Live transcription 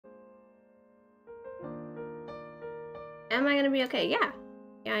Am I gonna be okay? Yeah.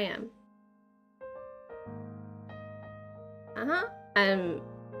 Yeah, I am.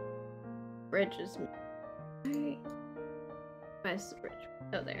 Bridge is... Where's the bridge?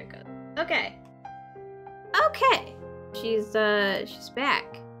 Oh, there it goes. Okay. Okay. She's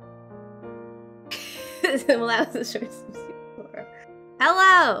back. Well, that was the short before.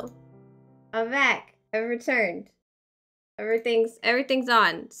 Hello! I'm back. I've returned. Everything's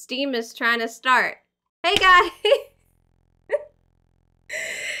on. Steam is trying to start. Hey, guys!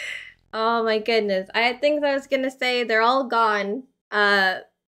 Oh my goodness. I had things I was gonna say. They're all gone. I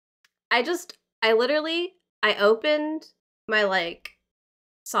opened my, like,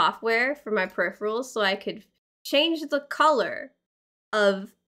 software for my peripherals so I could change the color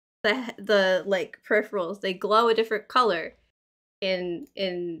of the like peripherals. They glow a different color in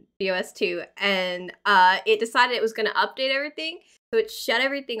BOS 2, and it decided it was going to update everything, so it shut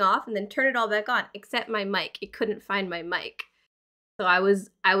everything off and then turned it all back on except my mic. It couldn't find my mic, so I was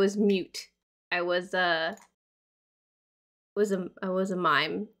mute. I was a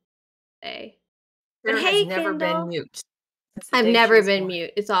mime today. But hey, never been mute. I've never been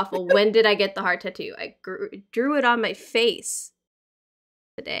mute. It's awful. When did I get the heart tattoo? I drew it on my face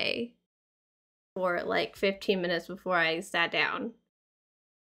today for like 15 minutes before I sat down.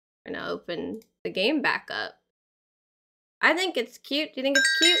 I'm gonna open the game back up. I think it's cute. Do you think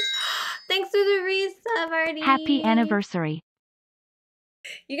it's cute? Thanks for the resub, Artie. Happy anniversary.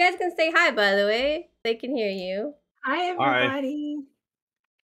 You guys can say hi, by the way. They can hear you. Hi, everybody. Hi.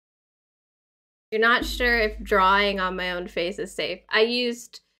 You're not sure if drawing on my own face is safe. I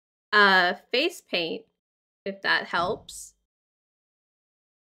used face paint, if that helps.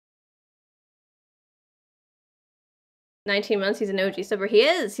 19 months, he's an OG subber. He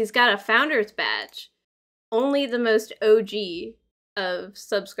is! He's got a founder's badge. Only the most OG of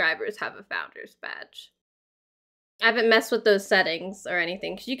subscribers have a founder's badge. I haven't messed with those settings or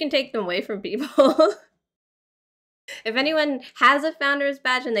anything, because you can take them away from people. If anyone has a founder's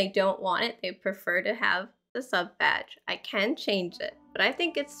badge and they don't want it, they prefer to have the sub badge, I can change it. But I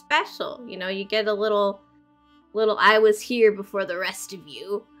think it's special. You know, you get a little I was here before the rest of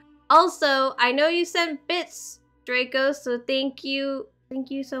you. Also, I know you sent bits, Draco, so thank you.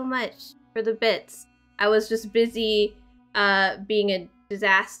 Thank you so much for the bits. I was just busy being a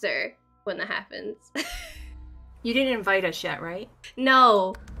disaster when that happens. You didn't invite us yet, right?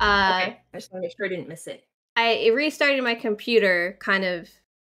 No. Okay. I just want to make sure I didn't miss it. It restarted my computer, kind of,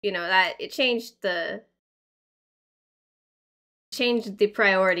 you know, that it changed the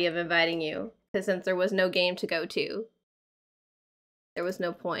priority of inviting you, because since there was no game to go to, there was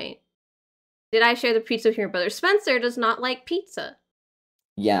no point. Did I share the pizza with your brother? Spencer does not like pizza.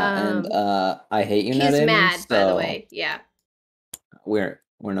 Yeah, and I hate you, He's Nadine, mad, so by the way. Yeah. We're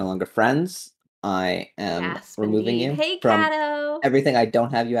no longer friends. I am removing you from everything I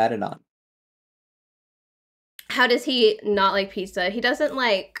don't have you added on. How does he not like pizza? He doesn't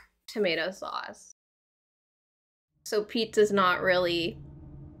like tomato sauce. So pizza's not really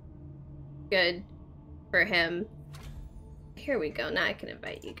good for him. Here we go. Now I can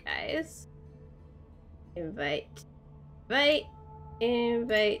invite you guys. Invite.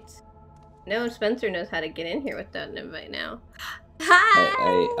 No, Spencer knows how to get in here without an invite now. Hi!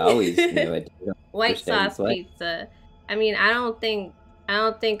 I always knew it. White sauce pizza. I mean, I don't think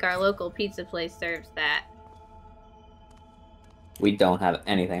our local pizza place serves that. We don't have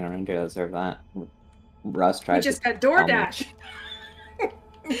anything around here that serves that. Russ tried. We just got DoorDash.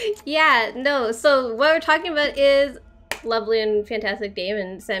 Yeah, no. So what we're talking about is lovely and fantastic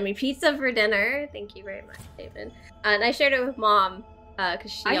Damon sent me pizza for dinner. Thank you very much, Damon. And I shared it with Mom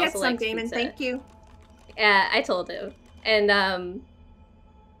because she also likes some, Damon. Pizza. Thank you. Yeah, I told him, and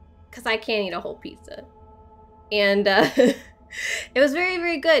because I can't eat a whole pizza, and it was very,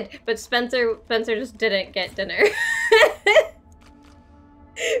 very good. But Spencer just didn't get dinner.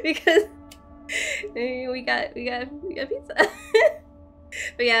 Because we got pizza.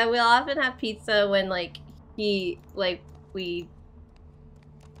 But yeah, we'll often have pizza when we aren't like we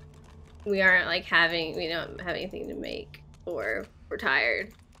don't have anything to make or we're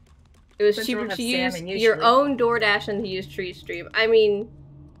tired. It was cheaper to use your own DoorDash than to use TreatStream. I mean,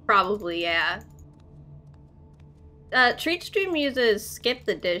 probably, yeah. TreatStream uses Skip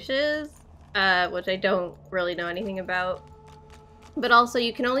the Dishes, which I don't really know anything about. But also,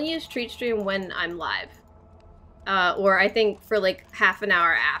 you can only use TreatStream when I'm live. Or I think for like half an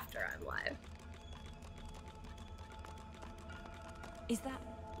hour after I'm live. Is that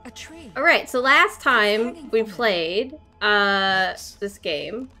a tree? Alright, so last time we played this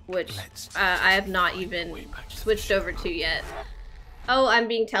game, which I have not even switched over to yet. Oh, I'm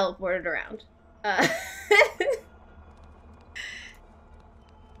being teleported around.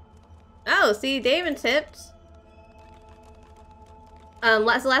 Oh, see, Damon tipped. So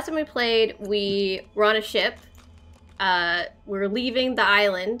last time we played, we were on a ship. We're leaving the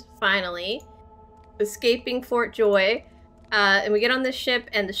island, finally. Escaping Fort Joy. And we get on this ship,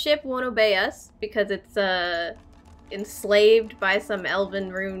 and the ship won't obey us because it's, enslaved by some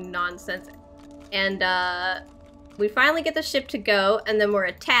elven rune nonsense. And, we finally get the ship to go, and then we're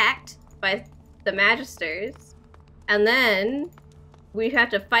attacked by the Magisters. And then we have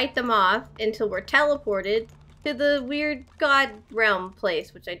to fight them off until we're teleported to the weird god realm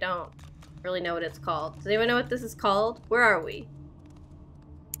place, which I don't really know what it's called. Does anyone know what this is called? Where are we?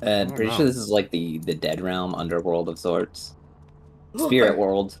 Pretty sure this is like the dead realm, underworld of sorts. Spirit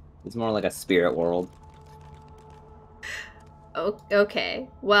world. It's more like a spirit world. Oh, okay.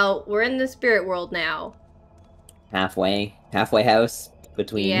 Well, we're in the spirit world now. Halfway house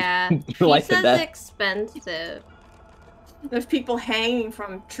between Yeah, life and pizza's death. expensive. There's people hanging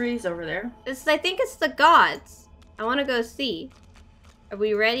from trees over there. I think it's the gods. I want to go see. Are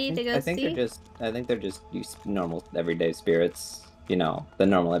we ready to go I think see? they're just normal everyday spirits. You know, the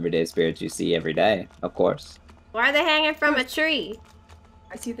normal everyday spirits you see every day, of course. Why are they hanging from a tree?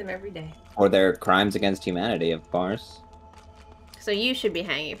 I see them every day. Or they're crimes against humanity, of course. So you should be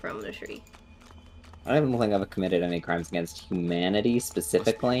hanging from the tree. I don't think I've committed any crimes against humanity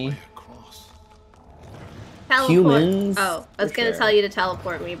specifically. Teleport. Humans? Oh, I was For gonna sure. tell you to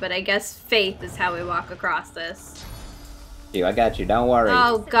teleport me, but I guess faith is how we walk across this. You, I got you. Don't worry.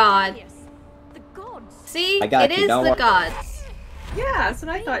 Oh God. The gods. See, I got it you, is don't the worry. gods. Yeah, that's what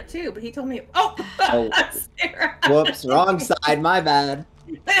I thought too, but he told me, oh, Oh. Sarah. Whoops, wrong side. My bad.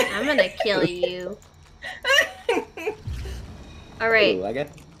 I'm gonna kill you. All right. Ooh, I got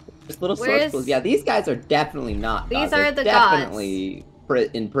just little Where's- source. Yeah, these guys are definitely not. These gods. are They're the gods. definitely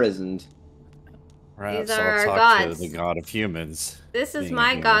imprisoned. Perhaps These are I'll our talk gods. to the god of humans. This is Being my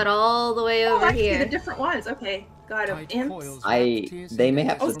human. god all the way Oh, over I see the here. different ones. Okay, God of imps. They may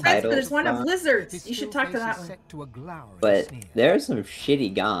have Oh, the Spence, but titles, there's one of lizards. You should talk to that one. but there are some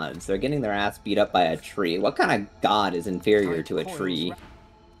shitty gods. They're getting their ass beat up by a tree. What kind of god is inferior to a tree?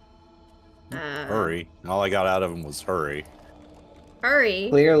 Hurry. All I got out of him was hurry. Hurry.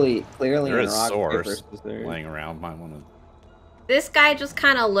 Clearly There in is rock, paper, swords scissors. laying around. Might want to. This guy just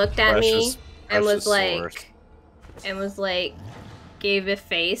kind of looked at me and was Precious like, gave a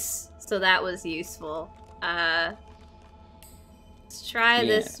face. So that was useful. Let's try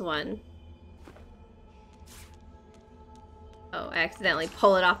this one. Oh, I accidentally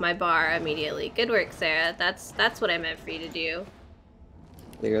pull it off my bar immediately. Good work, Sarah. That's what I meant for you to do.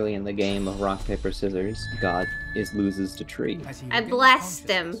 Clearly in the game of rock, paper, scissors, God loses to tree. I blessed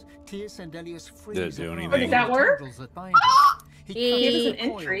him. Did it do Oh, anything? did that work? He Give us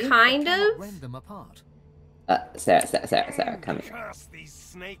an entry. kind of. Sarah, come here. Curse these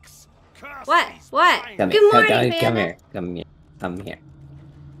snakes. Curse What? these What? vines. Come Good here. morning, Come Panda. here. Come here. Come here.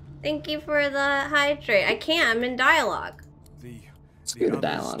 Thank you for the hydrate. I can't. I'm in dialogue. Screw the others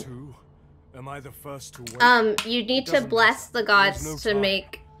dialogue. too? Am I the first to wake? You need to doesn't bless the matter. There's gods no to time.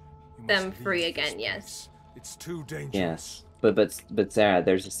 make You them must free leave this again. Yes. place. It's too dangerous. Yes, but Sarah,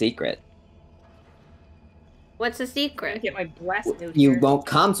 there's a secret. What's the I secret? get my blessed new You here. won't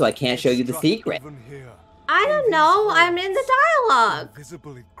come, so I can't show you the Struck secret. even here. I don't In know. these I'm in the halls, dialogue.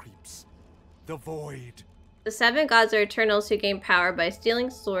 Invisible it creeps. The void. The seven gods are eternals who gain power by stealing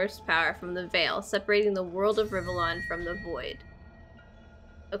source power from the veil, separating the world of Rivellon from the void.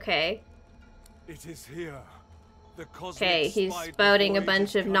 Okay. It is here. The cosmic Okay, he's spider spouting a void bunch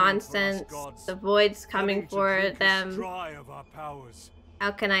is of coming for us nonsense. gods, The void's coming coming to for drink us them. dry of our powers.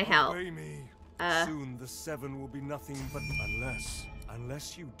 How can I help? Obey me. Uh. Soon the seven will be nothing but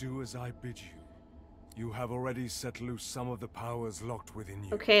unless you do as I bid you. You have already set loose some of the powers locked within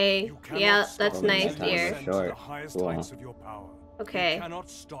you. Okay, You cannot yeah, stop that's until nice, you dear. ascend to the highest Cool. heights of your power. Okay. You cannot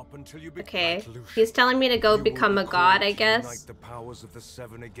stop until you become Okay. like Lucian. He's telling me to go You will become a be god, called I to guess. unite the powers of the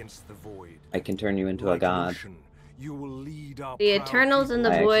seven against the void. I can turn you into a Like god. Lucian, you will lead our The proud Eternals in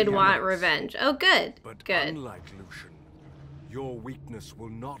the people void to want eminence. revenge. Oh, good. But Good. unlike Lucian, your weakness will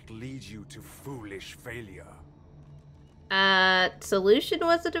not lead you to foolish failure. Solution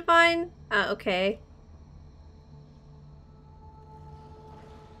was a divine? Okay.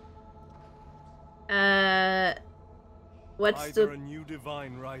 What's Either the... a new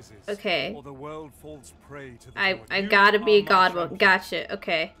divine rises, Okay. or the world falls prey to the I void. gotta You be are my god. champion. Gotcha.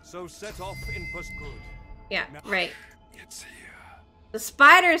 Okay. So set off in pursuit. Yeah, Now, right. It's here. The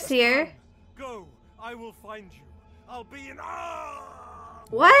spider's here. Go. I will find you. I'll be in.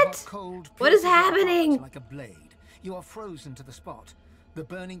 What? Cold What is pierces your heart happening? Like a blade. You are frozen to the spot. The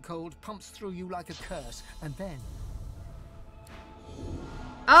burning cold pumps through you like a curse, and then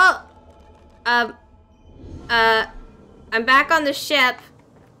Oh! I'm back on the ship.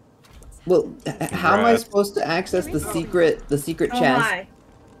 Well, how am I Congrats. supposed to access the secret Oh chest? my.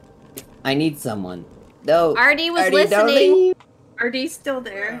 I need someone. No. RD was Artie, don't listening. leave. RD's still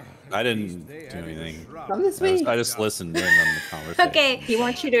there. I didn't do anything. Come this way. I just listened in on the conversation. Okay. He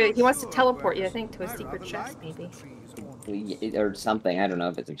wants to teleport you, I think, to a secret chest, maybe. Or something. I don't know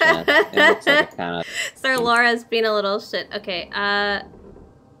if it's a chest. It looks like a kind of. Sir Laura's being a little shit. Okay,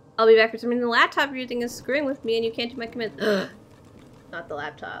 I'll be back for something. The laptop you're using is screwing with me and you can't do my commands. Not the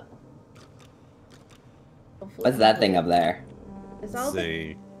laptop. Hopefully What's that thing up there? It's all the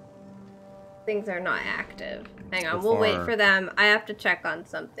See. things are not active. Hang on, So we'll wait far- for them. I have to check on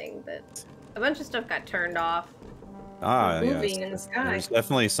something that a bunch of stuff got turned off. Ah, Moving yes. in the sky. There's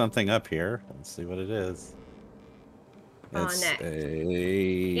definitely something up here. Let's see what it is. Oh, It's next.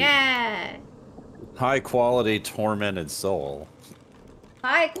 a Yeah, high quality tormented soul.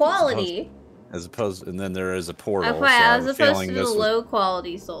 high quality. As opposed, and then there is a portal. Okay, so I as have a opposed feeling to the this was- low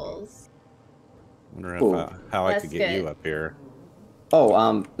quality souls. wonder if Ooh. how I That's could get good. you up here. Oh,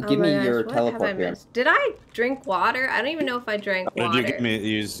 Oh give my me gosh, your what have I teleport here. missed? Did I drink water? I don't even know if I drank Did water. you give me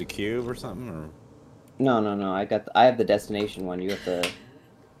use the cube or something? Or No. I have the destination one. You have the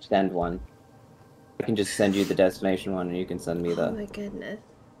send one. I can just send you the destination one, and you can send me Oh the. my goodness.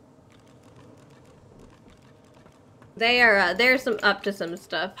 They're up to some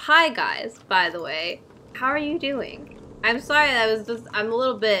stuff. Hi guys, by the way. How are you doing? I'm sorry I'm a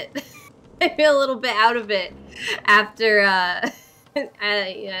little bit I feel a little bit out of it after I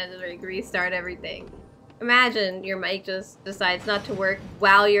had to like restart everything. Imagine your mic just decides not to work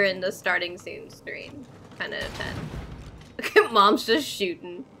while you're in the starting soon stream. 10 out of 10. Look at Mom's just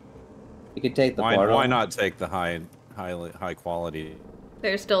shooting. You could take the why portal. not take the high quality?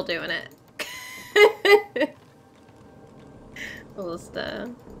 They're still doing it. We'll just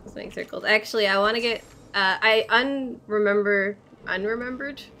make circles. Actually, I want to get. I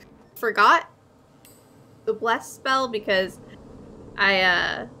forgot the bless spell because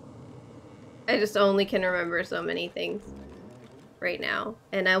I just only can remember so many things right now,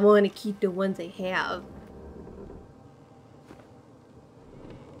 and I want to keep the ones I have.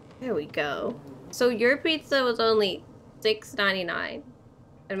 There we go. So your pizza was only $6.99,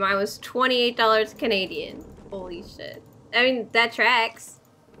 and mine was $28 Canadian. Holy shit! I mean, that tracks.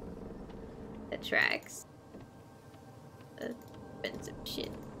 That tracks. Expensive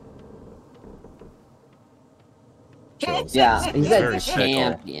shit. So, Yeah, he's very a fickle.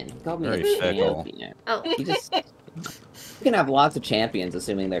 champion. He called me Very a fickle. champion. Oh, He just. You can have lots of champions,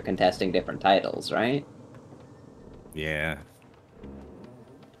 assuming they're contesting different titles, right? Yeah.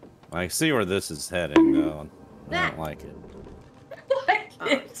 I see where this is heading, though. I don't like it.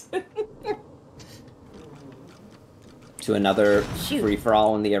 To another Shoot.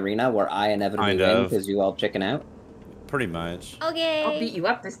 free-for-all in the arena where I inevitably Kind win of. because you all chicken out. Pretty much. okay. I'll beat you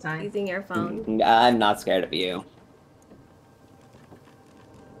up this time. Using your phone. I'm not scared of you.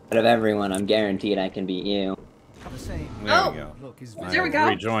 Out of everyone, I'm guaranteed I can beat you. The same There Oh. we go. look is I There we go.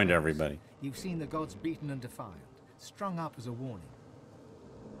 rejoined everybody. You've seen the gods beaten and defied, strung up as a warning.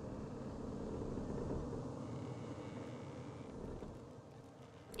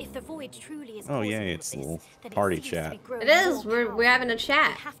 If the void truly is Oh, causing yeah, all of it's a this, little then it party seems to chat. be growing It is. more We're powerful. having a We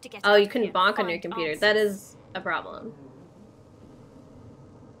chat. have to get Oh, out you of couldn't here bonk and on your find computer. That answers. is a problem.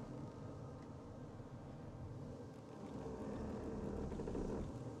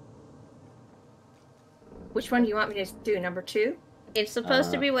 Which one do you want me to do? Number 2? It's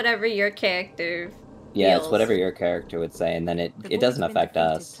supposed to be whatever your character. Yeah, it's Feels. whatever your character would say, and then The it void's doesn't been affect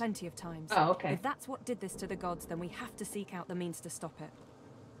defeated us. Plenty of times. Oh, okay. If that's what did this to the gods, then we have to seek out the means to stop it.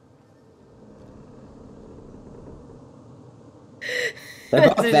 They're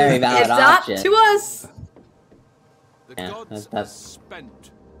both very valid It's up options. to us. The Yeah, gods that's- are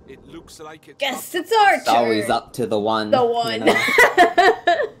spent. It looks like it's Guess up it's our It's always turn. up to the one. The you one. know?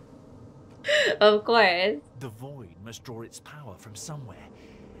 Of course. The void must draw its power from somewhere,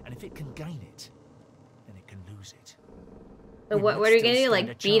 and if it can gain it, then it can lose it. So We what might are we still gonna do? stand Like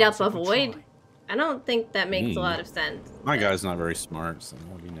a beat up chance a if we void? try. I don't think that makes a Hmm. lot of sense. My guy's not very smart, so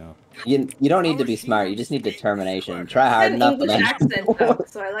what do you know? You don't need to be smart. You just need determination. Try hard An enough. English and then- accent, though,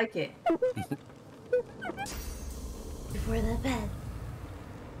 so I like it. Before the bed.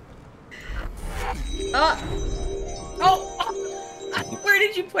 Oh, Oh! Where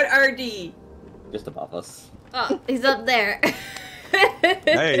did you put RD? Just above us. oh, he's up there.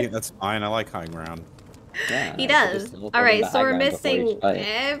 Hey, that's fine. I like high ground. Yeah, He we does. just teleport All right, into so high we're ground before missing each fight.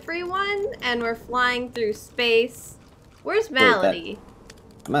 everyone, and we're flying through space. Where's that- Malady?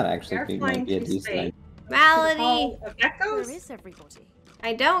 I might actually They're be flying might be a through decent. space. Malady. Hall of Where Echoes? is everybody?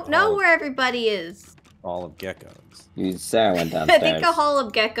 I don't know where everybody is. All of geckos. Sarah went I downstairs. think a hall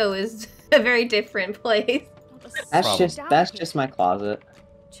of gecko is a very different place. That's just my closet.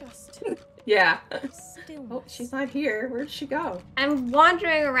 Just Yeah. stillness. Oh, she's not here. Where'd she go? I'm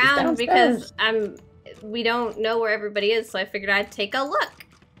wandering around downstairs. because we don't know where everybody is, so I figured I'd take a look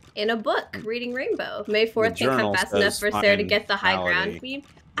in a book, reading Rainbow. May 4th think I'm journal fast enough says for Sarah to find get the high ground Malady. meme.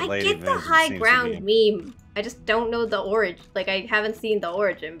 The I Lady get the Vengeance high seems to ground meme. I just don't know the origin. Like, I haven't seen the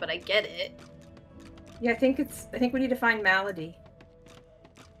origin, but I get it. Yeah, I think we need to find Malady.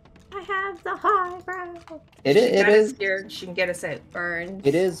 I have the high ground. It is scared. She can get us out. Burned.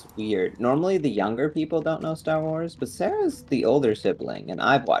 It is weird. Normally, the younger people don't know Star Wars, but Sarah's the older sibling, and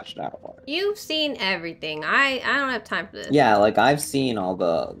I've watched Star Wars. You've seen everything. I don't have time for this. Yeah, like I've seen all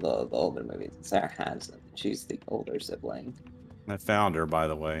the older movies. Sarah hasn't. She's the older sibling. I found her, by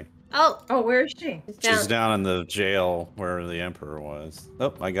the way. Oh, where is she? She's down in the jail where the Emperor was.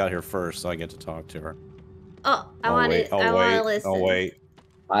 Oh, I got here first, so I get to talk to her. Oh, I want to listen. Oh, wait.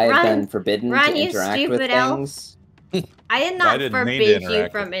 I have been forbidden to you interact with stupid elf. things. I did not didn't mean to forbid you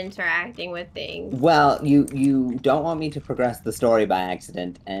interact from interacting with things. Well, you don't want me to progress the story by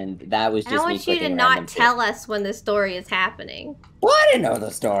accident, and that was just I me want you to clicking not random tell us when the story is happening. Well, I didn't know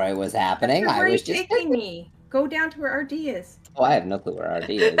the story was happening. Where I are you was just taking me? Go down to where RD is. Oh, I have no clue where RD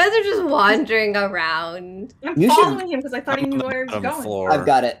is. Guys are just wandering around. I'm You should- following him because I thought he knew where he was going. I've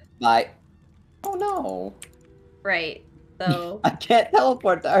got it. Bye. Oh no. Right. So I can't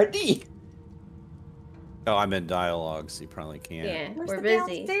teleport to RD. Oh, I'm in dialogue, so you probably can't. yeah, Where's we're the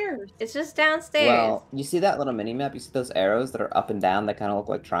busy. downstairs? It's just downstairs. Well, you see that little mini map? You see those arrows that are up and down that kind of look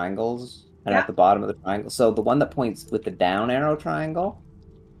like triangles? And Yeah. at the bottom of the triangle. So the one that points with the down arrow triangle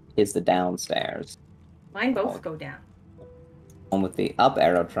is the downstairs. Mine both go down. One with the up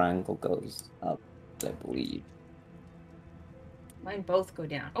arrow triangle goes up, I believe. Mine both go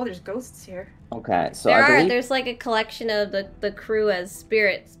down. Oh, there's ghosts here. Okay, so there's like a collection of the crew as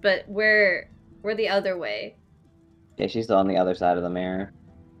spirits, but we're the other way. Yeah, she's on the other side of the mirror.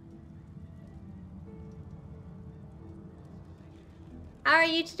 How are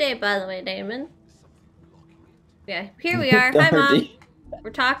you today, by the way, Damon? Yeah, here we are. Hi, Mom. We're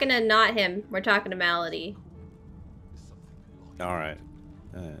talking to not him. We're talking to Malady. All right.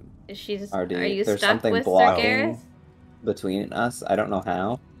 Is she? RD, Are you there's stuck something with Sir blocking Gareth? between us. I don't know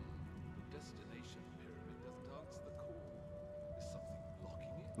how.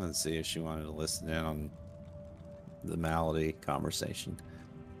 Let's see if she wanted to listen in on the Malady conversation.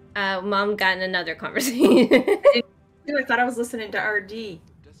 Mom got in another conversation. I thought I was listening to RD.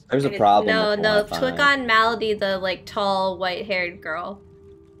 There's a problem. No, with no. Wi-Fi. Click on Malady, the like tall, white-haired girl.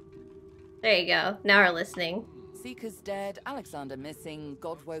 There you go. Now we're listening. Seekers dead, Alexander missing,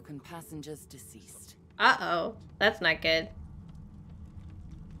 God-woken passengers deceased. Uh-oh. That's not good.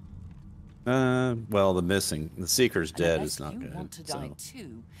 Well, the Seeker's dead And is not if you good. want to so. die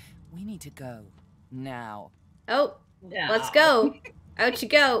too, we need to go. Now. Oh, let's go. Out you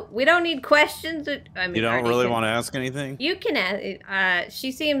go. We don't need questions. I mean, You don't Artie really can- want to ask anything? You can ask.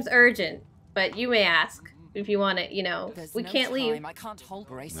 She seems urgent, but you may ask if you want to. You know, There's we no can't leave. time. I can't hold.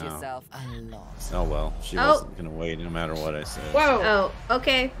 Brace No. yourself a lot. Oh well, she wasn't gonna wait no matter what I said. Oh,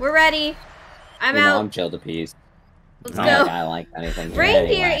 okay. We're ready. I'm You know, out. I'm chill to peace. Let's Not go. like I like anything.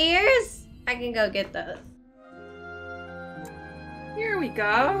 Reindeer Anyway. ears. I can go get those. Here we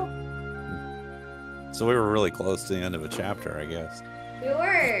go. So we were really close to the end of a chapter, I guess. We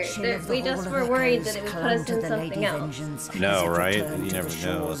were. Chill of the We just Hall were of worried Echoes that it would put clung us to in the something Lady else. Vengeance No, as it right? returned You to never the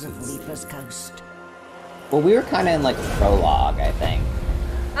know. shores of It's- Reaper's Coast. Well, we were kind of in like a prologue, I think.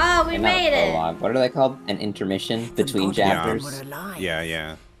 Oh, we Not a made it. prologue. What are they called? An intermission between gods chapters. were alive.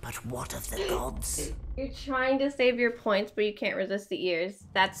 Yeah. But what of the gods? You're trying to save your points, but you can't resist the ears.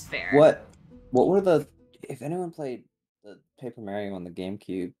 That's fair. What were the? If anyone played the Paper Mario on the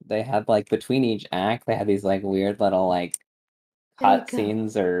GameCube, they had like between each act, they had these like weird little like There you go.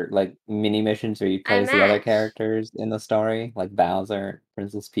 cutscenes or like mini missions where you play as the other characters in the story, like Bowser,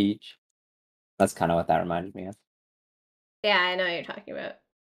 Princess Peach. That's kind of what that reminded me of. Yeah, I know what you're talking about.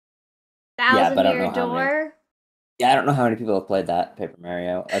 Yeah, but I don't Thousand-Year know how many. Door. Yeah, I don't know how many people have played that Paper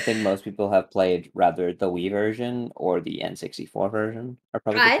Mario. I think most people have played rather the Wii version or the N64 version. Are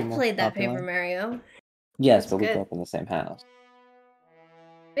probably the two I've most played that popular. Paper Mario. Yes, That's but we good. grew up in the same house.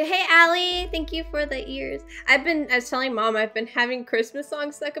 But hey, Allie, thank you for the ears. I was telling Mom, I've been having Christmas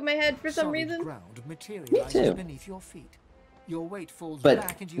songs stuck in my head for some Solid reason. ground materializes too. beneath your feet. Your weight falls But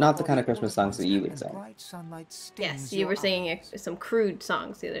back into your not the kind body of Christmas all at songs that once, you would and sing. bright sunlight stings Yes, you your were singing eyes. some crude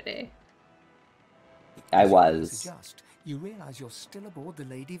songs the other day. I As you was. adjust, you realize you're still aboard the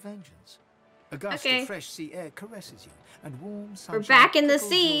Lady Vengeance. A gust Okay. of fresh sea air caresses you, and warm sunshine We're back in the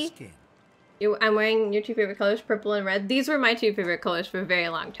tickles your sea. skin. I'm wearing your two favorite colors, purple and red. These were my two favorite colors for a very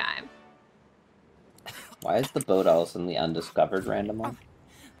long time. Why is the boat all of a sudden the undiscovered random one?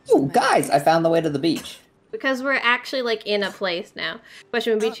 Oh, guys, I found the way to the beach. Because we're actually, like, in a place now.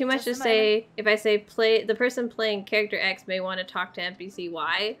 Question would be too much to say if I say the person playing character X may want to talk to NPC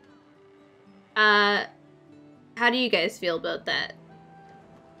Y. How do you guys feel about that?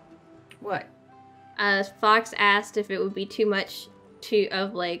 What? Fox asked if it would be too much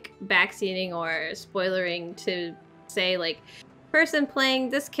of like backseating or spoilering to say like person playing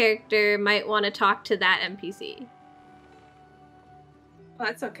this character might want to talk to that NPC. Well,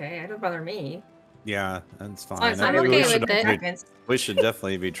 that's okay. It don't bother me. Yeah, that's fine. I'm I'm okay with it. We should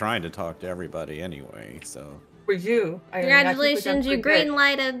definitely be trying to talk to everybody anyway, so. For you. Congratulations, you green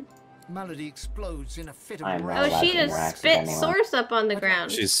lighted. Malady explodes in a fit of I'm rage. Oh, she just interact with spit anyone. source up on the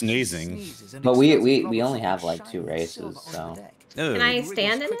ground. She's sneezing. But we only have like 2 races, so. Ew. Can I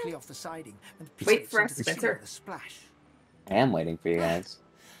stand in it? Wait for us, Spencer. I am waiting for you guys.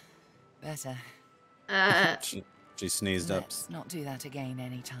 Better. She sneezed up Let's not do that again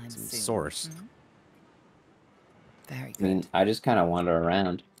anytime some soon. source. Very I mean, good. I just kind of wander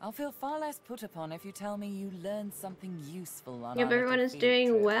around. I'll feel far less put upon if you tell me you learned something useful on Yep, our everyone little is field doing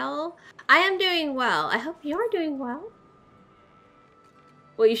trip. well. I am doing well. I hope you're doing well.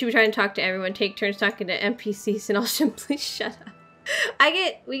 Well, you should be trying to talk to everyone. Take turns talking to NPCs, and I'll simply shut up.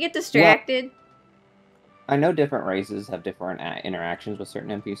 We get distracted. I know different races have different interactions with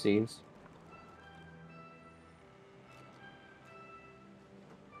certain NPCs.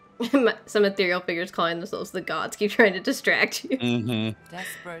 Some ethereal figures calling themselves the gods keep trying to distract you. Mm-hmm.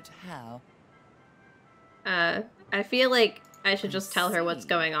 Desperate how? I feel like I should just tell her what's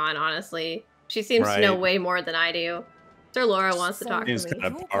going on, honestly. She seems to know Right. way more than I do. Sir Laura wants to talk to Seems me. kinda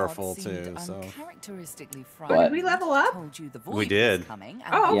Your god powerful, seemed too, so. uncharacteristically What? frightened. Did we level up? Told you the We void did. was coming,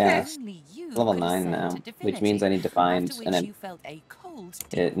 and Oh, okay. Yeah. only you Level could 9 ascend now, to which means I need to divinity, find after an which you felt a cold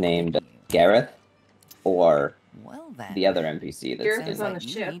it dew named within you. Gareth or Well then, the other NPC that's Gareth in is on it. the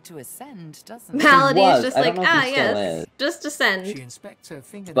you ship. need to ascend, doesn't it? Malady was. is just I don't like, know if he still yes, is. just She ascend. inspects her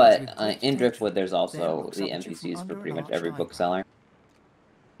fingernails But with in great Driftwood, there's then also looks the up at you from NPCs for under pretty an much arched every eyebrow. bookseller.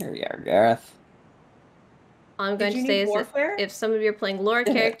 Here we are, Gareth. All I'm Did going to you say need is that Warfare? if some of you are playing lore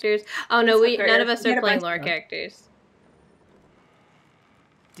characters, oh no, It's okay, none of us get are a playing bunch lore of them. characters.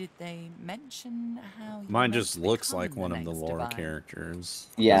 Did they mention how you Mine might just looks become like one of the next lore divine? characters.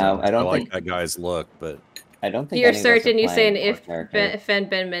 Yeah, I don't like think that guy's look, but I don't think You're any of us are certain you playing saying lore if characters.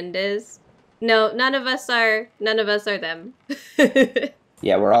 Ben Mendez? No, none of us are. None of us are them.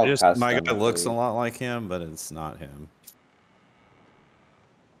 Yeah, we're all just, custom. my I guy looks a believe. lot like him, but it's not him.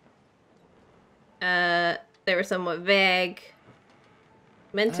 They were somewhat vague.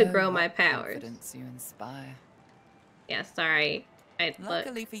 Meant to Oh, grow my what powers. confidence you inspire. Yeah, sorry. Look.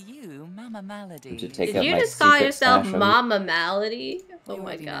 Luckily for you, Mama Malady. To take Did up you my just call secret yourself stash of- Mama Malady? Oh You my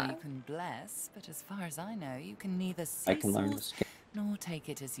already know god. you can bless, but as far as I know, you can neither I see can learn to source skip. nor take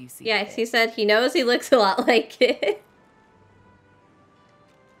it as you see Yes, fit. he said he knows he looks a lot like it.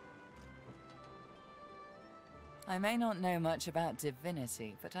 I may not know much about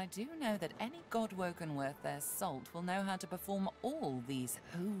divinity, but I do know that any god woken worth their salt will know how to perform all these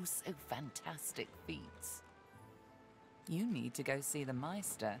oh so fantastic feats. You need to go see the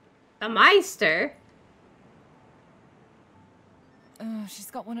Meister. The Meister? Oh, she's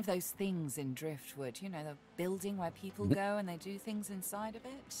got one of those things in Driftwood, you know, the building where people go and they do things inside of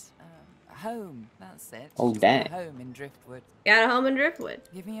it. A home, that's it. Oh, She's got dang. a home in Driftwood. Got a home in Driftwood.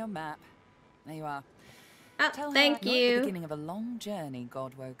 Give me your map. There you are. Oh, Tell her thank you're at the you. beginning of a long journey,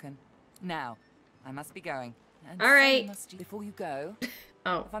 Godwoken. Now, I must be going. And All so right. must you. Before you go,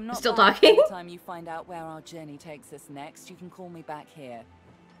 Oh, if I'm not still back talking? by the time you find out where our journey takes us next, you can call me back here.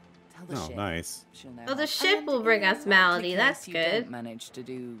 Tell the Oh, ship. nice. She'll know Oh, the how. ship And will bring in us the Malady, case that's you good. Don't manage to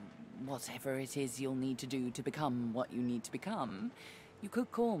do whatever it is you'll need to do to become what you need to become. You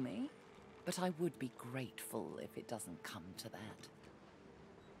could call me, but I would be grateful if it doesn't come to that.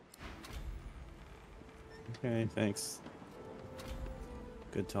 Okay, thanks.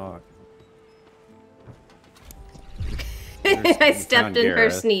 Good talk. I stepped in her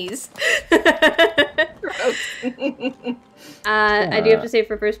Gareth. sneeze. I do have to say,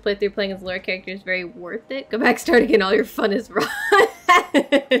 for first playthrough, playing as lore character is very worth it. Go back, start again, all your fun is wrong.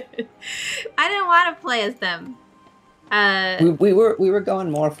 I didn't want to play as them. We were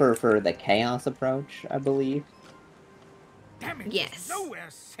going more for the chaos approach, I believe. Damn it! Yes. Nowhere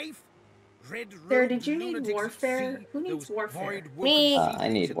safe. Sarah, did you need warfare? Who needs warfare? Me. I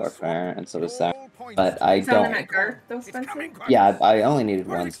need warfare, and so does Sarah. But I Found them don't. at Garth, though, Spencer? Yeah, I only needed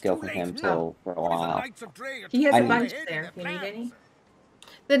one skill from him for a while. He has I a need- bunch there. You need any?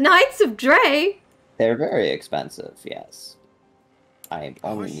 The Knights of Dre. They're very expensive, yes. I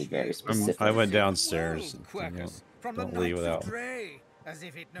only need very specific. I went downstairs. Don't leave without.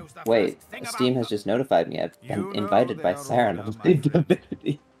 Wait, Steam has just notified me. I've been invited by Sarah to play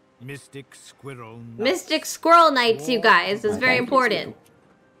Divinity. Mystic Squirrel. Mystic Squirrel Knights, you guys. Is very important.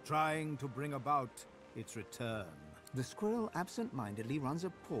 Trying to bring about its return. The squirrel absent-mindedly runs a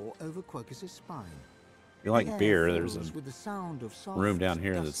paw over Quercus's spine. If you like The air beer, there's fills a with the sound of soft, room down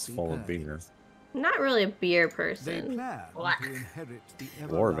here that's dusty full of purring. beer. I'm not really a beer They person. plan Black. to inherit the Dwarven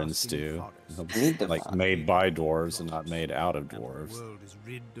everlasting stew. forest. Like made by dwarves and not made out of And the dwarves. world is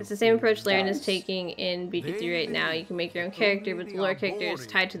rid It's of the same approach all Laren is vice. taking in BQ3 right now. You can make your own character, but the lore character is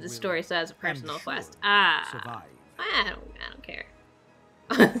tied to the story, so that's a personal quest. Ah, Survive. I don't care.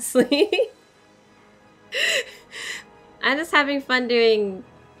 Honestly, I'm just having fun doing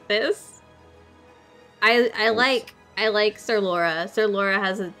this. I like Sir Laura. Sir Laura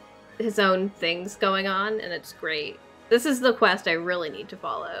has his own things going on, and it's great. This is the quest I really need to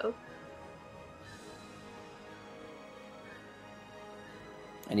follow.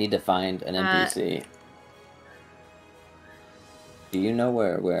 I need to find an NPC. Do you know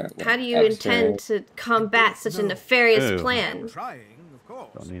where How do you Esther intend is? to combat such a nefarious Ooh. plan? Trying, of course.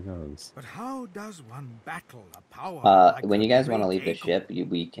 Don't need those. But how does one battle a power like When the you guys want to great leave the Aegon? ship,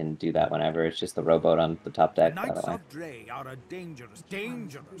 we can do that whenever. It's just the rowboat on the top The deck, by Knights the way. of Dre are a dangerous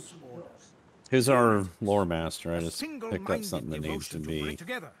order. Who's our lore master? I A just picked up single-minded something that needs to devotion be fight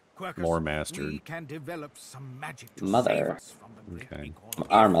together. Quercus, lore mastered. we can develop some magic to Mother. save us from the great Okay. Aegon.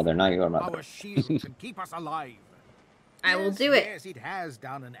 Our mother, not your mother. Our shield can keep us alive. I will Yes, do it. Yes, it has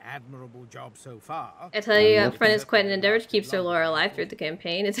done an admirable job so far. I tell you up front, it's quite an endeavor to keep Sir Laura alive through the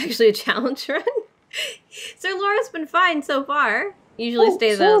campaign. It's actually a challenge run. Sir Laura's been fine so far. Usually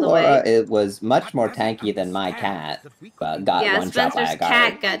stays Sir out of the Laura, way. it was much more tanky than my cat, but got Yeah, one shot by Spencer's a guard.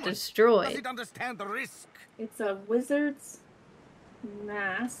 cat got Does destroyed. it understand the risk? It's a wizard's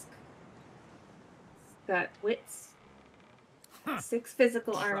mask. It's got wits, 6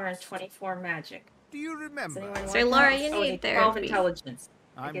 physical armor, and 24 magic. Do you Does remember? anyone want Sir Laura, that? you Oh, need and 12 therapy. intelligence.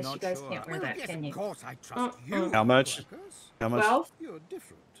 I I'm guess not you guys sure. can't wear Well, that, yes, can of you? course I trust you. How much? Quercus. How much? 12? You're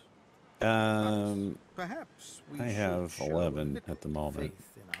different. Perhaps we I should have show a 11 little at the moment,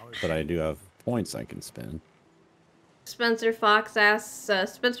 faith in our but I do have points I can spend. Spencer Fox asks,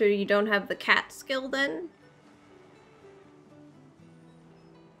 Spencer, you don't have the cat skill then?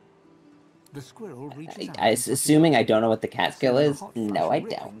 The squirrel reaches out Assuming I don't know what the cat skill is, no, I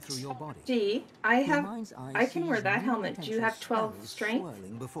don't. Gee, I can wear that helmet. Do you have 12 strength?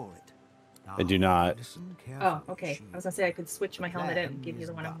 I do not. Oh, okay. I was gonna say I could switch my helmet out and give you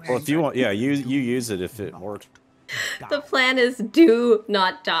the one I'm wearing. Well, if you want, yeah, you use it if it works. The plan is do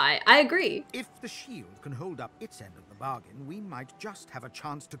not die. I agree. If the shield can hold up its end of the bargain, we might just have a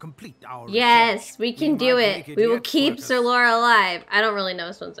chance to complete our Yes, research. we can do might it. make We will yet, keep Quercus. Sir Laura alive. I don't really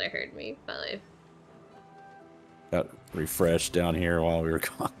know since I heard me, but like, Got refreshed down here while we were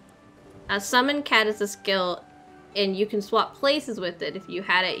gone. summon cat is a skill, and you can swap places with it. If you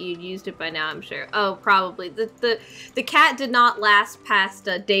had it, you'd used it by now, I'm sure. Oh, probably. The cat did not last past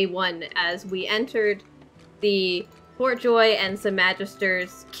day 1 as we entered the Fort Joy, and some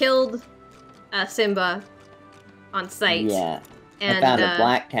Magisters killed Simba on sight. Yeah. And I found a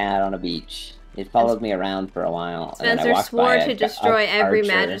black cat on a beach. It followed me around for a while. And then I Spencer walked swore by to a destroy every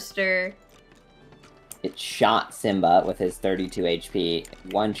archer. Magister. It shot Simba with his 32 HP,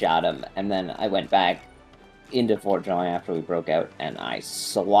 one-shot him, and then I went back into Fort Joy after we broke out, and I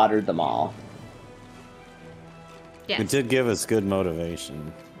slaughtered them all. It Yes. did give us good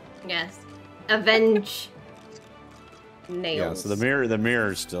motivation. Yes. Avenge. Yeah, Nails. so the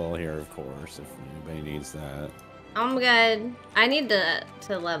mirror's still here, of course, if anybody needs that. I'm good. I need to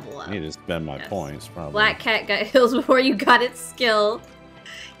level up. I need to spend my Yes. points, probably. Black cat got heals before you got its skill.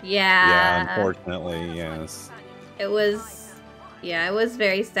 Yeah, Yeah. unfortunately, yes. It was, yeah, it was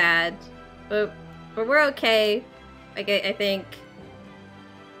very sad, but we're okay. Like I think.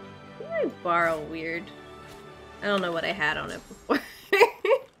 Who did I borrow weird? I don't know what I had on it before.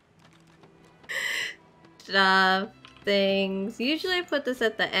 Stuff, things. Usually I put this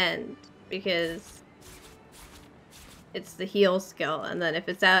at the end because it's the heal skill, and then if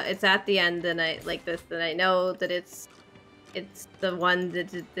it's at the end, then I like this. Then I know that it's the one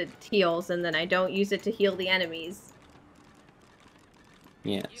that heals, and then I don't use it to heal the enemies.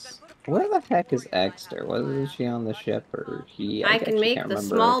 Yes. Where the heck is Exter? Wasn't she on the ship or he? I can make can't the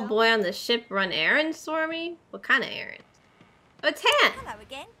remember. small boy on the ship run errands for me? What kind of errands? Oh, it's Han! Hello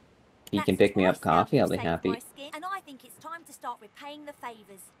again. He can pick me up coffee, I'll be happy. And I think it's time to start repaying the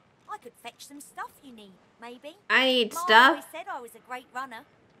favors. I could fetch some stuff you need, maybe. I need Mom stuff. always said I was a great runner.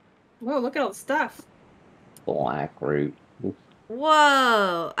 Whoa, look at all the stuff. Black root. Oof.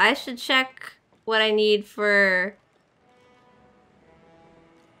 Whoa! I should check what I need for...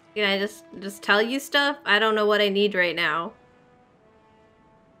 Can I just tell you stuff? I don't know what I need right now.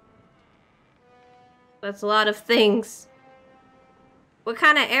 That's a lot of things. What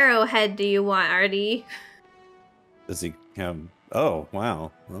kind of arrowhead do you want, Artie? Does he have... Oh,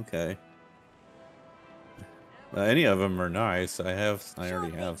 wow. Okay. Any of them are nice. I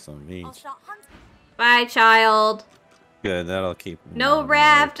already have some of each. Bye, child. Good, that'll keep... No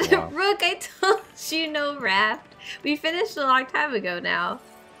raft. Rook, I told you no raft. We finished a long time ago now.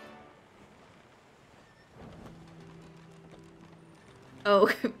 Oh,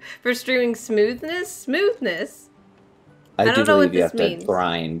 for streaming smoothness? Smoothness? I don't do know what believe you this have means. to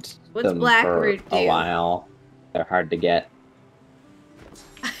grind What's them black for root a do? while. They're hard to get.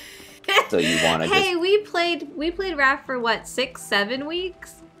 So you want to Hey, just... we played raft for what, 6-7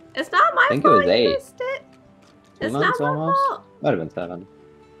 weeks? It's not my I think it fault was you 8. missed it. 2 It's months not my almost? fault. Might have been 7.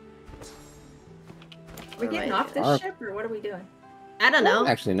 Are we getting off this ship, or what are we doing? I don't know. I don't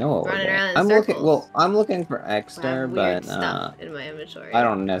actually know what we're Running doing. around in I'm circles. looking. Well, I'm looking for I Exter, have weird but stuff in my inventory. I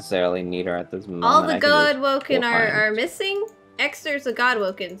don't necessarily need her at this moment. All the I can just Godwoken go are find- missing. Exter's a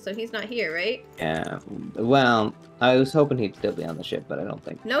Godwoken, so he's not here, right? Yeah. Well, I was hoping he'd still be on the ship, but I don't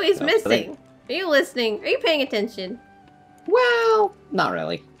think. No, he's so. missing. Are you listening? Are you paying attention? Well, not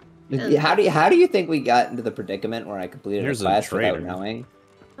really. How do you think we got into the predicament where I completed Here's a a quest without traitor. knowing?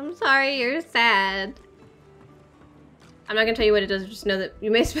 I'm sorry, you're sad. I'm not gonna tell you what it does, just know that you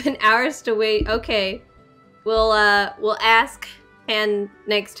may spend hours to wait. Okay. We'll ask Han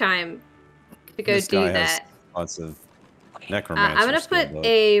next time to go This do guy has that. lots of necromancer I'm gonna skill, put though.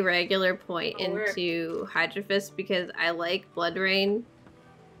 a regular point Oh, where? into Hydra Fist because I like Blood Rain.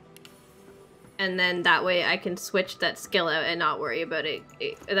 And then that way I can switch that skill out and not worry about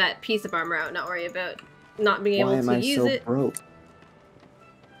that piece of armor out, not worry about not being Why able am to I use so it. broke?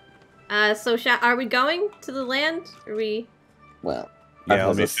 So are we going to the land? Are we? Well, Yeah, that let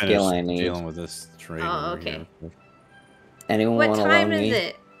was me a skill I finish need. dealing with this traitor. Oh, okay. here. Anyone What want to time loan is me?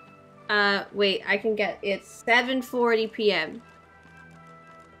 it? Wait, I can get it's 7:40 p.m.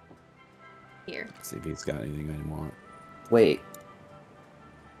 Here. See if he's got anything I want. Wait.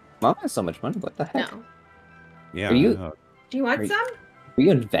 Mom has so much money. What the heck? No. Yeah, Are you- I know. Do you want Are you- some? Are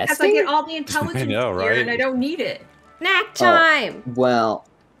you Because I investing? get all the intelligence know, here, right? and I don't need it. Snack time! Well,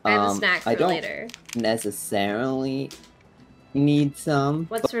 I have a snack for I don't later. necessarily need some.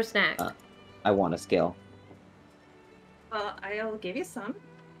 What's for snack? I want a skill. I'll give you some.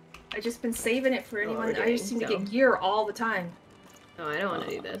 I just been saving it for anyone. we're I just seem doing to so. get gear all the time. Oh, I don't want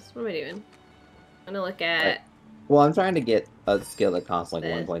to do this. What am I doing? I'm gonna look at. Well, I'm trying to get a skill that costs like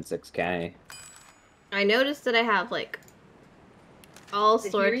This. 1.6k. I noticed that I have like all The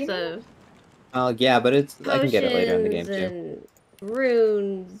sorts hearing? of Oh, yeah, but it's I can get it later in the game potions too. and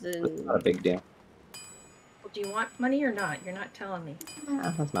runes It's not a and big deal. Well, do you want money or not? You're not telling me.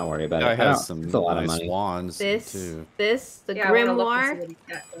 Let's not worry about I it. have don't- some it's a lot of nice money. wands this, too. the Yeah, I wanna look and see grimoire. what he's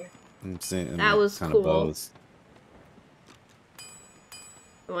got there. I'm seeing That was kind cool. of both.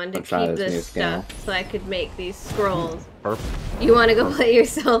 I wanted to I'll try keep this new this skill. stuff so I could make these scrolls. Perfect. You want to go play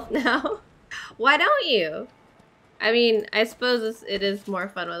yourself now? Why don't you? I mean, I suppose it is more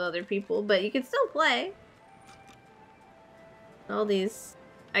fun with other people, but you can still play. All these...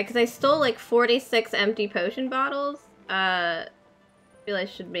 Because I stole like 46 empty potion bottles. I feel I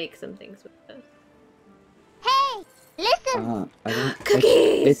should make some things with those. Hey, listen! I don't,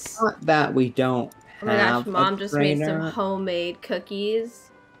 Cookies! It's not that we don't Oh my have gosh, Mom a just made some trainer. homemade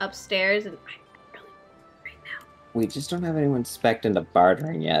cookies upstairs, and I really right now. We just don't have anyone spec'd into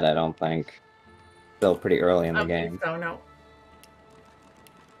bartering yet, I don't think. Still pretty early in the game. So no.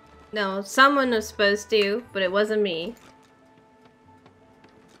 No, someone was supposed to, but it wasn't me.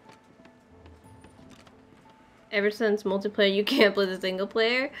 Ever since multiplayer, you can't play the single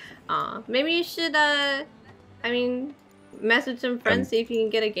player. Maybe you should, I mean, message some friends, see if you can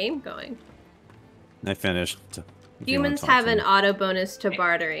get a game going. I finished. If you wanna Humans talk have to an me. auto bonus to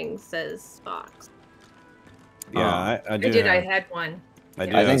bartering, says Fox. Yeah, I do. I did. I have- had one. I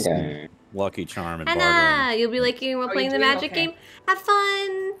do I have think some lucky charm and bartering. Anna, you'll be liking while Oh, playing you the do? magic Okay. game. Have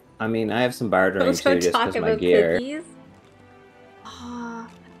fun. I mean, I have some bartering Also too, just talk because my about gear. cookies. Ah,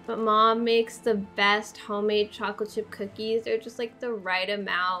 but Mom makes the best homemade chocolate chip cookies. They're just like the right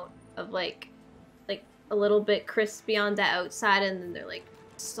amount of like a little bit crispy on the outside, and then they're like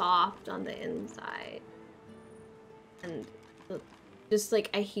soft on the inside. And just like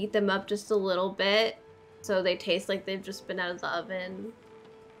I heat them up just a little bit so they taste like they've just been out of the oven.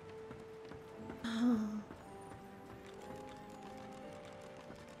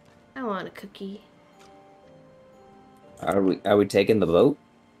 I want a cookie. Are we taking the boat?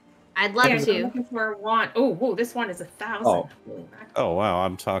 I'd love to. I'm looking for one. Oh, whoa, this one is 1,000. Oh. Oh wow,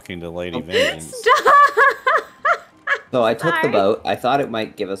 I'm talking to Lady Vengeance. Stop! So I took the Sorry. boat. I thought it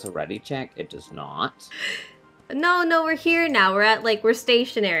might give us a ready check. It does not. No, we're here now. We're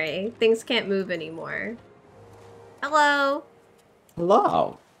stationary. Things can't move anymore. Hello.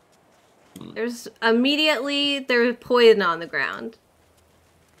 Hello. There's poison on the ground.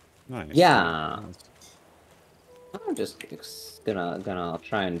 Nice. Yeah. I'm just gonna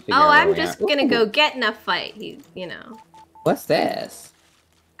try and figure out. Oh, where I'm we just are. gonna Ooh, go get in a fight. You know. What's this?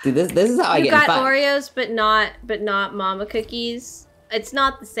 See, this is how I You get got in fights. Oreos, but not mama cookies. It's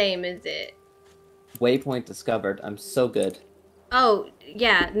not the same, is it? Waypoint discovered. I'm so good. Oh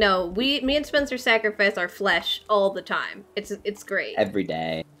yeah, no. Me and Spencer sacrifice our flesh all the time. It's great. Every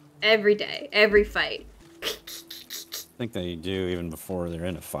day. Every day, every fight. I think they do even before they're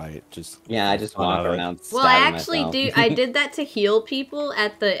in a fight. Just Yeah, I just walk around. Well, I stabbing actually myself. do. I did that to heal people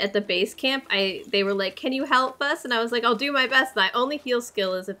at the base camp. They were like, "Can you help us?" And I was like, "I'll do my best." And I only heal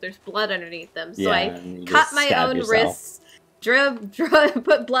skill is if there's blood underneath them. So Yeah, I and you cut just my stab own yourself. wrists,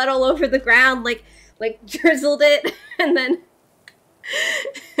 put blood all over the ground, like drizzled it, and then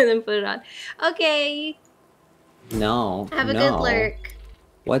put it on. Okay, No. have a no. good lurk.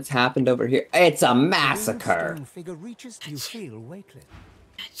 What's happened over here? It's a massacre. Figure reaches, you feel Wakelet.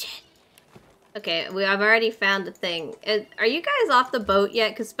 Okay, I've already found a thing. Are you guys off the boat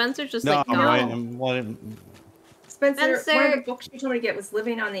yet? Because Spencer's just no, like I'm gone. waiting. Spencer, one Spencer. of the books you told me to get was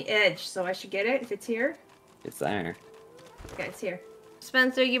Living on the Edge, so I should get it if it's here. It's there. Okay, it's here.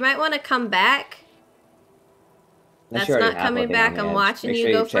 Spencer, you might want to come back. Unless That's you already not have coming Living on back. the I'm Edge. watching Make you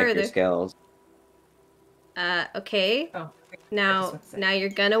sure go check your further. skills. Okay. Oh. Now you're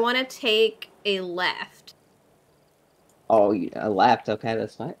gonna want to take a left. Oh, a left. Okay,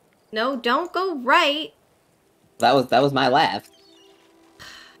 that's fine. No, don't go right. That was my left.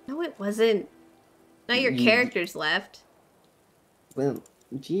 No, it wasn't. Not your You- character's left. Well,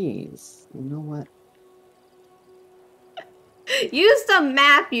 jeez. You know what? Use the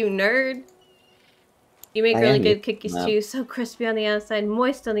map, you nerd. You make I really am good using cookies the map. too. So crispy on the outside,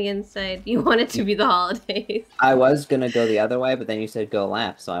 moist on the inside. You want it to be the holidays. I was gonna go the other way, but then you said go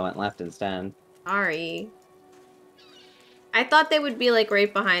left, so I went left instead. Sorry. I thought they would be like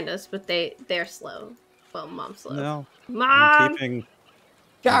right behind us, but they're slow. Well, Mom's slow. No. Mom! I'm keeping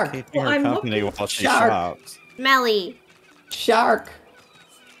Shark! her I'm company looking- while she Shark! shops. Smelly. Shark!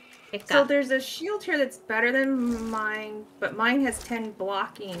 Pick So up. there's a shield here that's better than mine, but mine has 10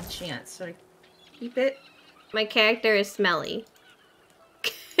 blocking chance, so I keep it. My character is smelly.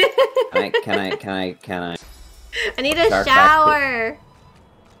 Can I? I need a Shark back to- shower.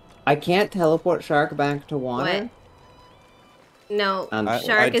 I can't teleport Shark back to water. What? No, I-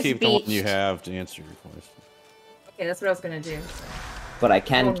 Shark I'd is keep beached. the one you have to answer your question. Okay, that's what I was gonna do. But I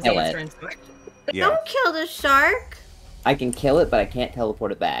can Someone's kill answering it. to it. Yeah. Don't kill the shark. I can kill it, but I can't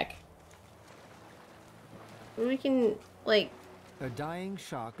teleport it back. We can like. A dying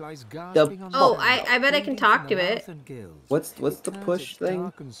shark lies gasping on the Oh, ground, I bet I can bleeding talk from to the it. mouth and gills. What's the It turns push its thing?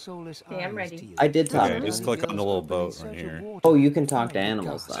 dark and soulless Okay, I'm eyes ready. to you. I did talk Okay, to just it. click on the little boat Open in right search of here. water. Oh, you can talk to Find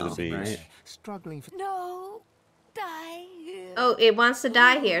animals gasps To the though, beach. right? Struggling for No, die here. Oh, it wants to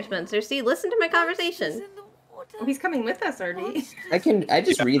die here, Spencer. See, listen to my Monsters conversation. in the water. Oh, he's coming with us, Artie. I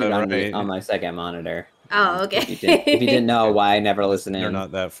just Yeah, read it on right. on my second monitor. Oh, okay. If you didn't know why I never listen They're in,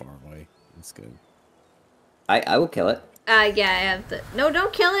 not that far away. That's good. I will kill it. Yeah, I have to. No,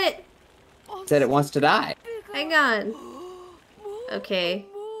 don't kill it. It said it wants to die. Hang on. Okay.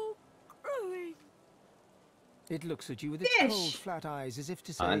 It looks at you with its Fish. cold, flat eyes as if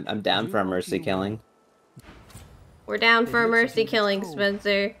to say, I'm down "Do for a what mercy you killing. will." We're down for a It looks mercy as if it's killing, cold.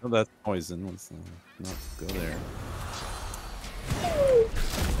 Spencer. Oh, that's poison. Let's not go there.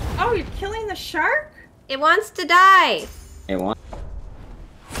 Oh, you're killing the shark? It wants to die. It wants.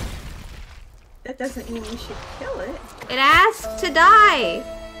 That doesn't mean we should kill it. It asked to die.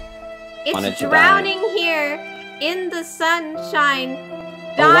 Wanted It's to die. drowning here in the sunshine,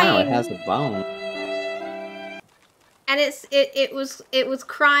 Oh wow, it dying. has a bone. And it was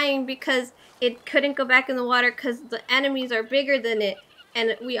crying because it couldn't go back in the water because the enemies are bigger than it,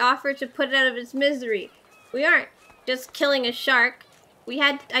 and we offered to put it out of its misery. We aren't just killing a shark.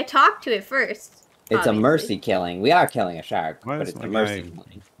 I talked to it first. It's a obviously. mercy killing. We are killing a shark, Why but is it's my a mercy guy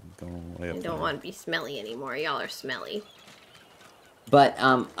killing. going way up I don't want to be smelly anymore. Y'all are smelly. But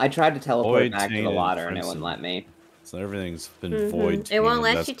I tried to teleport Void back to the tainted water and it crimson. wouldn't let me. So everything's been void. It won't tainted.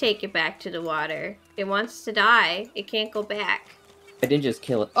 let That's- you take it back to the water. It wants to die. It can't go back. I did just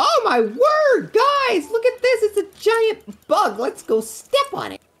kill it. Oh my word, guys! Look at this! It's a giant bug. Let's go step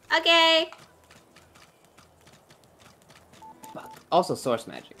on it. Okay. Bug. Also, source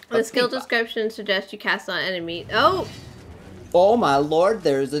magic. The skill description suggests you cast on enemy. Oh, Oh my lord!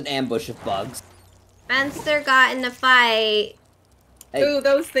 There's an ambush of bugs. Spencer got in a fight. Hey. Ooh,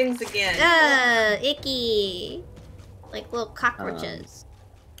 those things again. Icky. Like little cockroaches.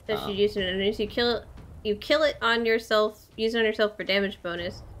 So you use it, you kill it on yourself, use it on yourself for damage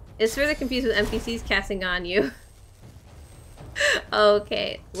bonus. It's further confused with NPCs casting on you.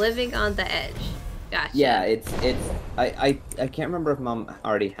 Okay, living on the edge. Gotcha. Yeah, I can't remember if Mom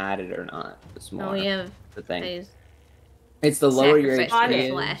already had it or not. This morning. Oh, yeah. The thing. It's the lower your HP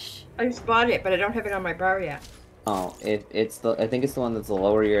flesh. I just bought it, but I don't have it on my bar yet. Oh, I think it's the one that's the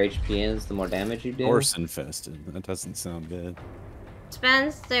lower your HP is, the more damage you do. Horse infested. That doesn't sound good.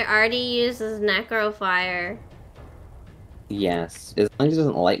 Spencer already uses Necro Fire. Yes. As long as it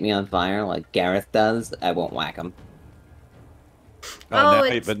doesn't light me on fire like Gareth does, I won't whack him. Oh,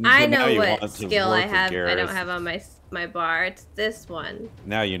 now, I now know you what want to skill I work with have. I Gareth. don't have on my bar. It's this one.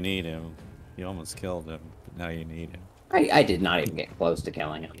 Now you need him. You almost killed him, but now you need him. I did not even get close to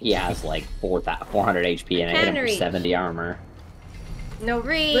killing him. He has like 400 HP and I hit him for 70 armor. No,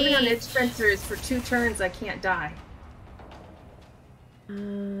 living on Edge Spencer is for 2 turns I can't die.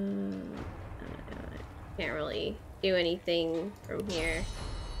 Can't really do anything from here.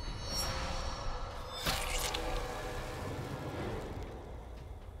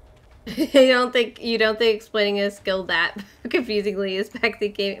 you don't think explaining a skill that confusingly is back the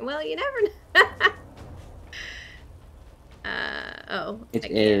game? Well, you never know. It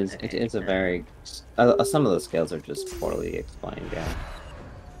is a very some of the skills are just poorly explained, yeah.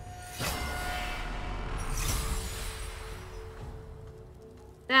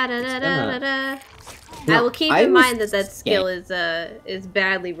 I will keep in mind that skill is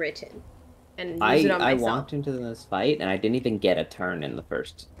badly written, and use it on myself. I walked into this fight and I didn't even get a turn in the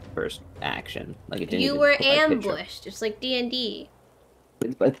first action. Like it didn't. You were ambushed, just like D&D.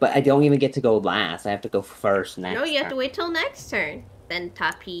 But I don't even get to go last. I have to go first next. No, you have to wait till next turn. Then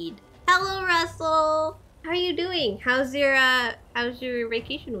Tapid. Hello, Russell. How are you doing? How's your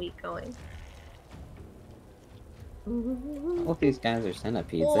vacation week going? All these guys are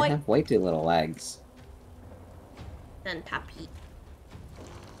centipedes. They have way too little legs. Then Tapid.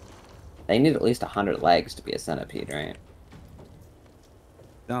 They need at least 100 legs to be a centipede, right?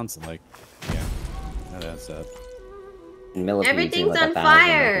 Sounds like, yeah, that adds up. Everything's on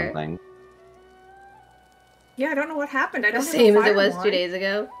fire. Yeah, I don't know what happened. I don't the same as it was 2 days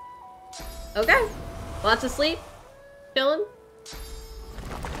ago. Okay. Lots of sleep. Chilling.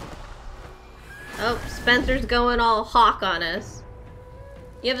 Oh, Spencer's going all hawk on us.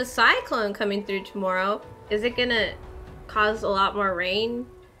 You have a cyclone coming through tomorrow. Is it gonna cause a lot more rain?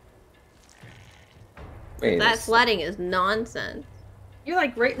 Wait, that sledding is nonsense. You're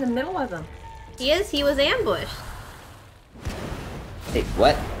like right in the middle of them. He is. He was ambushed. Hey,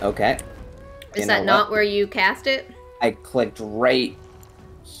 what? Okay. Is that not where you cast it? I clicked right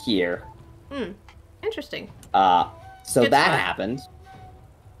here. Interesting. So that happened.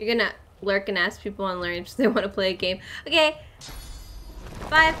 You're gonna lurk and ask people on Learn if they want to play a game. Okay.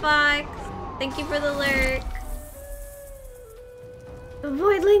 Bye, Fox. Thank you for the lurk. The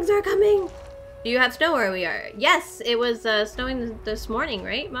voidlings are coming. Do you have snow where we are? Yes, it was snowing this morning,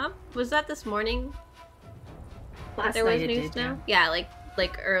 right, Mom? Was that this morning? There was new snow? Yeah,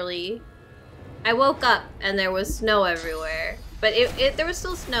 like early. I woke up and there was snow everywhere. But there was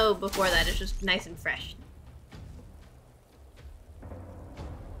still snow before that. It's just nice and fresh.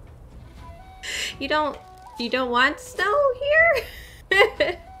 You don't want snow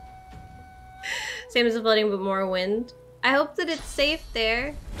here? Same as the flooding, but more wind. I hope that it's safe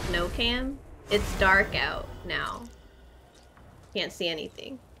there. No cam. It's dark out now. Can't see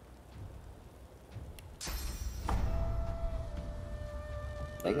anything.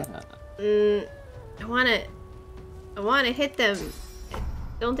 I wanna hit them. I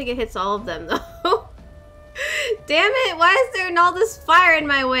don't think it hits all of them though. Damn it! Why is there all this fire in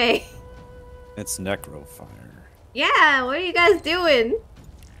my way? It's necro fire. Yeah, what are you guys doing?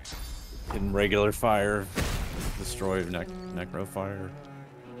 In regular fire, destroy necro fire.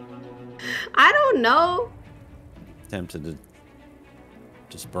 I don't know. Tempted to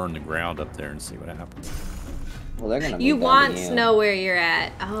just burn the ground up there and see what happens. Well, they're gonna. You want snow where you're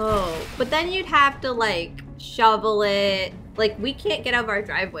at. Oh, but then you'd have to like shovel it. Like, we can't get out of our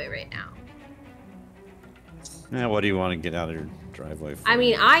driveway right now. Yeah, what do you want to get out of your driveway for? I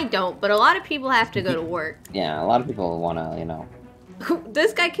mean, I don't, but a lot of people have to go to work. Yeah, a lot of people want to, you know.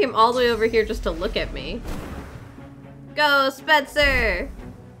 This guy came all the way over here just to look at me. Go, Spencer!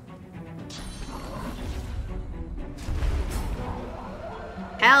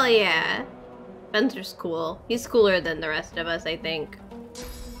 Hell yeah. Spencer's cool. He's cooler than the rest of us, I think.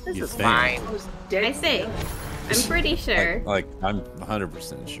 This You is think? fine. Dead I think. I'm pretty sure. Like, I'm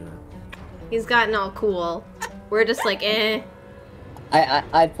 100% sure. He's gotten all cool. We're just like, eh.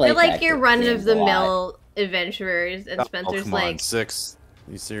 I play. We're like your tactics run games of the a lot. mill adventurers, and Oh, Spencer's come like, on, 6.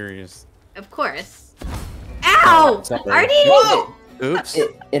 You serious? of course. Ow! Sorry. Artie! Oops.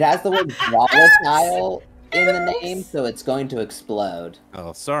 It has the word volatile in the name, so it's going to explode.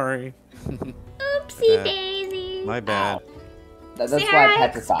 Oh, sorry. Oopsie bad. daisy. My bad. That's why I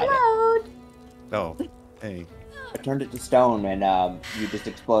petrified it. explode. Oh, hey. I turned it to stone, and you just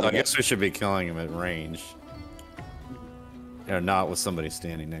exploded. I guess we should be killing him at range. Or not with somebody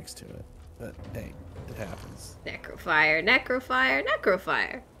standing next to it. But hey, it happens. Necrofire, necrofire,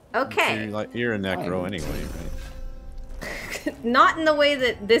 necrofire. Okay. You're a necro anyway, right? Not in the way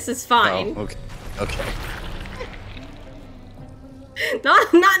that this is fine. Oh, okay. Okay.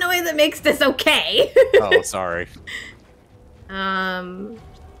 Not in a way that makes this okay. Oh, sorry. Gonna.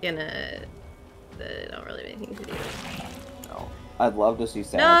 Don't really have anything to do. No. I'd love to see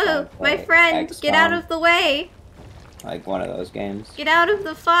Santa No, my play friend, XCOM, get out of the way. like one of those games. Get out of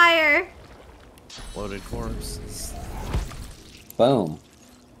the fire. Loaded corpses. Boom.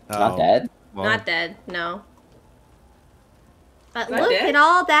 Not Oh, dead. well, Not dead, no. But Not look dead? at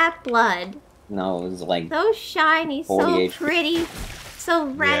all that blood. No, it was like So shiny, 40 so HP. pretty, so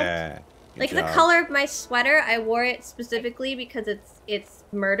red. Yeah. Good Like the job. color of my sweater, I wore it specifically because it's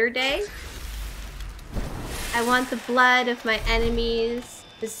murder day. I want the blood of my enemies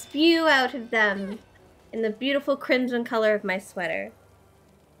to spew out of them in the beautiful crimson color of my sweater.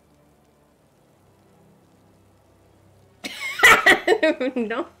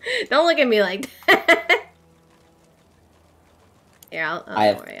 don't look at me like that. Here, I'll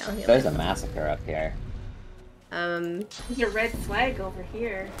don't worry, I'll heal There's it. a massacre up here. There's a red flag over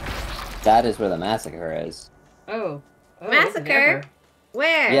here. That is where the massacre is. Oh. Massacre?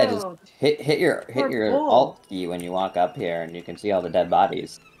 Where? Yeah, just Oh. hit your Poor bull. alt key when you walk up here, and you can see all the dead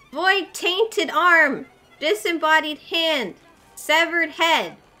bodies. Void tainted arm, disembodied hand, severed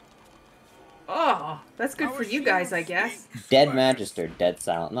head. Oh, that's good for you guys, I guess. Dead magister, dead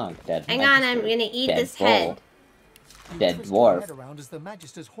silent, no, dead. Hang on, magister, I'm gonna eat dead this bull, head. You Dead twist your head dwarf. around as the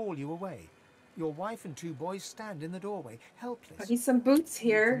magisters haul you away. Your wife and 2 boys stand in the doorway, helpless. I need some boots You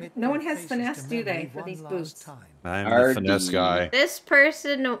here. commit No their one has faces finesse, to do they, memory for one these last boots? time. I'm the RD. finesse guy. This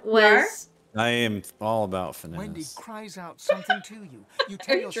person was. I am all about Wendy finesse. cries out something to you. You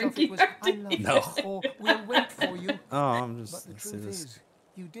tell Are you yourself it drinking was, RD? I love No. you, or we'll wait for you. Oh, I'm But just the let's see truth this is,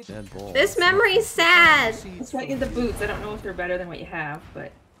 you didn't. dead bull. This memory's sad. It's not in the boots. I don't know if they're better than what you have,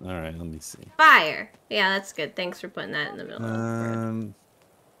 but All right, let me see. Fire. Yeah, that's good. Thanks for putting that in the middle.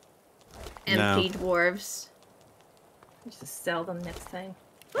 Empty no. dwarves. just sell them next time.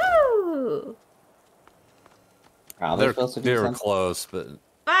 Woo! Probably supposed to They do were something. close, but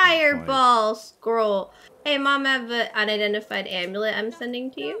Fireball scroll. Hey, Mom, I have an unidentified amulet I'm sending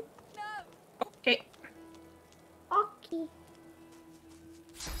to you. Okay. Okay.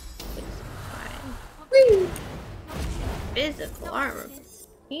 Fine. Physical armor.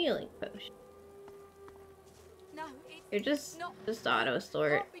 Healing potion. You're just auto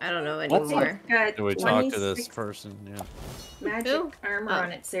sort. I don't know anymore. It's got do we talk to this 26 person? Yeah. magic Who? armor Oh.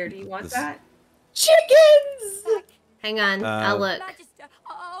 on it, Sarah. Do you want This- that? Chickens! Hang on, I'll look. Magister,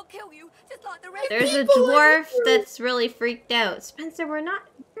 I'll kill you, just like the rest. There's a dwarf that's really freaked out. Spencer, we're not.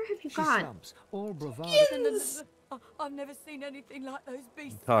 Where have you She gone? slumps, all bravado. I've never seen anything like those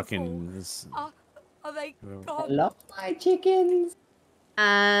beasts. Talking this. Are they Whoever. I gone? love my chickens.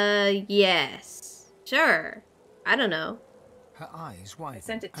 Yes. Sure. I don't know. Her eyes widen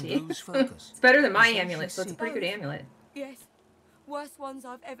sent it to and you. lose focus. It's better than my As though she amulet, so it's a pretty good sees- amulet. Yes. Worst ones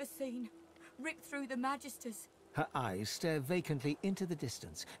I've ever seen. Ripped through the magisters. Her eyes stare vacantly into the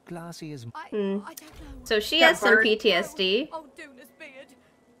distance, glassy as... I don't know. So she That has some bird- PTSD. Oh, Duna's beard.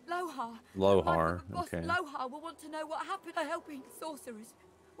 Lohar. Lohar, My boss okay. Lohar will want to know what happened to helping sorcerers.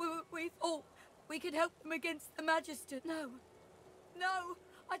 We thought we could help them against the Magister. No. No,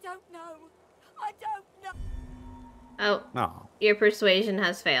 I don't know. I don't know. Oh, No, your persuasion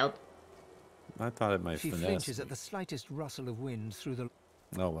has failed. I thought it might She finesse. flinches me. at the slightest rustle of wind through the...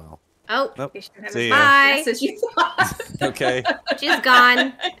 Oh well. Oh, Nope. You should have See as ya. much Bye. finesse as you thought. Okay. she's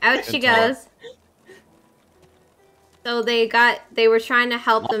gone. Out she Good talk. goes. So they were trying to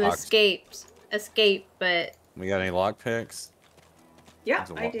help them Locked. escape, but We got any lockpicks? Yeah,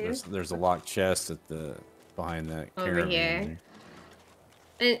 I do. There's a locked chest at behind that over caravan here.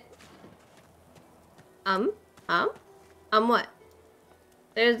 there. What?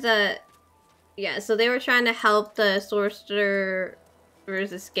 There's yeah, so they were trying to help the sorcerers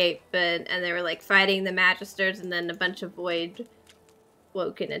escape, and they were like fighting the magisters, and then a bunch of void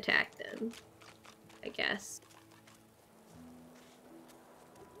woken attacked them, I guess.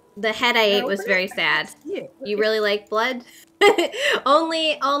 The head I ate was very sad. You really like blood?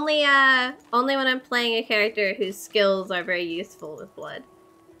 only when I'm playing a character whose skills are very useful with blood.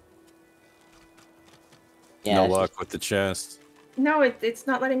 Yeah, no luck with the chest. No, it's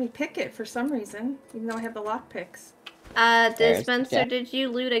not letting me pick it for some reason, even though I have the lockpicks. Spencer, did you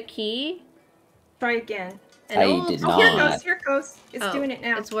loot a key? Try again. I did not. Here it goes. It's doing it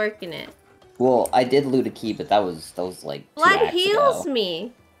now. It's working it. Well, I did loot a key, but that was like blood heals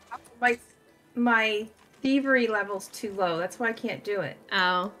me. My thievery level's too low. That's why I can't do it.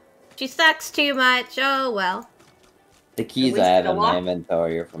 Oh. She sucks too much. Oh, well. The keys I have in my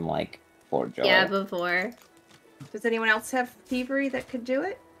inventory are from, like, Fort Joy. Yeah, before. Does anyone else have thievery that could do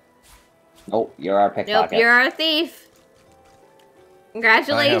it? Nope, you're our pickpocket. Nope, you're our thief.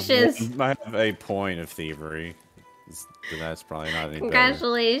 Congratulations. I have a point of thievery. That's probably not any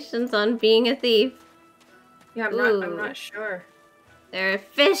Congratulations on being a thief. Yeah, I'm not sure. There are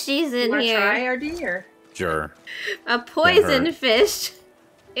fishies in here. Try our deer. Sure. A poison fish.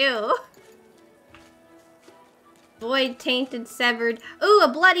 Ew. Void tainted severed. Ooh, a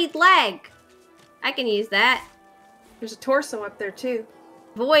bloodied leg. I can use that. There's a torso up there too.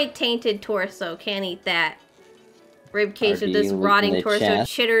 Void tainted torso. Can't eat that. Ribcage of this rotting torso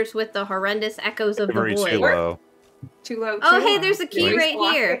chitters with the horrendous echoes of the void. Too low. Too low. Oh, hey, there's a key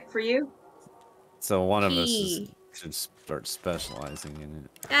right here. For you. So one of us should start specializing in it.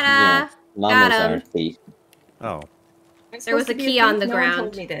 Ta-da! Got him. Oh. There was a key on the ground.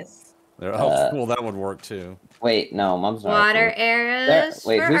 Told me this. Well, that would work too. Wait, no, Mom's not. Water arrows.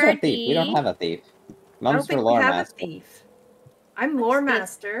 Wait, who's our thief? We don't have a thief. Mom's for lore master. A thief. I'm lore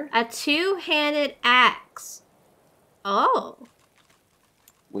master. A two-handed axe. Oh.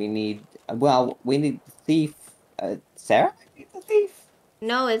 We need. Well, we need thief. Sarah, the thief.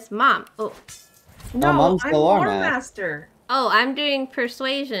 No, it's Mom. Oh. No, Mom's I'm the lore master. master. Oh, I'm doing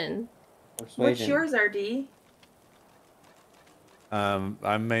persuasion. What's yours, RD?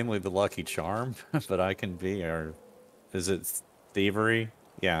 I'm mainly the lucky charm, but I can be is it thievery?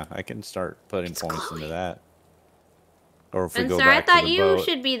 Yeah, I can start putting points into that. Or if we go back I thought to the you boat.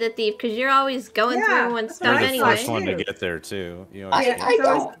 should be the thief because you're always going through everyone's stuff I'm the anyway. first one to get there too. You know, I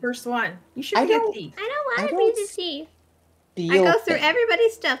don't. The first one. You should be a thief. I don't want to be the thief. I go through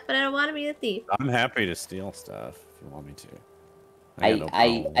everybody's stuff, but I don't want to be the thief. I'm happy to steal stuff if you want me to.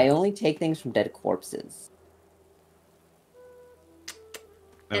 I only take things from dead corpses.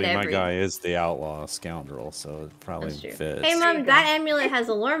 I mean, my guy is the outlaw scoundrel, so it probably fits. Hey, Mom, that amulet has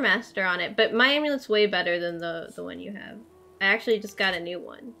a lore master on it, but my amulet's way better than the one you have. I actually just got a new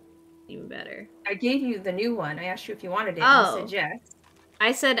one. Even better. I gave you the new one. I asked you if you wanted it, Oh. and you said yes.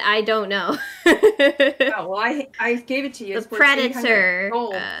 I said I don't know. Oh, well, I gave it to you. The It's worth Predator. 800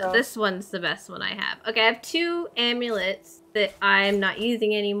 gold, so. This one's the best one I have. Okay, I have 2 amulets that I'm not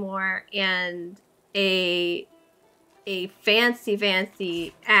using anymore, and a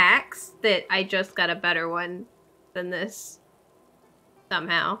fancy axe that I just got a better one than this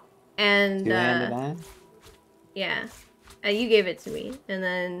somehow. And yeah, you gave it to me, and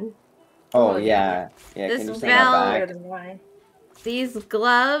then yeah. This can you belt, these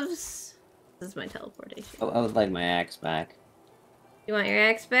gloves. This is my teleportation. Oh, I would like my axe back. You want your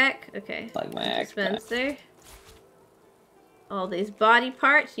axe back? Okay. Like my axe Spencer. All these body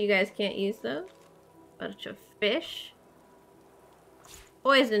parts, you guys can't use those. Bunch of fish.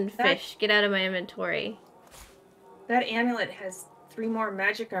 Poisoned fish, get out of my inventory. That amulet has 3 more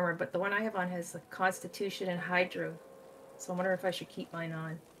magic armor, but the one I have on has like Constitution and Hydro. So I wonder if I should keep mine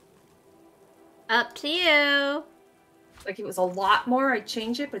on. Up to you. Like it was a lot more, I'd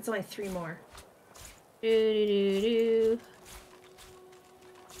change it, but it's only 3 more.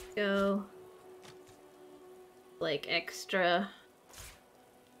 Go. Like extra.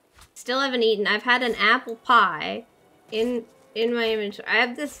 Still haven't eaten. I've had an apple pie in my inventory. I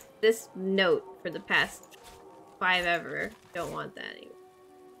have this note for the past 5 ever. Don't want that anymore.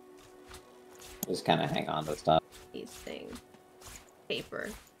 Just kind of hang on to stuff. These things. Paper.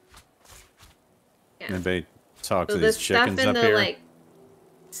 Yeah. Anybody talk So to the these stuff chickens in up the here? like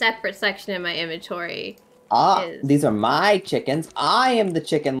separate section in my inventory. These are my chickens. I am the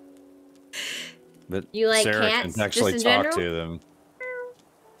chicken. But You like Sarah cats, can actually just in talk general? to them.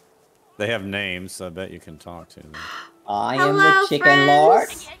 They have names, so I bet you can talk to them. I am Hello, the chicken friends. lord.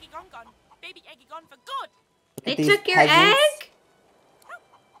 Baby Eggy gone for good. They These took your peasants. egg?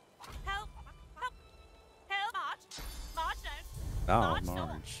 Help! Marge knows. Oh, Marge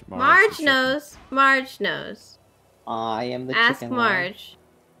Marge the knows. Marge knows. I am the Ask chicken Marge.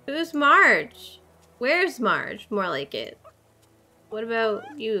 Who's Marge? Where's Marge? More like it. What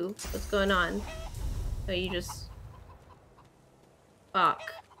about you? What's going on? Oh, you just... Fuck.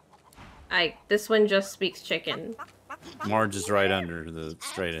 This one just speaks chicken. Lord. Marge is right under the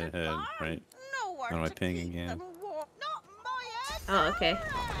straight ahead, right? How do I ping again? Oh, okay.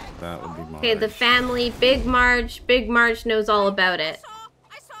 That would be Marge. Okay, the family, Big Marge. Big Marge knows all about it.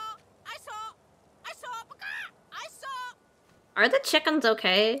 I saw. Are the chickens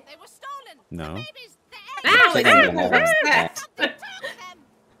okay? They were stolen. No. Babies, the Ah, Chicken ah, dinner. ah. Yeah. Something wrong with them.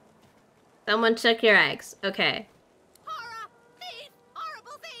 Someone took your eggs. Okay. Horror, thief,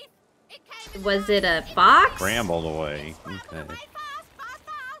 horrible thief. It came in Was the it a night. fox? Rambled away. Okay. Fast.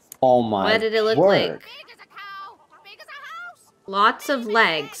 Oh my What did it look word. like? Big as a cow, big as a house. Lots of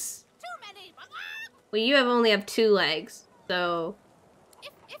legs. Too many. Well, you only have 2 legs, so... If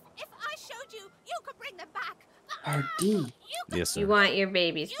I showed you, you could bring them back. RD. Yes, sir. You want your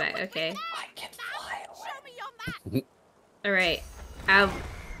babies back, okay. I can fly away. Show me your map. Alright.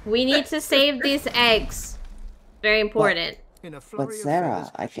 We need to save these eggs. Very important. In a flurry of Sarah,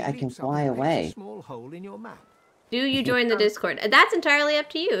 feathers, she I can leaps up fly and makes a away. small hole in your map. Do you join the Discord? That's entirely up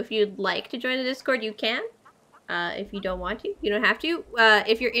to you. If you'd like to join the Discord, you can. If you don't want to, you don't have to.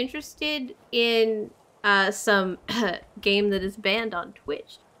 If you're interested in some game that is banned on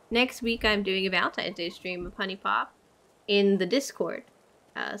Twitch, next week I'm doing a Valentine's Day stream of Honey Pop in the Discord.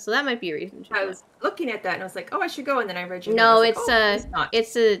 So that might be a reason to. I was looking at that and I was like, oh, I should go. And then I read your No, note. I was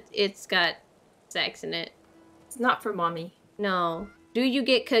it's like, oh, it's got sex in it. it's not for mommy. No. Do you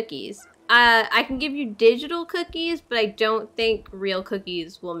get cookies? I can give you digital cookies, but I don't think real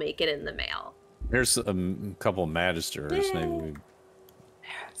cookies will make it in the mail. There's a couple magisters. Maybe we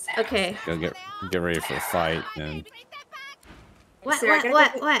Okay. go get ready for a fight. And What? Sarah, I gotta go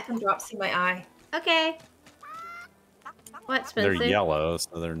get What? some drops in my eye. Okay. What, Spencer? they're yellow, so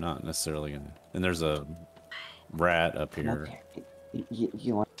they're not necessarily gonna. And there's a rat up here. Okay.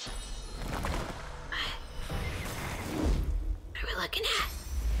 You want? What are we looking at?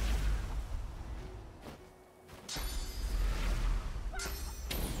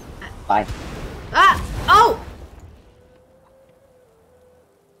 Bye. Ah! Oh!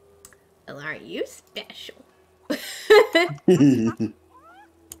 Well, aren't you special? I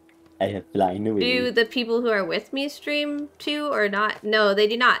have flying away. Do the people who are with me stream too or not? No, they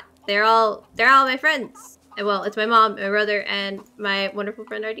do not. They're all my friends. Well, it's my mom, my brother, and my wonderful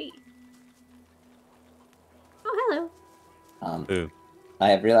friend RD. Oh, hello. Ooh. I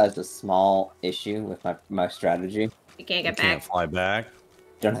have realized a small issue with my strategy. You can't You get can't back. fly back.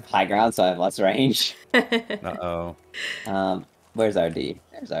 Don't have high ground, so I have less range. Uh-oh. Where's RD?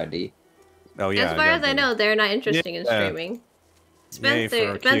 There's RD. Oh, yeah. As far as I know, they're not interested in Yeah. streaming. Yay for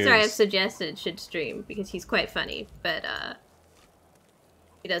our Spencer, I have cubes. suggested should stream because he's quite funny, but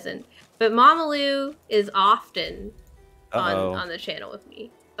he doesn't. But Mama Lou is often Uh-oh. on the channel with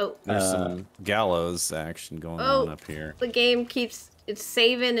me. Oh, There's some gallows action going on up here. the game keeps it's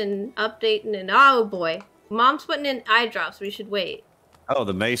saving and updating, and oh boy, Mom's putting in eye drops. We should wait. Oh,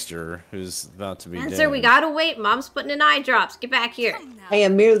 the maester, who's about to be Spencer, dead. we gotta wait. Mom's putting in eye drops. Get back here. I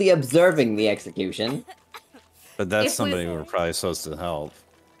am merely observing the execution. But that's If we- somebody we're probably supposed to help.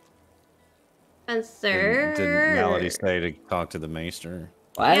 Spencer. Didn't Melody say to talk to the maester?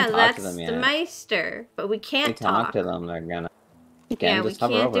 Well, I Yeah, haven't talked that's to them the yet. Meister, but we We can't talk talk. to them. They're gonna. Yeah, we just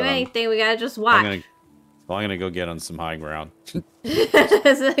hover can't over do them. anything. We gotta just watch. I'm gonna go get on some high ground.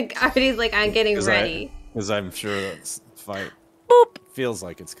 Artie's like, I'm getting ready. Because I'm sure that fight feels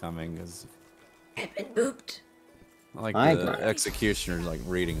like it's coming. Because I've been booped. like High the ground. executioner's like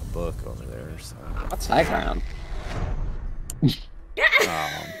reading a book over there. So What's high ground? You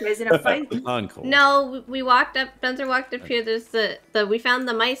guys in a fight? uncool. No, we walked up. Spencer walked up here. There's the we found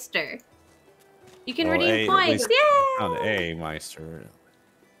the Meister. You can Well, redeem at points. least Yay! found a meister.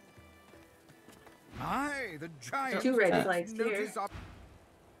 Aye, the giant. Two red flags here. notice up.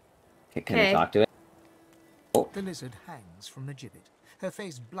 Can Okay. we talk to it? The lizard hangs from the gibbet, her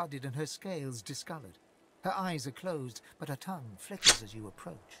face blooded and her scales discolored. Her eyes are closed, but her tongue flickers as you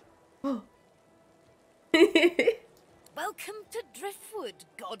approach. Welcome to Driftwood,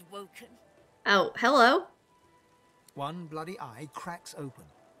 Godwoken. Oh, hello. One bloody eye cracks open,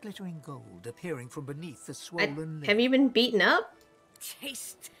 glittering gold appearing from beneath the swollen lid. Have you been beaten up?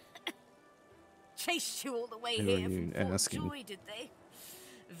 Taste. chased you all the way Who here are you from Fort asking? Joy, did they?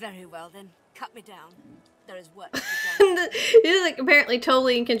 Very well then, cut me down. There is work to be done. He's like apparently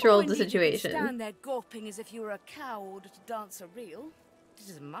totally in control of the Indeed, you could situation. stand there gawping as if you were a cow ordered to dance a reel. This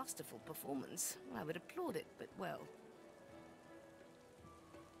is a masterful performance. I would applaud it, but well.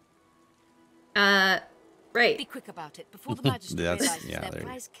 Right. Be quick about it before the magistrate That's- realizes yeah, their there you-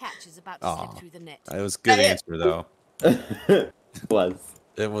 prize catch is about to slip through the net. It was a good answer though. Was.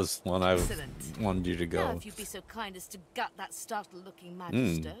 It was one I Excellent. wanted you to Now, go. if you'd be so kind as to gut that startled-looking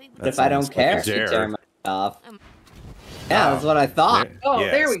magister, it would But if That's I don't almost like a care, she dare. tear my off. Yeah, that's what I thought. Oh,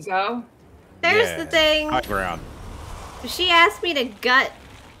 Yes. there we go. There's the thing. High ground. She asked me to gut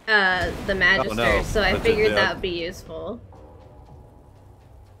the Magister, no. so I But figured did- that would be useful.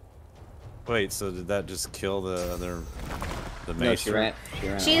 Wait, so did that just kill the No, maester? she ran. She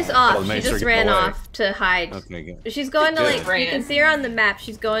ran She's away. off. Oh, the She Maester just got ran away. off to hide. Okay, good. She's going to Good. like. You can see her on the map.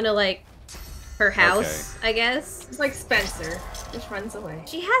 She's going to like her house, I guess. It's like Spencer. Just runs away.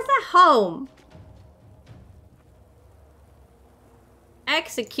 She has a home.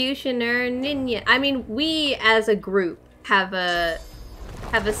 Executioner Ninja. I mean, we as a group have a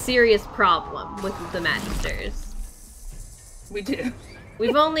serious problem with the Magisters. We do.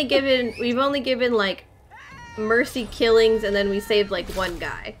 We've only given like mercy killings, and then we saved like one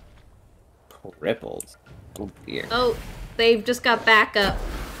guy. Crippled. Oh dear. Oh, they've just got backup.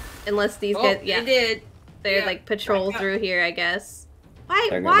 Unless these Oh, guys, yeah, they did. they're Yeah, like patrol backup. through here, I guess.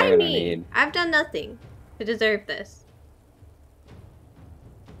 They're Why gonna me? need- I've done nothing to deserve this.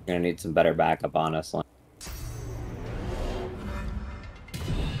 You're gonna need some better backup, honestly.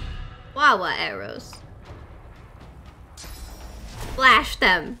 Wawa arrows. Splash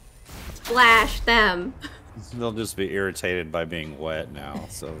them. Splash them. They'll just be irritated by being wet now.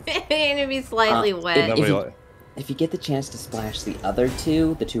 So It'd be slightly wet. nobody If you get the chance to splash the other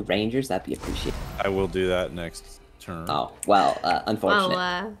two, the two rangers, that'd be appreciated. I will do that next turn. Oh, well, unfortunate.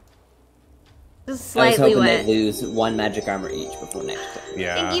 Well, just I was slightly hoping wet. they lose one magic armor each before next turn.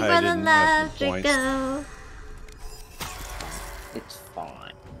 Yeah, Thank you I for the didn't have love, the points. Draco. It's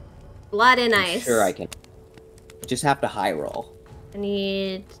fine. Blood and I'm ice. sure I can. Just have to high roll. We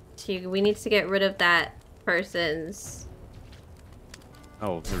need to get rid of that person's.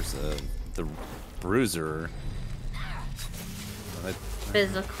 Oh, there's the bruiser.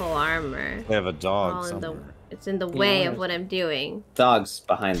 Physical armor. They have a dog All in the, somewhere. it's in the Yeah, way where of is what I'm doing. Dog's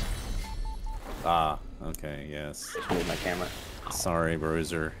behind. Ah, okay, yes. Just move my camera. Sorry,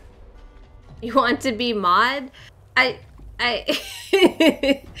 bruiser. You want to be mod? I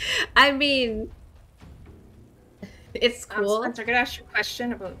mean, it's cool. Spencer, I could ask you a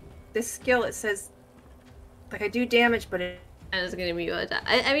question about this skill. It says, like, I do damage, but it. I was gonna be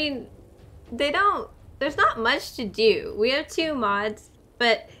I mean, they don't. There's not much to do. We have 2 mods,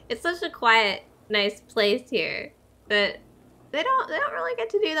 but it's such a quiet, nice place here that they don't really get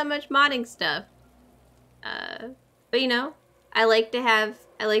to do that much modding stuff. But you know, I like to have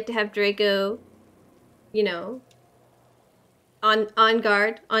Draco, you know, on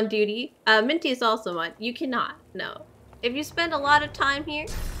guard, on duty. Minty is also mod. You cannot. No. If you spend a lot of time here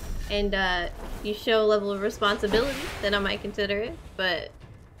and you show a level of responsibility, then I might consider it, but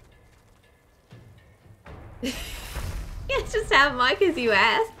yeah, just have mod because you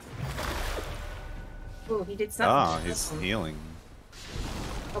asked. Ooh, he did something. Ah, he's healing.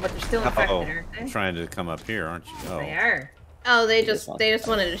 Oh, but they're still infected, aren't they? Trying to come up here, aren't you? Oh. They are. Oh, they just just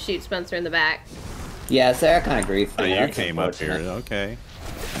wanted to shoot Spencer in the back. Yeah, Sarah kind of griefed Oh, me. you That's came up here. unfortunate. Okay.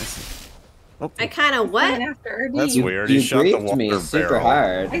 I see. Oh, I kind of what? Coming after RD. that's You, weird. you He shot the griefed water me super barrel.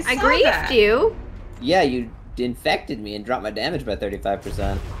 hard. I I saw griefed that. you. Yeah, you infected me and dropped my damage by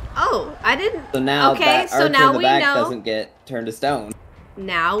 35%. Oh, I didn't. So now Okay, that so archer now in the we back know. doesn't get turned to stone.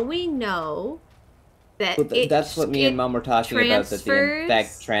 Now we know that But that's what me and Mom were talking about, that the transfers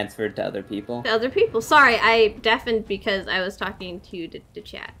infect transferred to other people. to other people. Sorry, I deafened because I was talking to the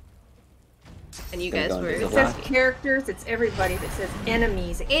chat, and you Been guys going were. to the It says Wow. characters, it's everybody. If it says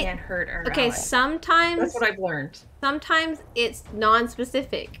enemies, it can't hurt our Okay, allies. sometimes That's what I've learned. sometimes it's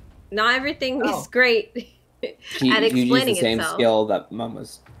non-specific. Not everything Oh. is great You, at you use explaining the same itself. skill that Mom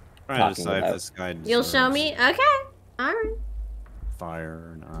was Trying to talking decide if about. this guy You'll show deserves me. Okay, all right. fire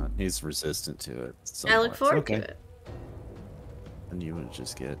or not. He's resistant to it. I look somewhat. forward Okay. to it. And you would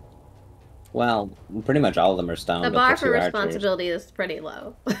just get. Well, pretty much all of them are stoned. The but bar the for two archers. responsibility is pretty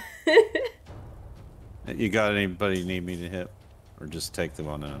low. You got anybody need me to hit, or just take the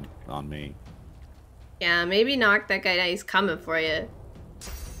one on me? Yeah, maybe knock that guy down. He's coming for you.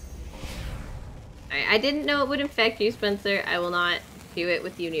 I didn't know it would infect you, Spencer. I will not do it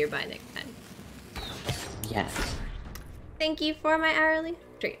with you nearby next time. Yes. Thank you for my hourly.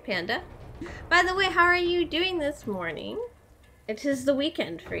 Straight Panda. By the way, how are you doing this morning? It is the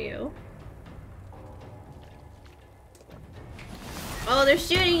weekend for you. Oh, they're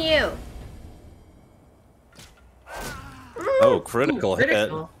shooting you! Oh, critical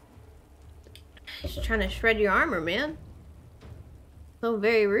hit. Just trying to shred your armor, man. So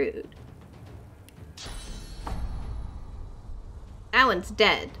very rude. That one's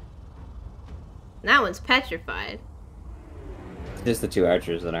dead. That one's petrified. Just the 2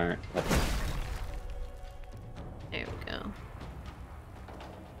 archers that aren't. There we go.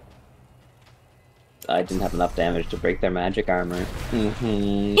 I didn't have enough damage to break their magic armor.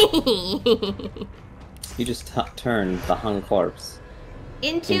 You just turned the hung corpse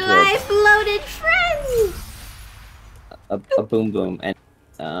into a floated friend! A boom boom, and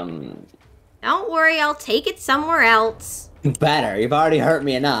Don't worry, I'll take it somewhere else. better. You've already hurt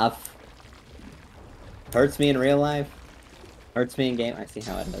me enough. Hurts me in real life. Hurts me in game. I see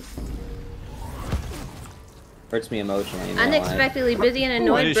how it is. Hurts me emotionally in real life. Unexpectedly busy and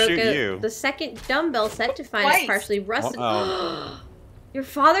annoyed broke out you? the second dumbbell set to find it partially rusted. Uh-oh. Your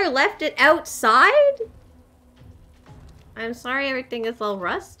father left it outside? I'm sorry everything is all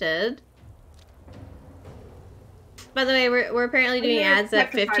rusted. By the way, we're apparently doing ads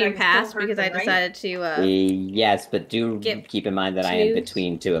at 15 past because I decided to yes, but do keep in mind that I am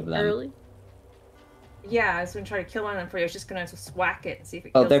between 2 of them. Early. Yeah, I was gonna try to kill one of them for you. I was just gonna just whack it and see if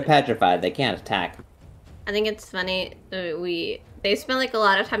it kills Oh, they're it. petrified. They can't attack. I think it's funny. They spend like a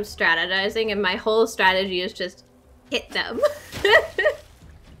lot of time strategizing, and my whole strategy is just hit them.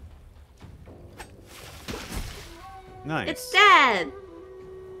 Nice. It's dead.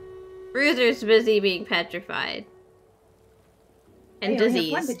 Bruiser's busy being petrified and Hey, I only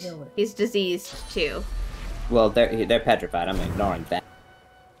have one to diseased. deal with. He's diseased too. Well, they're petrified. I'm ignoring that.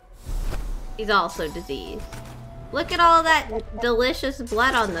 He's also diseased. Look at all that delicious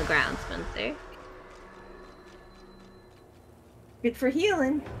blood on the ground, Spencer. Good for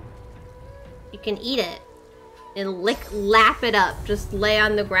healing. You can eat it and lap it up. Just lay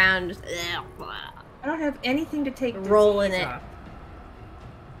on the ground. Just, I don't have anything to take roll in disease it. off.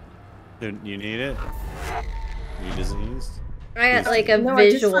 You need it? You diseased? I got like a No, I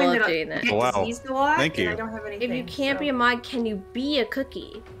just visual find of that I doing that. get Oh, wow. diseased a lot, Thank and you. I don't have anything. If you can't so. be a mod, can you be a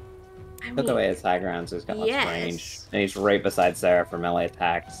cookie? I Took mean, away his high ground, so he's got lots yes. of range. And he's right beside Sarah for melee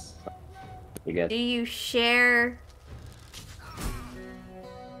attacks. Pretty good. do you share?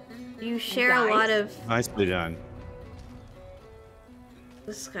 You share a lot of. Nicely done.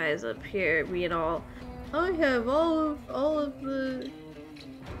 This guy's up here being all. I have all of the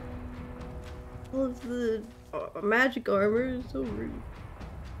magic armor. It's so rude.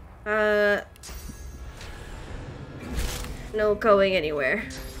 No going anywhere.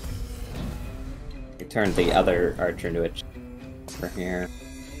 He turned the other archer into a over here.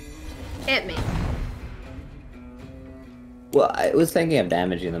 Hit me. Well, I was thinking of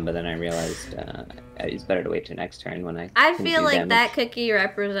damaging them, but then I realized it's better to wait till next turn when I I can feel do like damage. that cookie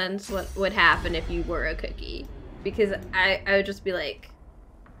represents what would happen if you were a cookie. Because I would just be like,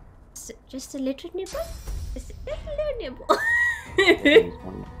 just a little nibble? Just a little nibble.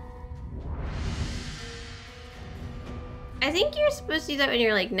 I think you're supposed to do that when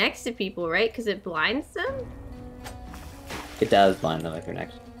you're like next to people, right? Because it blinds them? It does blind them if you're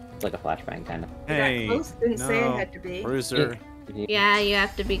next. It's like a flashbang, kind of. Hey, That close didn't say it no. had to be. Bruiser. Yeah, you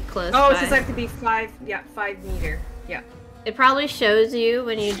have to be close Oh, by. it says I have to be 5 meter. Yeah. It probably shows you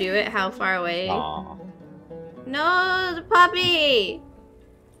when you do it how far away. Aww. No, the puppy!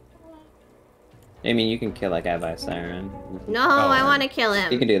 I mean, you can kill that guy by siren. No, I want to kill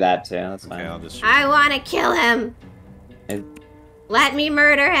him. You can do that too. That's fine. Okay, I'll just shoot. I want to kill him. I- Let me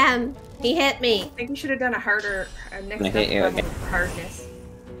murder him. He hit me. I think we should have done a harder, next I hit you level again. for hardness.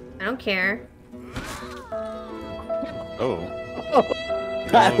 I don't care. Oh.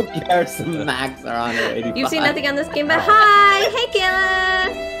 I don't care if some max are on it. 85. You've seen nothing on this game, but hi! Hey,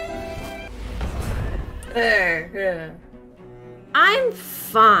 Kayla! There. I'm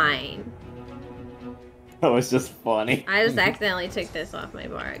fine. That was just funny. I just accidentally took this off my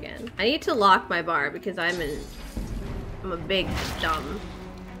bar again. I need to lock my bar because I'm a big dumb.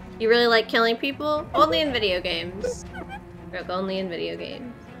 You really like killing people? Only in video games. Look, only in video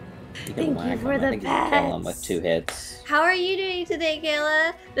games. You Thank can you whack for him. the I think you can kill him with pets. 2 hits. How are you doing today,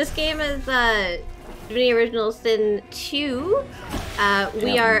 Kayla? This game is Divinity Original Sin 2.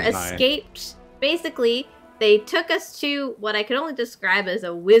 We Yeah, are nice. escaped. Basically, they took us to what I can only describe as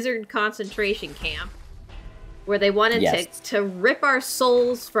a wizard concentration camp, where they wanted Yes. to rip our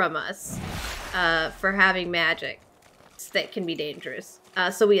souls from us for having magic that can be dangerous.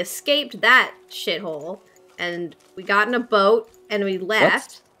 So we escaped that shithole, and we got in a boat, and we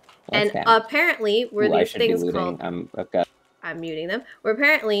left. And apparently, these things called... I'm muting them. We're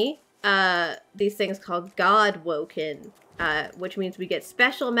apparently these things called God Woken, which means we get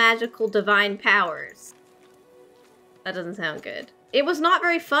special magical divine powers. That doesn't sound good. It was not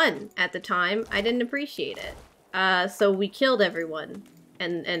very fun at the time. I didn't appreciate it. So we killed everyone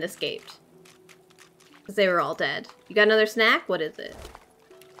and escaped. Because they were all dead. You got another snack? What is it?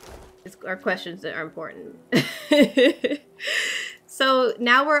 These are questions that are important. So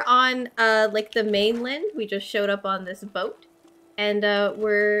now we're on like the mainland. We just showed up on this boat. And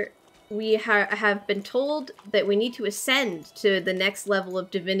we have been told that we need to ascend to the next level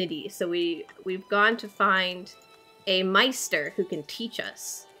of divinity. So we've gone to find a Meister who can teach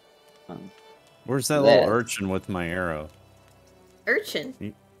us. Where's that little urchin with my arrow?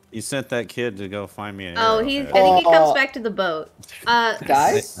 Urchin? You sent that kid to go find me an arrow. Oh, I think he comes back to the boat.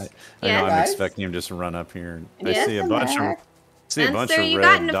 Guys? I know, I'm expecting him just to run up here. I see a bunch of Spencer, you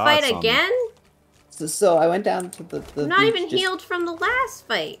got in a fight again? So I went down to the I'm not even healed from the last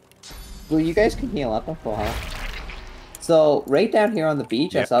fight. Well, you guys can heal up on full health. So right down here on the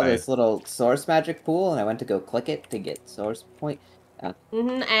beach, I saw this little source magic pool, and I went to go click it to get source point.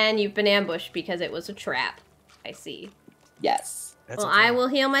 And you've been ambushed because it was a trap. I see. Yes. Well, I will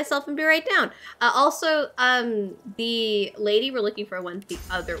heal myself and be right down. Also, the lady we're looking for went the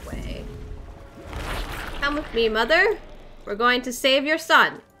other way. Come with me, mother. We're going to save your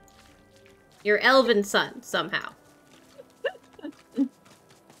son. Your elven son, somehow.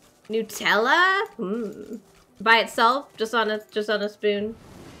 Nutella? By itself? Just on a spoon?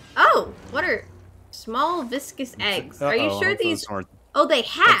 Oh! What are small viscous eggs? Are you sure these... Oh, they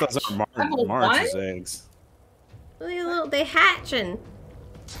hatch! Those are Marge's eggs. They hatching.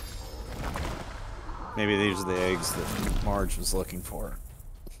 Maybe these are the eggs that Marge was looking for.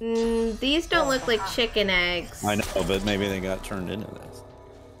 These don't look like chicken eggs. I know, but maybe they got turned into this.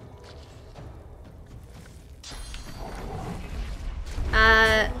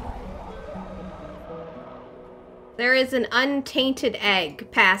 There is an untainted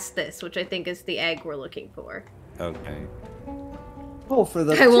egg past this, which I think is the egg we're looking for. Okay. Oh, for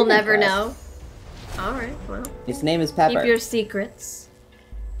the I will never know. Alright, well. His name is Pepper. Keep your secrets.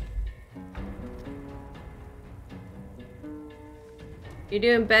 You're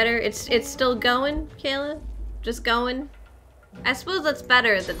doing better. It's still going, Kayla? Just going? I suppose that's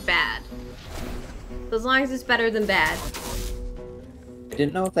better than bad. As long as it's better than bad. I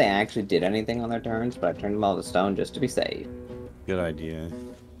didn't know if they actually did anything on their turns, but I turned them all to stone just to be safe. Good idea.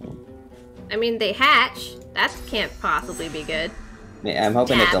 I mean, they hatch. That can't possibly be good. Yeah, I'm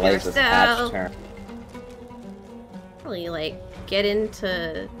hoping it delays this hatch turn. Really, like, get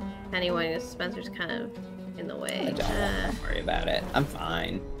into anyone. Spencer's kind of in the way. Don't worry about it. I'm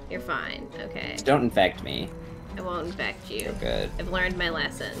fine. You're fine. Okay. Just don't infect me. I won't infect you. You're good. I've learned my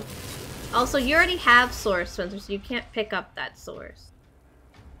lesson. Also, you already have source, Spencer, so you can't pick up that source.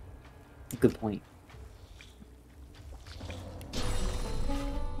 Good point.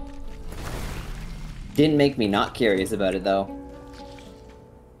 Didn't make me not curious about it, though.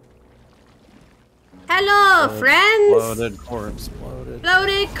 Hello, friends! Bloated corpse.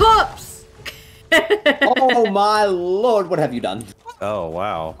 Bloated corpse! Oh my lord, what have you done? Oh,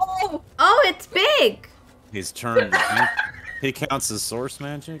 wow. Oh, it's big! He's turned... he counts as source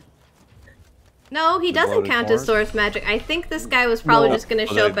magic? No, he doesn't count as source magic. I think this guy was probably just going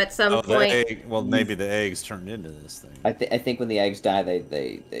to show up at some point. Well, maybe the eggs turned into this thing. I think when the eggs die,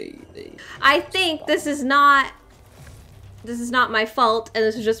 they... I think this is not my fault, and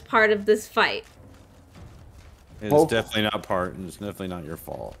this is just part of this fight. It's definitely not part, and it's definitely not your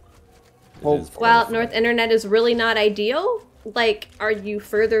fault. Well, North Internet is really not ideal. Like, are you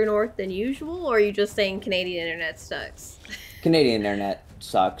further north than usual, or are you just saying Canadian Internet sucks? Canadian Internet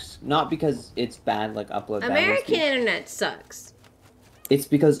sucks. Not because it's bad, like upload. American Internet sucks. It's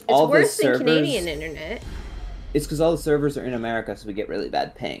because all the servers... It's worse than Canadian Internet. It's because all the servers are in America, so we get really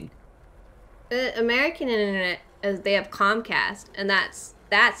bad ping. American Internet, they have Comcast, and that's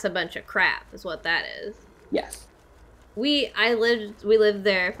a bunch of crap, is what that is. Yes. We lived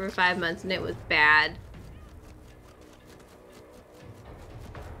there for 5 months, and it was bad.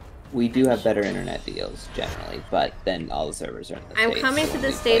 We do have better internet deals, generally, but then all the servers are in the States. I'm coming to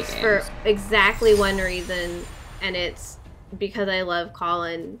the States for exactly one reason, and it's because I love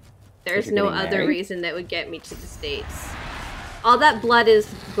Colin. There's no other reason that would get me to the States. All that blood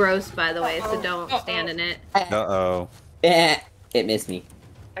is gross, by the way, so don't stand in it. Uh-oh. It missed me.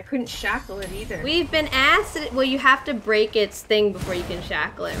 I couldn't shackle it either. We've been asked, well, you have to break its thing before you can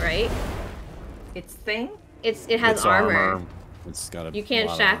shackle it, right? Its thing? It has armor. It's got you can't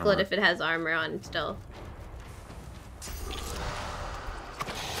shackle it if it has armor on still.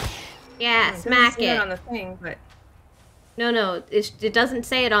 Yeah, It doesn't smack say that it. on the thing, but No, it doesn't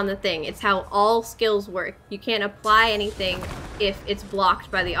say it on the thing. It's how all skills work. You can't apply anything if it's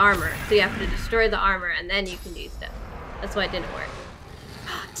blocked by the armor. So you have to destroy the armor and then you can do stuff. That's why it didn't work.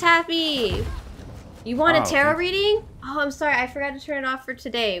 Taffy! You want a tarot reading? Oh, I'm sorry. I forgot to turn it off for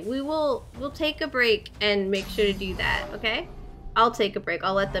today. We'll take a break and make sure to do that, okay? I'll take a break.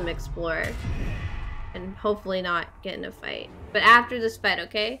 I'll let them explore. And hopefully not get in a fight. But after this fight,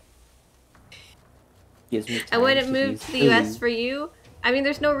 okay? Gives me time I wouldn't to move use to the US food. for you. I mean,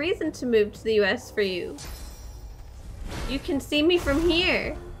 there's no reason to move to the US for you. You can see me from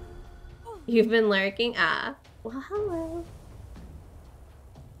here. You've been lurking? Ah. Well, hello.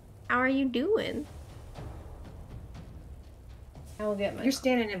 How are you doing? I will get my... you're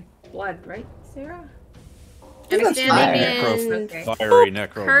standing in blood, right, Sarah? I'm standing in fiery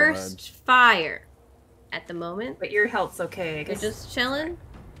necro cursed fire at the moment. But your health's okay, I You're guess. just chilling?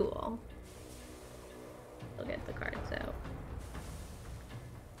 Cool. I'll get the cards out.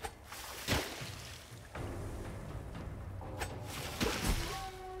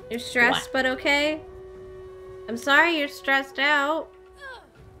 You're stressed, but okay? I'm sorry you're stressed out.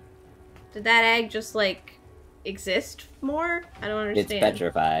 Did that egg just, like, exist more? I don't understand. It's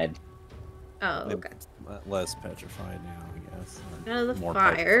petrified. Oh, okay. It's less petrified now, I guess. Out of the More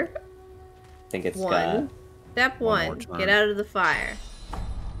fire. I think it's One. Step one more one. turn. Get out of the fire.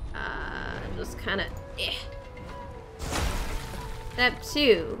 Just kind of. Step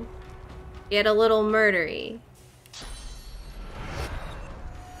two. Get a little murdery.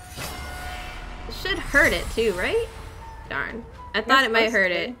 It should hurt it too, right? Darn. I thought it might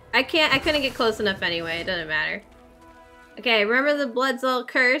hurt it. I couldn't get close enough anyway. It doesn't matter. Okay, remember the blood's all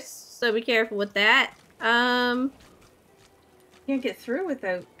cursed, so be careful with that. Can't get through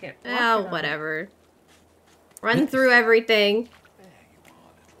without getting. Oh, whatever. Run through everything.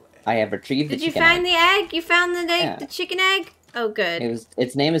 I have retrieved the Did you chicken find egg. the egg? You found the egg, Yeah. the chicken egg? Oh, good.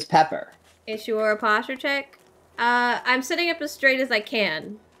 Its name is Pepper. Issue or a posture check? I'm sitting up as straight as I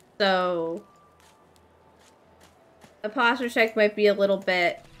can, so a posture check might be a little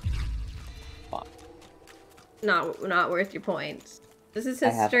bit not worth your points. This is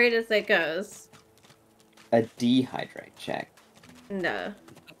as straight as it goes. A dehydrate check. No,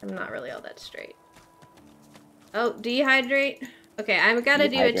 I'm not really all that straight. Oh, dehydrate? Okay, I'm gonna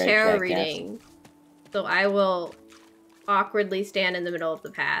do a Dehydrate tarot check, reading. So I will awkwardly stand in the middle of the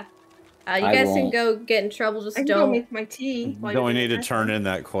path. You guys can go get in trouble, just I can don't... go make my tea. while Don't we you're need to doing turn in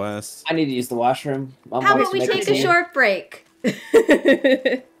that quest? I need to use the washroom. How about we take a short break?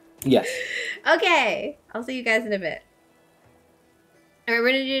 Yes. Okay, I'll see you guys in a bit. Alright,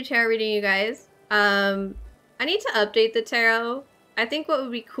 we're gonna do a tarot reading, you guys. I need to update the tarot. I think what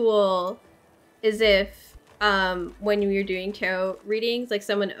would be cool is if, when you're doing tarot readings, like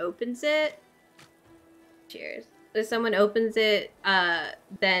someone opens it. Cheers. If someone opens it,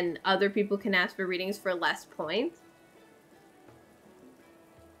 then other people can ask for readings for less points.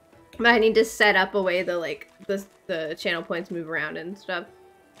 But I need to set up a way that, the channel points move around and stuff.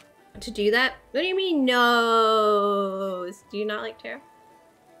 To do that? What do you mean, no? Do you not like tarot?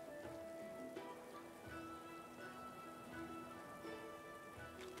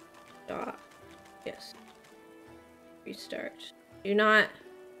 Stop. Yes. Restart. Do you not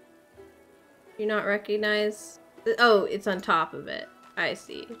recognize? Oh, it's on top of it. I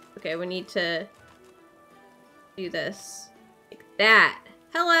see. Okay, we need to do this like that.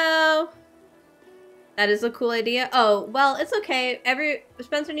 Hello. That is a cool idea. Oh, well, it's okay.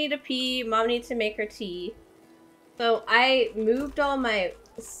 Spencer needed to pee. Mom needs to make her tea. So I moved all my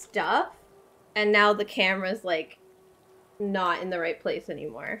stuff, and now the camera's like not in the right place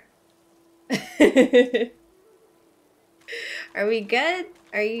anymore. Are we good?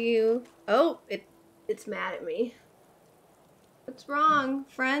 Are you? Oh, it's mad at me. What's wrong,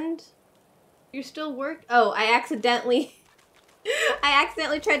 friend? You're still Oh, I accidentally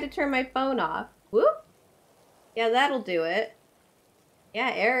tried to turn my phone off. Whoop. Yeah, that'll do it.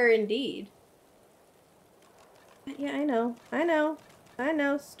 Yeah, error indeed. Yeah, I know.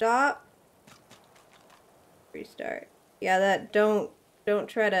 Stop. Restart. Yeah, don't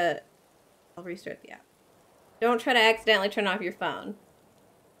try to... I'll restart the app. Don't try to accidentally turn off your phone.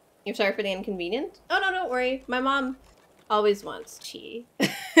 You're sorry for the inconvenience? Oh, no, don't worry. My mom always wants tea.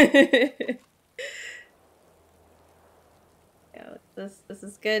 Yeah, this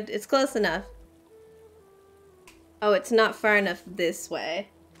is good. It's close enough. Oh, it's not far enough this way.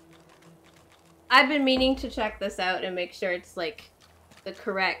 I've been meaning to check this out and make sure it's, like, the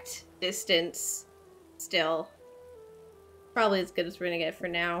correct distance still. Probably as good as we're gonna get for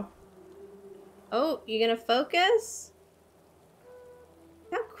now. Oh, you gonna focus?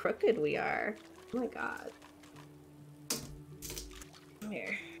 How crooked we are. Oh my god. Come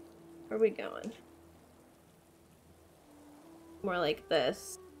here. Where are we going? More like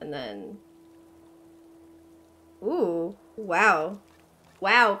this. And then... Ooh. Wow.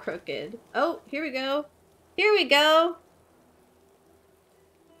 Wow, crooked. Oh, here we go. Here we go.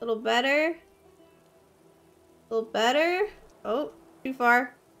 A little better. A little better. Oh, too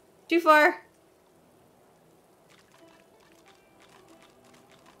far. Too far.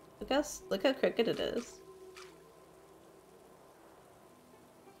 Look how crooked it is.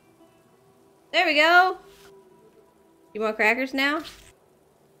 There we go. You want crackers now?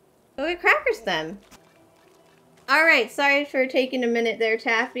 Go get crackers then. Alright, sorry for taking a minute there,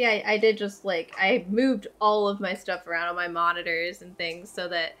 Taffy. I did just like, I moved all of my stuff around on my monitors and things so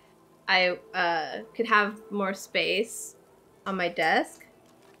that I could have more space on my desk.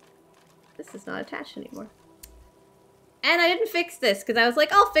 This is not attached anymore. And I didn't fix this because I was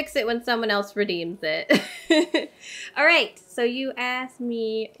like, I'll fix it when someone else redeems it. Alright, so you asked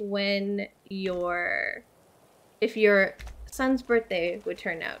me when if your son's birthday would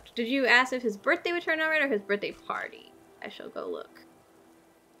turn out. Did you ask if his birthday would turn out right or his birthday party? I shall go look.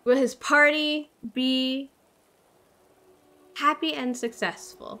 Will his party be happy and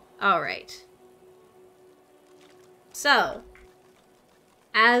successful? Alright. So,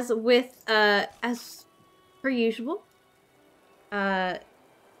 as per usual,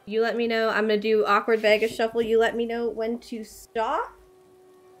 you let me know. I'm gonna do awkward bag of shuffle. You let me know when to stop.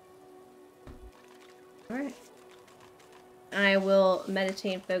 Alright. I will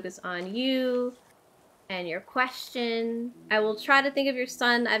meditate and focus on you and your question. I will try to think of your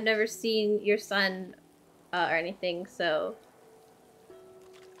son. I've never seen your son or anything, so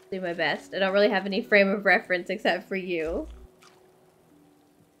do my best. I don't really have any frame of reference except for you.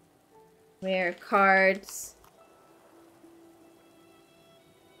 Where cards.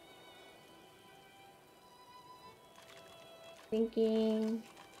 Thinking.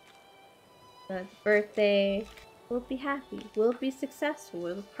 Son's birthday. Will it be happy? Will it be successful?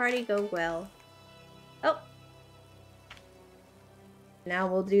 Will the party go well? Oh! Now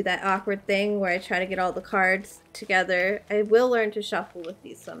we'll do that awkward thing where I try to get all the cards together. I will learn to shuffle with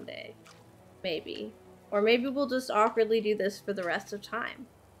these someday. Maybe. Or maybe we'll just awkwardly do this for the rest of time.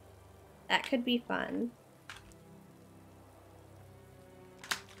 That could be fun.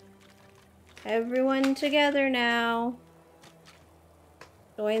 Everyone together now.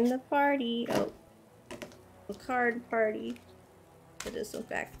 Join the party. Oh. The card party. It is in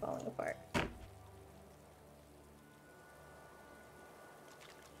fact falling apart.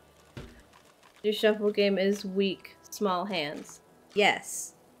 Your shuffle game is weak. Small hands.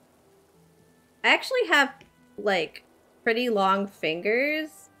 Yes. I actually have, like, pretty long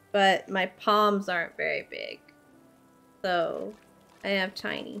fingers, but my palms aren't very big. So, I have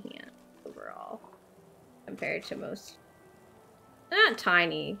tiny hands overall. Compared to most. They're not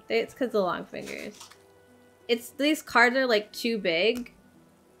tiny. It's because of long fingers. These cards are, like, too big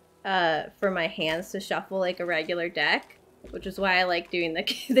for my hands to shuffle like a regular deck. Which is why I like doing the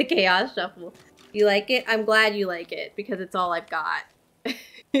chaos shuffle. You like it? I'm glad you like it, because it's all I've got.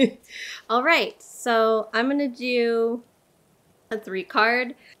 Alright, so I'm gonna do a 3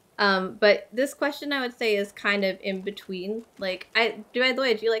 card. But this question I would say is kind of in between. Like, by the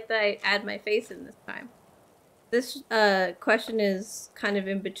way, do you like that I add my face in this time? This question is kind of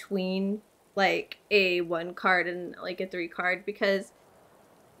in between, like, a 1 card and, like, a 3 card, because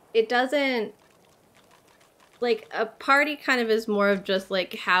it doesn't... Like, a party kind of is more of just,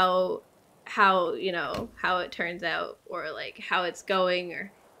 like, how, you know, how it turns out, or, like, how it's going,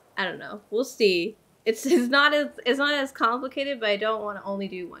 or, I don't know. We'll see. It's not as complicated, but I don't want to only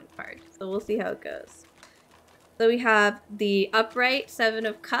do 1 card. So we'll see how it goes. So we have the upright 7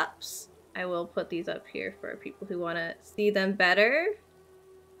 of Cups. I will put these up here for people who want to see them better.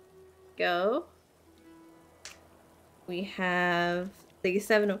 Go. We have the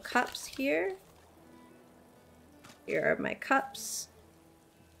 7 of Cups here. Here are my cups.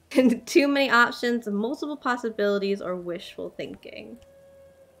 And too many options, multiple possibilities, or wishful thinking.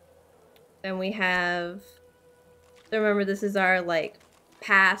 Then we have, so remember this is our, like,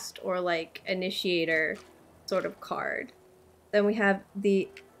 past or, like, initiator sort of card. Then we have the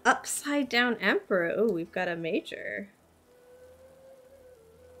upside down Emperor. Oh, we've got a major.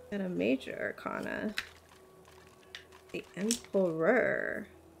 Got a major arcana. The Emperor.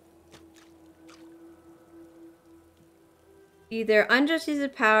 Either unjust use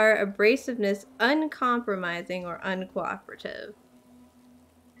of power, abrasiveness, uncompromising, or uncooperative.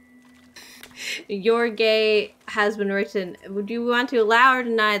 Your gay has been written. Would you want to allow or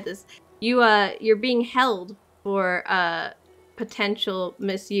deny this? You're being held for potential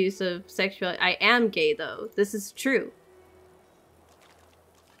misuse of sexuality. I am gay, though. This is true.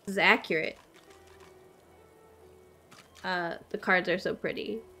 This is accurate. The cards are so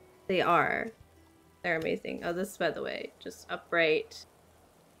pretty. They are. They're amazing. Oh, this, by the way, just upright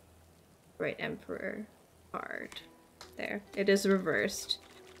Emperor card. There. It is reversed.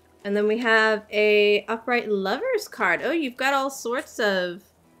 And then we have a upright Lovers card. Oh, you've got all sorts of...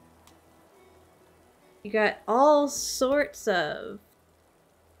 You got all sorts of...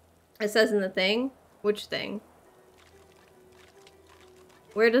 It says in the thing. Which thing?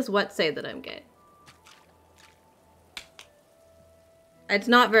 Where does what say that I'm gay? It's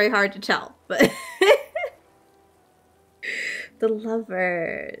not very hard to tell, but... The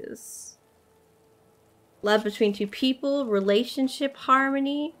Lovers. Love between two people, relationship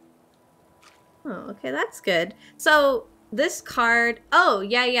harmony. Oh, okay, that's good. So, this card... Oh,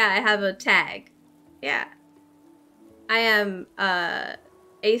 yeah, I have a tag. Yeah. I am,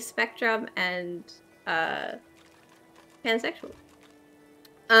 aspectrum and, pansexual.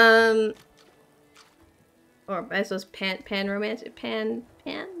 Or I suppose pan-romantic,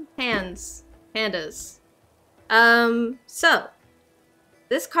 pandas. So,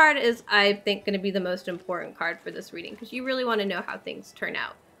 this card is, I think, going to be the most important card for this reading, because you really want to know how things turn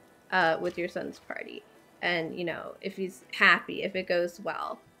out, with your son's party. And, you know, if he's happy, if it goes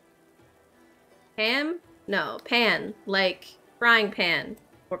well. Pam? No, pan, like frying pan,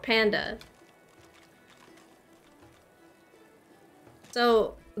 or panda.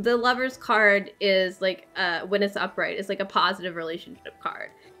 So, the Lovers card is like, when it's upright, it's like a positive relationship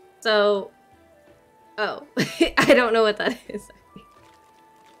card. So, oh, I don't know what that is.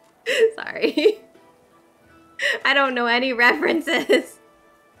 Sorry. I don't know any references.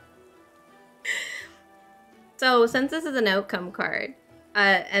 So, since this is an outcome card,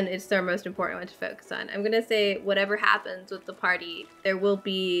 and it's their most important one to focus on, I'm gonna say whatever happens with the party, there will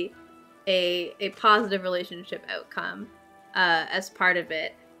be a positive relationship outcome as part of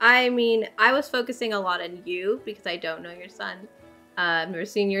it. I mean, I was focusing a lot on you because I don't know your son. I've never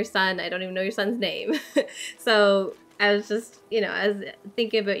seen your son. I don't even know your son's name. So I was just, you know, I was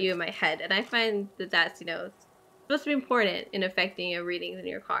thinking about you in my head. And I find that that's, you know, supposed to be important in affecting your readings and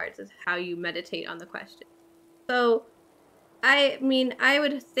your cards, is how you meditate on the question. So, I mean, I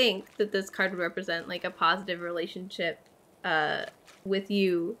would think that this card would represent like a positive relationship with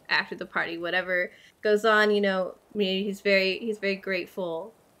you after the party. Whatever goes on, you know, maybe he's very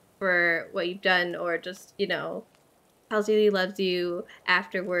grateful for what you've done, or just, you know, tells you he loves you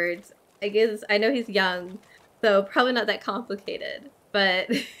afterwards. I guess, I know he's young, so probably not that complicated, but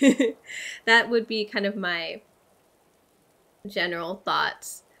that would be kind of my general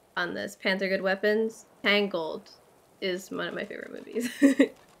thoughts on this. Pants Are Good Weapons. Tangled is one of my favorite movies.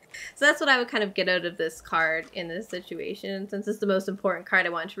 So that's what I would kind of get out of this card in this situation. Since it's the most important card, I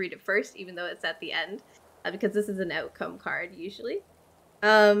wanted to read it first, even though it's at the end, because this is an outcome card usually.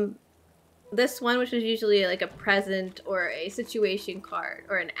 This one, which is usually like a present or a situation card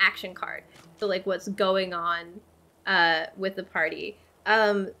or an action card, so like what's going on with the party.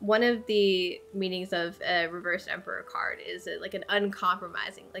 One of the meanings of a reversed Emperor card is like an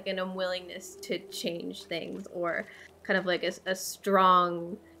uncompromising, like an unwillingness to change things, or kind of like a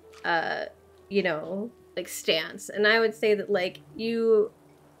strong, you know, like stance. And I would say that like you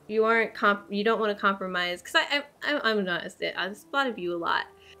don't want to compromise, because I'm not, I spot of you a lot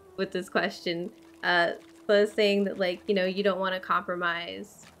with this question. So I was saying that, like, you know, you don't want to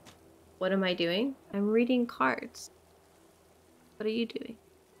compromise. What am I doing? I'm reading cards. What are you doing?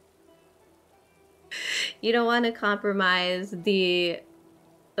 You don't want to compromise the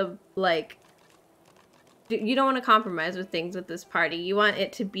like, you don't want to compromise with things with this party. You want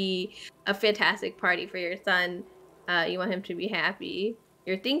it to be a fantastic party for your son. You want him to be happy.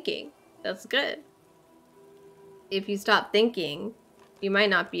 You're thinking. That's good. If you stop thinking, you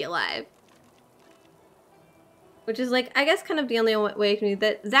might not be alive. Which is, like, I guess kind of the only way to me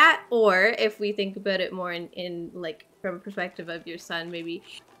that, or if we think about it more in like, from a perspective of your son, maybe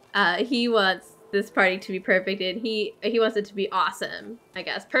he wants this party to be perfect, and he wants it to be awesome, I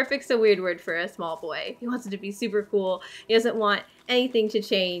guess. Perfect's a weird word for a small boy. He wants it to be super cool. He doesn't want anything to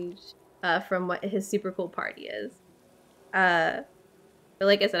change from what his super cool party is. But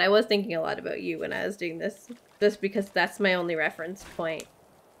like I said, I was thinking a lot about you when I was doing this, just because that's my only reference point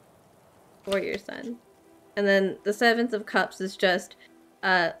for your son. And then the Seven of Cups is just,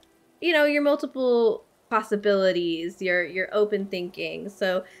 you know, your multiple possibilities, your open thinking.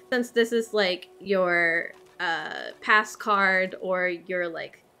 So since this is like your past card or your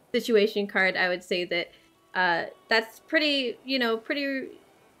like situation card, I would say that that's pretty, you know, pretty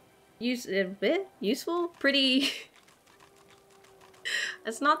useful, pretty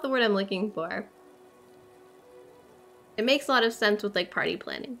That's not the word I'm looking for. It makes a lot of sense with like party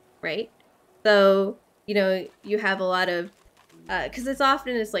planning, right? So, you know, you have a lot of, because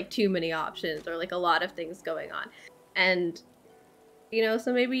it's like too many options or like a lot of things going on. And, you know,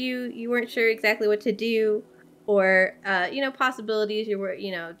 so maybe you weren't sure exactly what to do, or, you know, possibilities, you were,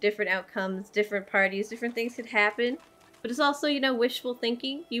 you know, different outcomes, different parties, different things could happen. But it's also, you know, wishful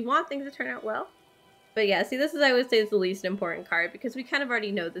thinking. You want things to turn out well. But yeah, see, this is, I would say, is the least important card because we kind of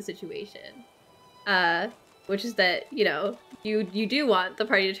already know the situation. Which is that, you know, you do want the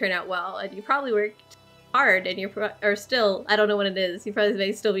party to turn out well, and you probably worked hard, and or still, I don't know what it is, you probably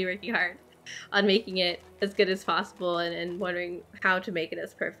may still be working hard on making it as good as possible and wondering how to make it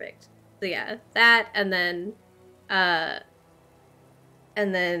as perfect. So yeah, that, and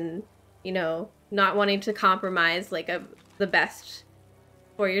then, you know, not wanting to compromise like the best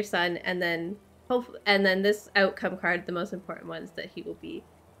for your son, and then this outcome card, the most important one, is that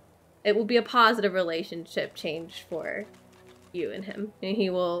it will be a positive relationship change for you and him, and he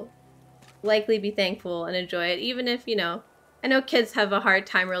will likely be thankful and enjoy it, even if, you know, I know kids have a hard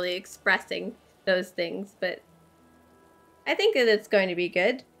time really expressing those things, but I think that it's going to be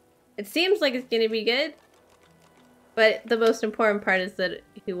good. It seems like it's going to be good, but the most important part is that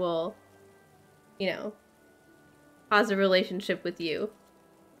he will, you know, positive relationship with you.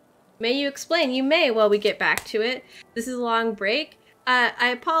 May you explain? You may while we get back to it. This is a long break. I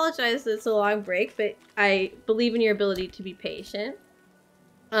apologize that it's a long break, but I believe in your ability to be patient.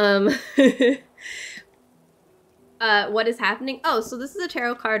 What is happening? Oh, so this is a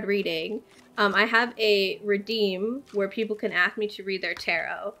tarot card reading. I have a redeem where people can ask me to read their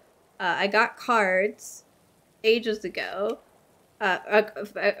tarot. I got cards ages ago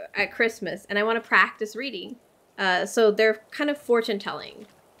at Christmas, and I want to practice reading. So they're kind of fortune telling.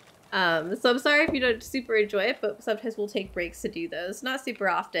 So I'm sorry if you don't super enjoy it, but sometimes we'll take breaks to do those. Not super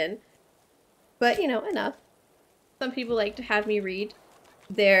often, but, you know, enough. Some people like to have me read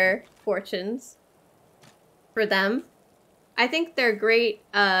their fortunes for them. I think they're great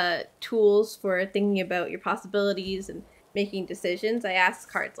tools for thinking about your possibilities and making decisions. I ask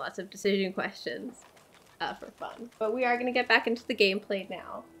cards lots of decision questions for fun. But we are going to get back into the gameplay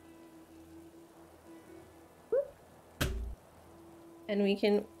now. And we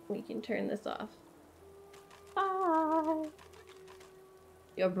can turn this off. Bye.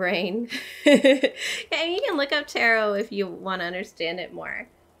 Your brain. Yeah, you can look up tarot if you want to understand it more.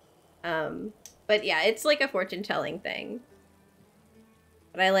 But yeah, it's like a fortune telling thing.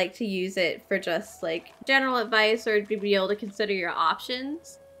 But I like to use it for just like general advice, or to be able to consider your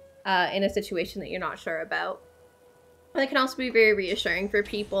options in a situation that you're not sure about. And it can also be very reassuring for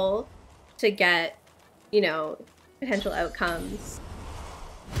people to get, you know, potential outcomes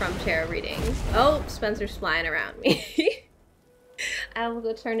from tarot readings. Oh, Spencer's flying around me. I will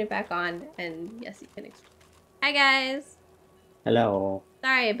go turn it back on, and yes, you can explain. Hi, guys. Hello.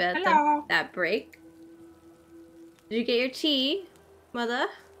 Sorry about that break. Did you get your tea, Mother?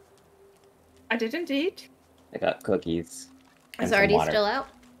 I did indeed. I got cookies. Is Artie still out?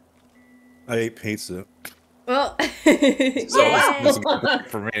 I ate pizza. Well, so it's good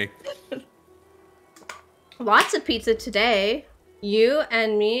for me. Lots of pizza today. You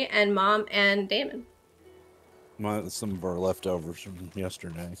and me and Mom and Damon. Some of our leftovers from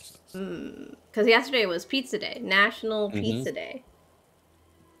yesterday. Because yesterday was Pizza Day. National Pizza Day.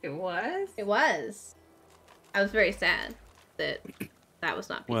 It was? It was. I was very sad that was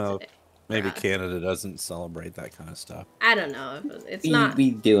not Pizza Day. Maybe Canada doesn't celebrate that kind of stuff. I don't know. It's not.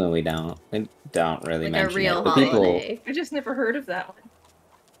 We do and we don't. We don't really like mention a real it. But holiday. I just never heard of that one.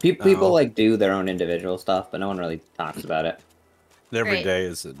 People like do their own individual stuff, but no one really talks about it. Every day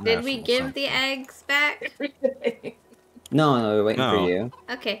is a Did we give the eggs back? No, we're waiting for you.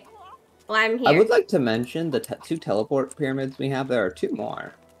 Okay. Well, I'm here. I would like to mention the 2 teleport pyramids we have. There are 2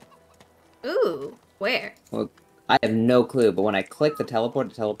 more. Ooh, where? Well, I have no clue, but when I click the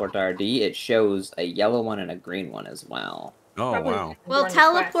teleport to RD, it shows a yellow one and a green one as well. Oh, wow. Well,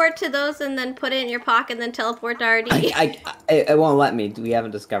 teleport to those and then put it in your pocket and then teleport to RD. It won't let me. We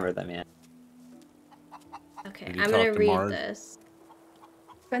haven't discovered them yet. Okay, I'm gonna read this.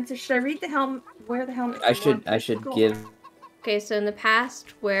 Spencer, should I read the helmet? Where the helmet? I should give. Okay, so in the past,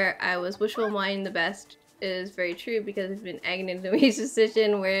 where I was wishful wanting the best is very true because it's been agony to me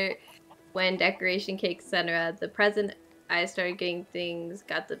decision where, when decoration cake, etc. The present, I started getting things,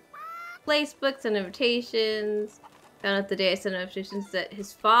 got the place books and invitations. Found out the day I sent invitations that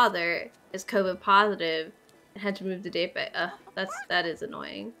his father is COVID positive and had to move the date back. That is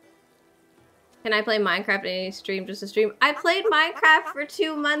annoying. Can I play Minecraft in any stream just to stream? I played Minecraft for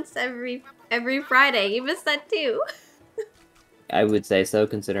 2 months every Friday. You missed that too. I would say so,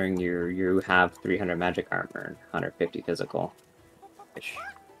 considering you have 300 magic armor and 150 physical. Ish.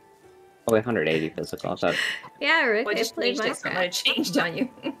 Oh, 180 physical. I thought. Yeah, Rick, I I just played changed it. I Minecraft. changed on you.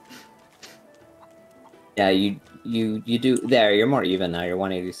 Yeah, you do. There, you're more even now. You're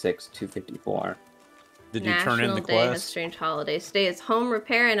 186, 254. Did you turn in National the Day has quest? strange holidays. Today is Home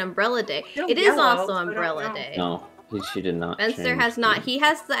Repair and Umbrella Day. Still It is yellow, also so I don't Umbrella know. Day. No, she did not. Spencer change has not. the- He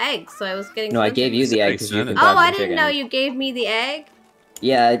has the egg, so I was getting. No, I Spencer gave you the egg because you can talk Oh, to I the didn't know chickens. you gave me the egg.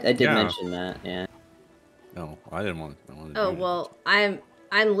 Yeah, I did Yeah. mention that. Yeah. No, I didn't want. Oh well, I'm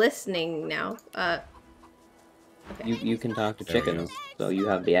listening now. Okay. You can talk to There we chickens, so you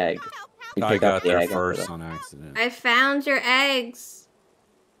have the egg. You I pick got up the there egg after first the- on accident. I found your eggs.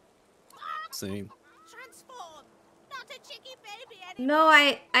 See. No,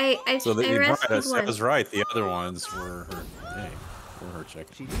 I So that rescued I one. was right. The other ones were her. Hey, were her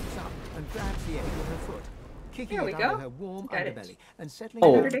chickens. She leaps up and grabs the egg with her foot, kicking There we it go. under her warm Got it. underbelly and settling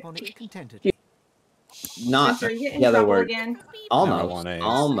Oh. down upon it contentedly. Not Spencer, you get in the other trouble word. again? Almost. No,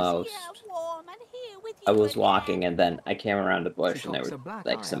 Almost. I was walking and then I came around the bush and there were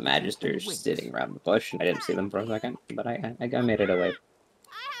like some magisters sitting around the bush and I didn't see them for a second, but I made it away.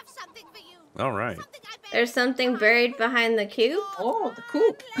 All right. There's something buried behind the coop. Oh, the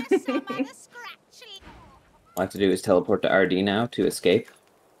coop. All I have to do is teleport to RD now to escape.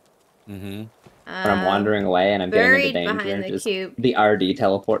 Mm-hmm. When I'm wandering away and I'm getting buried into behind danger, the just cube. the RD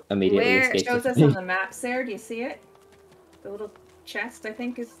teleport immediately Where- It escapes. shows us on the maps there. Do you see it? The little chest, I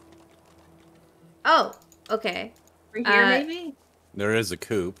think, is Oh, okay. right here, maybe? There is a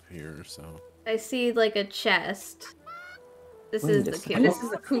coop here, so. I see like a chest. This Wait is a the second. coop. This is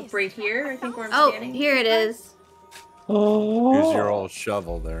the coop right here, I think, where I'm Oh, standing. here it is. Here's your old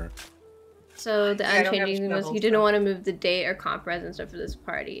shovel there. So the Yeah, I don't have unchanging was shovels, you didn't so- want to move the date or comp present stuff for this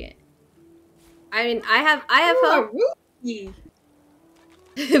party. I mean, I have Ooh, a hope. ruby.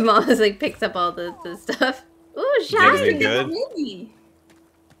 Mom is like picks up all the stuff. Ooh, Is it shiny. good? Ruby.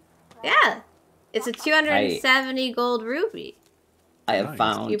 Yeah, it's a 270 gold ruby. I have Nice.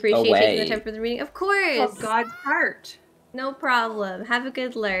 found You a appreciate taking way. the time for the reading, of Oh, course. God's heart. No problem. Have a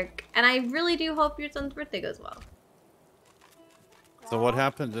good lurk, and I really do hope your son's birthday goes well. So what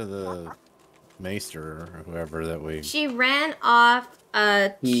happened to the maester or whoever that we? She ran off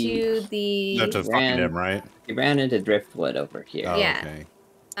to You the have to find him, right? He ran into Driftwood over here. Oh, Yeah. okay.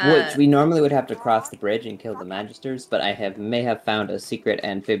 Which we normally would have to cross the bridge and kill the magisters, but I may have found a secret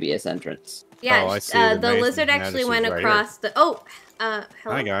amphibious entrance. Yeah, Oh, I see. The the Mason lizard actually went Magister's right across the. Oh, hello.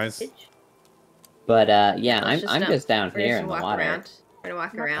 Hi guys. But yeah, Let's I'm just down we're here just in the walk water. around. We're gonna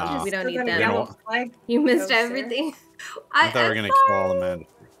walk around. Ah. We don't Still need got a them. yellow flag You missed goes there. everything. I thought we were I'm gonna kill all the men.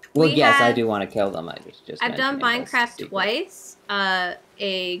 Well, We yes, I have- do want to kill them. I just I've done mentioning this Minecraft secret. twice.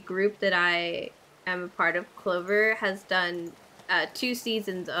 A group that I am a part of, Clover, has done 2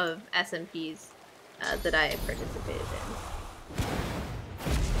 seasons of SMPs that I participated in.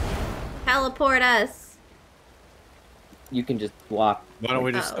 Teleport us. You can just walk. Why don't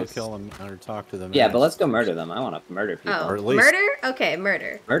we just Oh. go kill them or talk to them? Yeah, but let's go murder them. I want to murder people. Oh, Or at least- murder? Okay,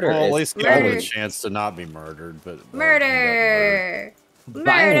 murder. Murder Well, at is least give them Murder. a chance to not be murdered. But Murder.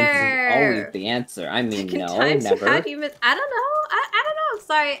 violence is Murder. always the answer. I mean, Second no, time, so never. how do you miss? I don't know. I don't know.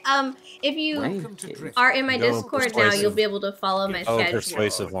 Sorry. If you Welcome to Driftwood. are in my Go Discord now, persuasive. you'll be able to follow my Oh, schedule.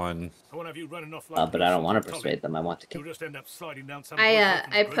 persuasive one. I won't have you running off like But I don't want to persuade them. I want to kill. You'll just end up sliding down some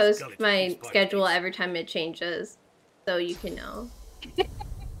I post gully to my these spikes. schedule every time it changes, so you can know.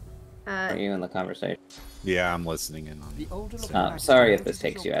 Are you in the conversation? Yeah, I'm listening in on The it. older So- looking sorry if magister this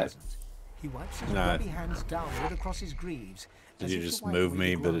takes notices you your out. presence. He wipes his Nah. grubby hands downward across his greaves. Did as you if to just wipe move away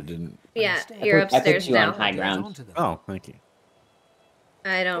me, the but it grime. didn't? Yeah, Instead, you're I put upstairs you on now. high ground. onto them. Oh, thank you.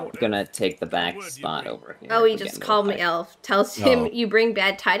 I don't. I'm gonna take the back spot over here. Oh, he if we get just into a called me fight. elf. Tells him Oh. you bring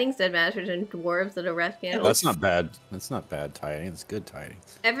bad tidings to masters and dwarves that arrest candles. That's not bad. That's not bad tidings. It's good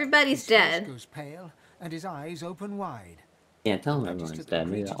tidings. Everybody's His face dead. goes pale, and his eyes open wide. Yeah, tell them The everyone's magistrate dead.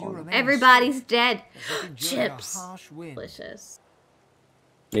 Maybe greeted that you one. remain Everybody's dead. still, as if enduring a Chips. harsh wind. Delicious.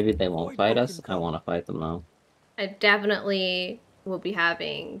 Maybe they won't fight us. I want to fight them though. I definitely will be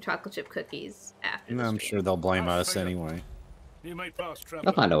having chocolate chip cookies after. No, the I'm stream. sure they'll blame us anyway. You may pass, They'll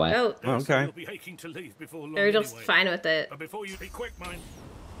traveler. find a way. Oh, Oh, okay. You'll be aching to leave before long they're just anyway. fine with it. But before you be quick, mind.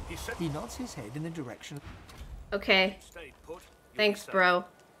 He said He nods his head in the direction. Okay. stay put. You'll be Thanks, safe. bro.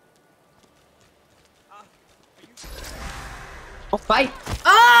 Oh, fight!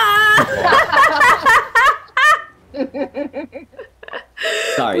 Ah!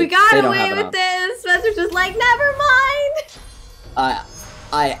 Sorry. We got they don't away have with enough. this. Spencer's just like, never mind.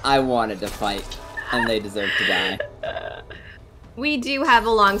 I wanted to fight, and they deserve to die. We do have a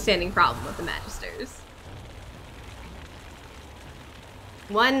long-standing problem with the Magisters.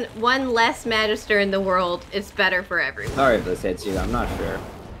 One less Magister in the world is better for everyone. Sorry if this hits you. I'm not sure.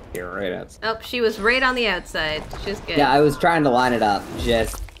 You're right outside. Oh, she was right on the outside. She's good. Yeah, I was trying to line it up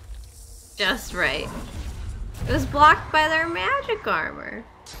just right. It was blocked by their magic armor.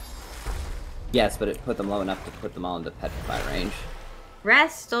 Yes, but it put them low enough to put them all into petrify range.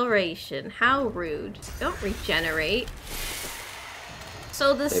 Restoration. How rude. Don't regenerate.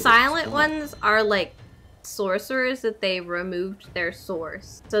 So the They were silent still- ones are like sorcerers that they removed their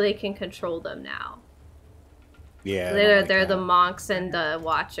source, so they can control them now. Yeah. They're the monks and the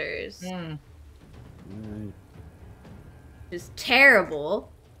watchers. Mm. It's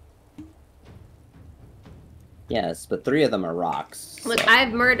terrible. Yes, but 3 of them are rocks. Look, so-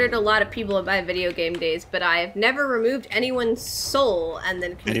 I've murdered a lot of people in my video game days, but I've never removed anyone's soul and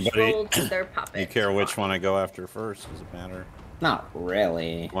then controlled their puppet. You care which one I go after first? Does it matter? Not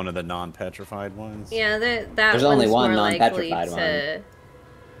really. One of the non-petrified ones? Yeah, that There's one's only one more likely non-petrified to...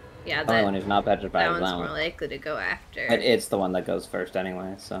 Yeah, The only one who's not petrified that is one's that more one. likely to go after But it's the one that goes first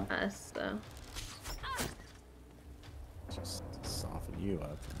anyway, so. us, so... Just soften you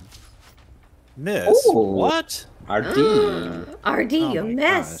up. Miss? Ooh. What? RD. RD, Oh you my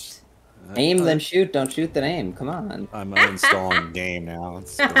missed! Aim then shoot, don't shoot then aim. Come on. I'm uninstalling game now.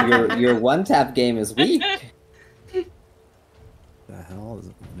 Let's go. Your one-tap game is weak. The hell is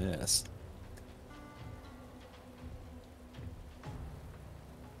miss?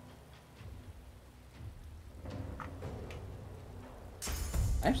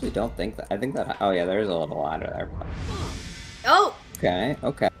 I actually don't think that. I think that. Oh yeah, there's a little ladder there. Oh! Okay,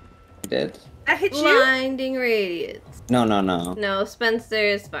 okay. I did. That hit you? Blinding radiance. No. No, Spencer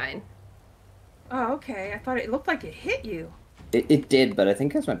is fine. Oh, okay. I thought it looked like it hit you. It did, but I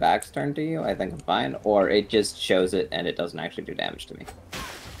think because my back's turned to you, I think I'm fine. Or it just shows it and it doesn't actually do damage to me.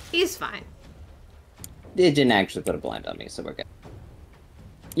 He's fine. It didn't actually put a blind on me, so we're good.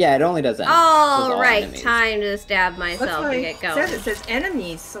 Yeah, it only does that. All right, time to stab myself That's why and get it going. says it says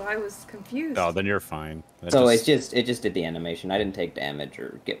enemies, so I was confused. Oh, then you're fine. That So just- it just did the animation. I didn't take damage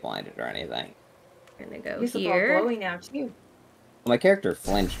or get blinded or anything. I'm gonna go He's all here. glowy now too. My character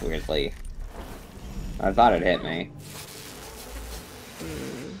flinched weirdly. I thought it hit me.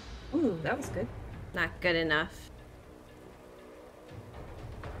 Ooh, that was good. Not good enough.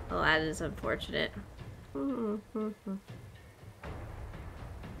 Well, that is unfortunate.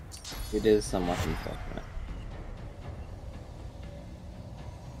 It is somewhat unfortunate.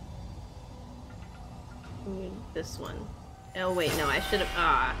 This one. Oh wait, no, I should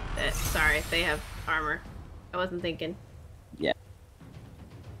have. Sorry, they have armor. I wasn't thinking. Yeah.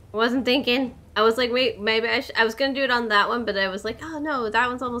 I wasn't thinking. I was like, wait, maybe I was gonna do it on that one, but I was like, oh no, that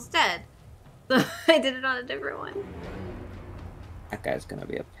one's almost dead. So I did it on a different one. That guy's gonna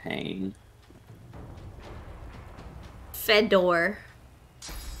be a pain. Fedor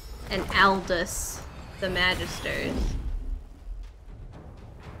and Aldous, the Magisters.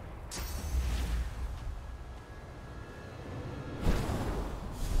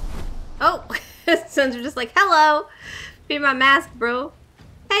 Oh, Sons are just like, hello, be my mask, bro.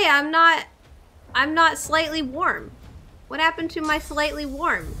 Hey, I'm not slightly warm. What happened to my slightly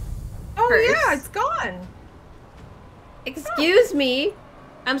warm? Oh purse? yeah, it's gone. Excuse me.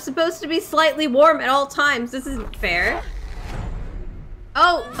 I'm supposed to be slightly warm at all times. This isn't fair.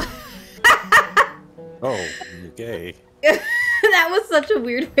 Oh. Oh, you're gay. That was such a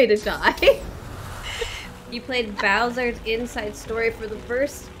weird way to die. You played Bowser's Inside Story for the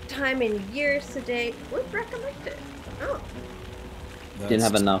first time in years today. Would recommend it. Oh. Didn't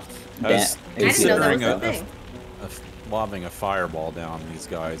have enough. I was I didn't know that was considering a thing. lobbing a fireball down these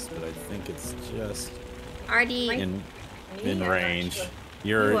guys, but I think it's just RD. in I'm not range. sure.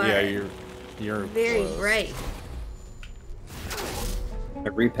 You're Very close. right. I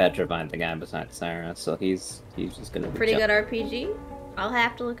repetrified the guy beside Sarah, so he's just gonna be Pretty jump- good RPG. I'll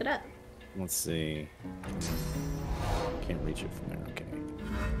have to look it up. Let's see. Can't reach it from there. Okay.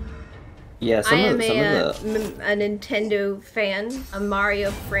 Yeah, I am the a Nintendo fan, a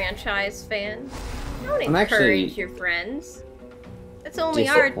Mario franchise fan. Don't I'm actually encourage your friends. That's only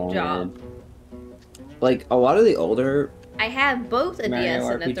our disappointed. job. Like a lot of the older I have both a Mario DS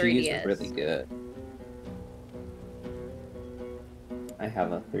and a RPGs 3DS. are really good. I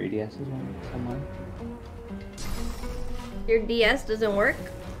have a 3DS as well somewhere. Your DS doesn't work?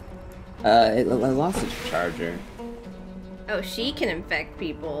 I lost its charger. Oh, she can infect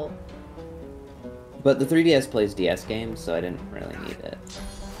people. But the 3DS plays DS games, so I didn't really need it.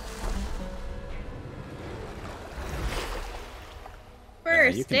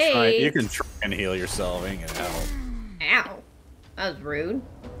 First you can try. aid. You can try and heal yourself. Ain't gonna help. Ow. That was rude.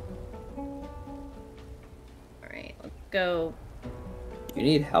 Alright, let's go. You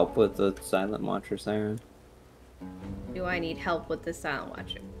need help with the Silent Watcher siren? Do I need help with the Silent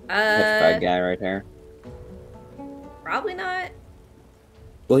Watcher? Petrified guy right here. Probably not.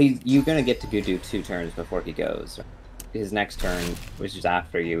 Well, you're gonna get to go do 2 turns before he goes. His next turn, which is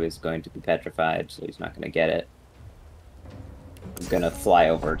after you, is going to be petrified, so he's not gonna get it. I'm gonna fly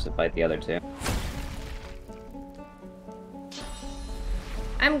over to fight the other 2.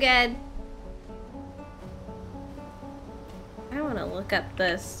 I'm good. I want to look up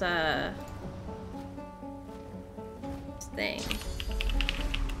this thing.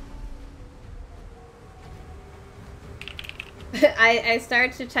 I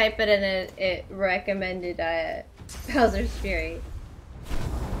started to type it and it recommended Bowser's Fury.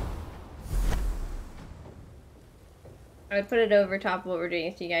 I would put it over top of what we're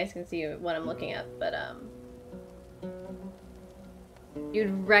doing so you guys can see what I'm looking at, but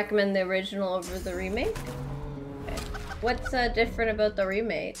you'd recommend the original over the remake? Okay. What's different about the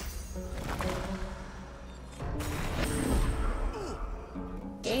remake?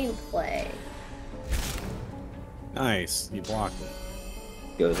 Gameplay. Nice, you blocked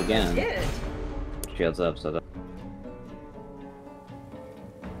it. Goes again. Good. Shields up so that...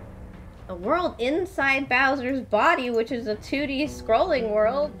 The world inside Bowser's body, which is a 2D scrolling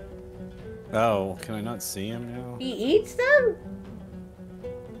world. Oh, can I not see him now? He eats them?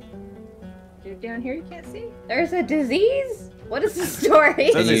 Dude, down here you can't see? There's a disease? What is the story?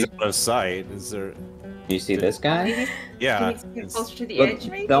 It says he's out of sight. Is there... Do you see this guy? Yeah. Can you get closer to the Look, edge,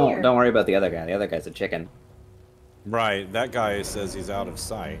 maybe? don't worry about the other guy. The other guy's a chicken. Right, that guy says he's out of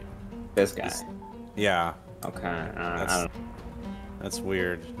sight. This guy. Yeah. Okay, I don't... That's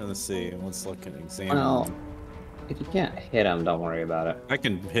weird. Let's see. Let's look and examine. Well, if you can't hit him, don't worry about it. I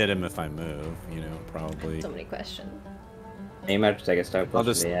can hit him if I move, you know, probably. So many questions. You might have to take a step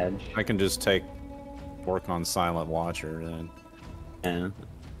closer to the edge. I can just work on Silent Watcher then. Yeah.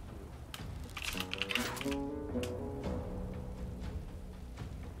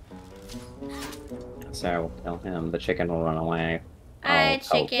 So I will kill him. The chicken will run away. Hi, I'll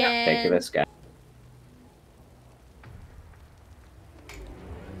chicken. take this guy.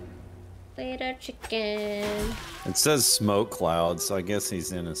 Later, chicken. It says smoke cloud, so I guess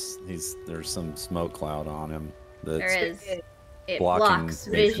there's some smoke cloud on him. That's There is. It blocking blocks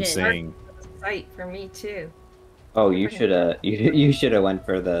me from vision. seeing. Sight for me too. Oh, you shoulda you shoulda went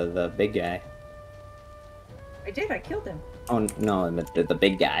for the big guy. I did. I killed him. Oh no, the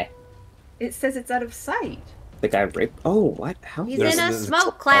big guy. It says it's out of sight. The guy raped. Oh, what? How? He's in a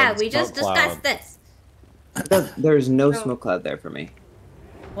smoke cloud. We just discussed this. There's no smoke cloud there for me.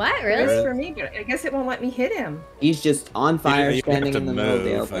 What? There is Really? for me, but I guess it won't let me hit him. He's just on fire, You standing have to in the middle of the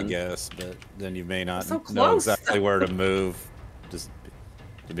move, I open. guess, but then you may not So know close. exactly where to move. Just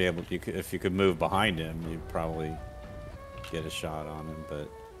to be able, if you could move behind him, you'd probably get a shot on him. But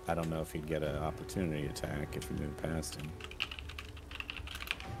I don't know if you'd get an opportunity attack if you move past him.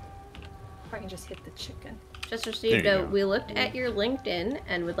 If I can just hit the chicken. Just There received you a, go. we looked at your LinkedIn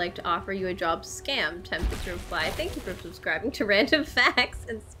and would like to offer you a job scam. Tempted to reply, thank you for subscribing to Random Facts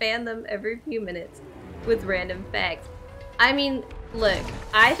and spam them every few minutes with random facts. I mean, look,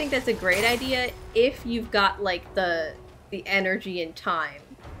 I think that's a great idea if you've got like the energy and time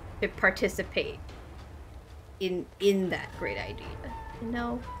to participate in that great idea.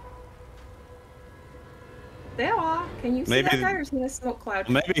 No. There are. Can you see Maybe- that guy, or is he in a smoke cloud?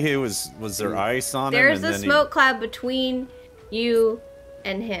 Maybe he was there ice on him? There's and a then smoke cloud between you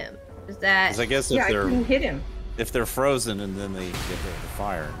and him. Is that? 'Cause I guess Yeah, if I couldn't they're hit him. frozen and then they get hit with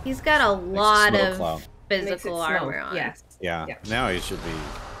fire. He's got a lot smoke of cloud. Makes it physical smoke. armor on. Yes. Yeah. Yeah. Now he should be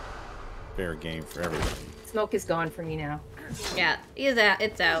fair game for everybody. Smoke is gone for me now. Yeah, he's out.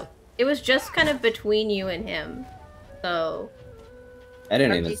 It's out. It was just kind of between you and him, so I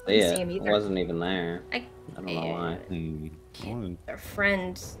didn't I even didn't see see it. him It either. wasn't even there. I don't know why. They're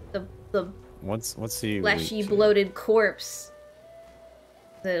friends. The What's he? fleshy, weak to? bloated corpse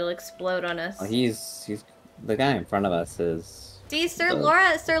that'll explode on us. Well, he's the guy in front of us is. See, Sir the-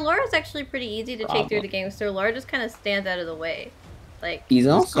 Laura's actually pretty easy to take through the game. Sir Laura just kind of stands out of the way. Like, He's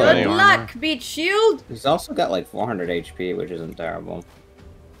also good luck, beat shield! He's also got like 400 HP, which isn't terrible.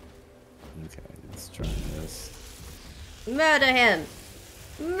 Okay, let's try this. Murder him!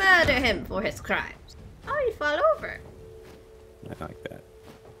 Murder him for his crimes. Oh, he fell over. I like that.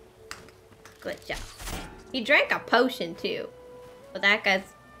 Good job. He drank a potion too. But that guy's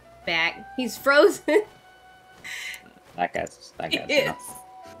back. He's frozen. That guy's He nuts. is.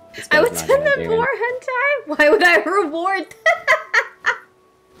 This I guy's would not send gonna them do more it. hentai? Why would I reward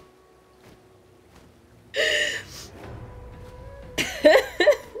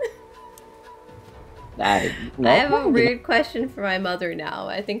I have a weird question for my mother now.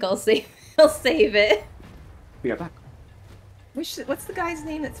 I think I'll save it. Be right back. What's the guy's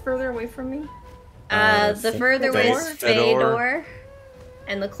name that's further away from me? The further away is Fedor,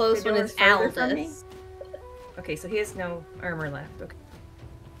 and the close one is Aldous. Okay, so he has no armor left. Okay.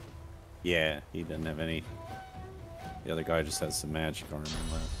 Yeah, he doesn't have any. The other guy just has some magic armor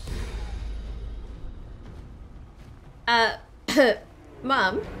left.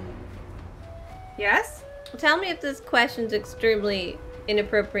 Mom? Yes? Tell me if this question's extremely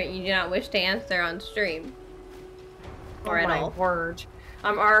inappropriate and you do not wish to answer on stream. Or at all. Oh my word.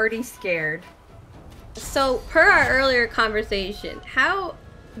 I'm already scared. So, per our earlier conversation,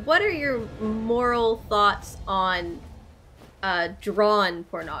 what are your moral thoughts on drawn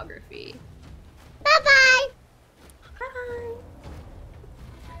pornography? Bye-bye! Bye!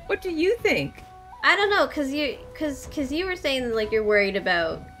 What do you think? I don't know, cause you were saying that, like, you're worried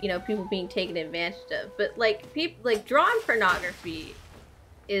about, you know, people being taken advantage of, but like drawn pornography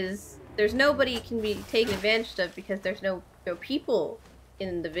there's nobody can be taken advantage of because there's no people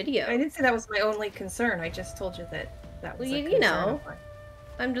in the video. I didn't say that was my only concern. I just told you that was you know.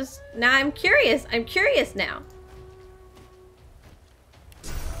 I'm curious. I'm curious now.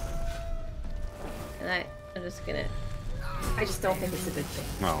 And I'm just gonna. I just don't think it's a good thing.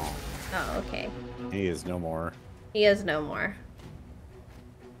 Oh. Oh, okay. He is no more. He is no more.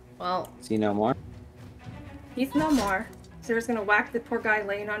 Well. Is he no more? He's no more. Sarah's gonna whack the poor guy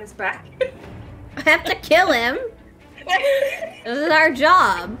laying on his back. I have to kill him. This is our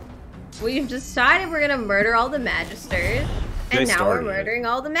job. We've decided we're gonna murder all the Magisters, and now we're murdering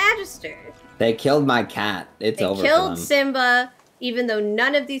all the Magisters. They killed my cat. It's over. They killed Simba, even though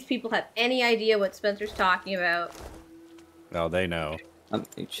none of these people have any idea what Spencer's talking about. Oh, they know.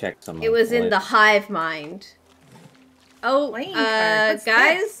 Let me check some. It was in the hive mind. Oh,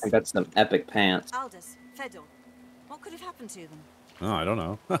 guys. I got some epic pants. Aldous, Fedor, what could have happened to them? Oh, I don't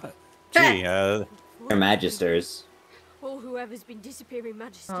know. Gee, they're Magisters. Or whoever's been disappearing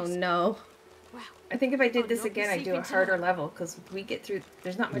Magisters. Oh no. Wow. I think if I did this again, I'd do a harder level, because we get through,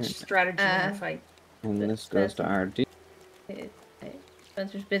 there's not much strategy in the fight. And this goes to RD.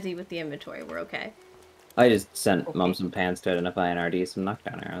 Spencer's busy with the inventory, we're okay. I just sent Mom some pants to identify an RD some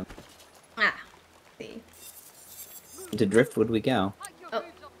knockdown arrows. Ah, see. To Driftwood we go.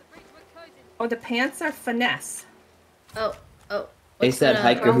 Oh, the pants are finesse. Oh. They said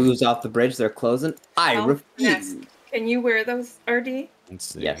hiker who's off the bridge, they're closing. I refuse. Finesse. Can you wear those, RD?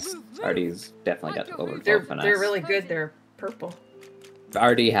 Yes, RD's definitely got over They're finesse. they're really good. They're purple.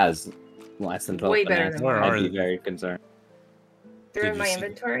 RD has less than 12 Way better finesse. than mine. I'd be very concerned. They're in my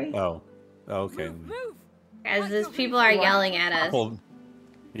inventory. Oh, okay. As these people are yelling at us. Purple.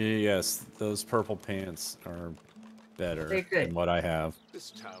 Yes, those purple pants are better than what I have.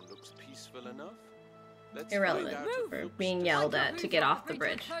 This town looks peaceful enough. Irrelevant. We're being yelled at to get off the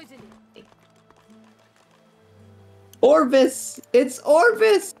bridge. Orvis! It's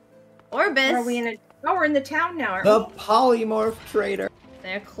Orvis! Orvis! Are we in we're in the town now, aren't The polymorph trader.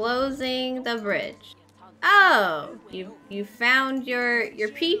 They're closing the bridge. Oh, you found your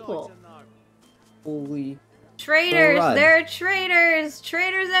people. Holy traitors! crud. There are traitors!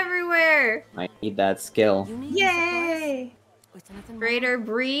 Traitors everywhere! I need that skill. Yay! Traitor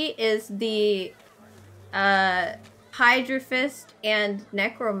Bree is the Hydrophist and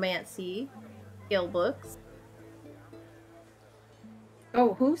Necromancy skill books.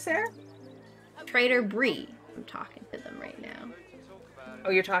 Oh, who, Sarah? Traitor Bree. I'm talking to them right now. Oh,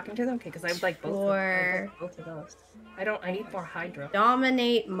 you're talking to them? Okay, because I would like both of those. I need more Hydro.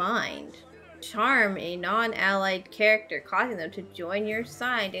 Dominate Mind. Charm a non-allied character, causing them to join your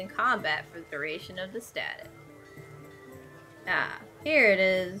side in combat for the duration of the status. Ah, here it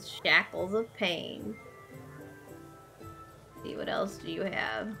is. Shackles of Pain. Let's see, what else do you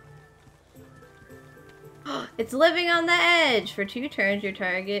have? It's Living on the Edge! For 2 turns, your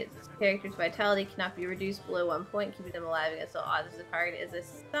target's character's vitality cannot be reduced below 1 point, keeping them alive against all odds as the target is a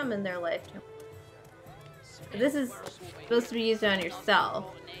sum in their lifetime. This is supposed to be used on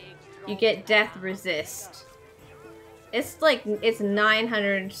yourself. You get Death Resist. It's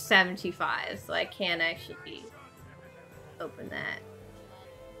 975, so I can't actually open that.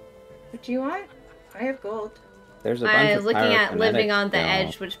 What do you want? I have gold. There's a bunch I of was looking at Living on the now.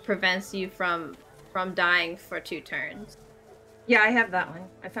 Edge, which prevents you from dying for 2 turns. Yeah, I have that one.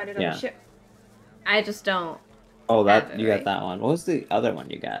 I found it on the ship. I just don't. Oh, that you got that one. What was the other one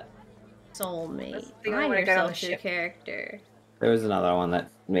you got? Soulmate. the Find one I got on the yourself your ship. character. There was another one that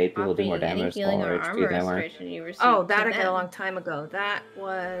made people do more damage. Healing or HP armor they weren't. restoration you receive Oh, that to I got a them. long time ago. That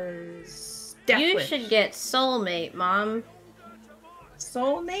was You Deathwish. should get Soulmate, Mom.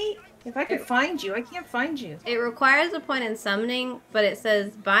 Soulmate? If I could find you, I can't find you. It requires a point in summoning, but it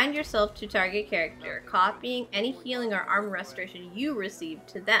says bind yourself to target character, copying any healing or armor restoration you receive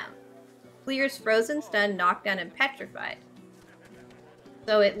to them. Clears frozen, stunned, knocked down, and petrified.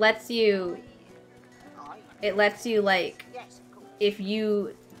 So it lets you like, if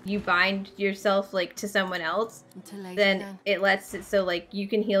you bind yourself like to someone else, then it lets it so like you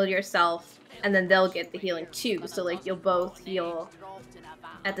can heal yourself and then they'll get the healing too. So like you'll both heal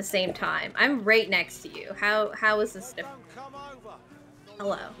at the same time. I'm right next to you. How is this different?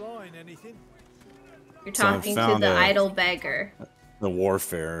 Hello. You're talking to the idle beggar. The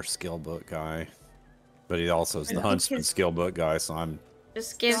warfare skill book guy. But he also is the huntsman skill book guy, so I'm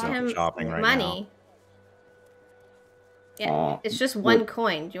just give him shopping right money. Yeah, it's just one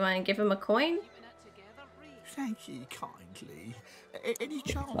coin. Do you want to give him a coin? Thank you kindly. Any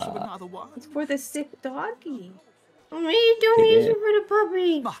chance of another one? It's for the sick doggy. Me donation for the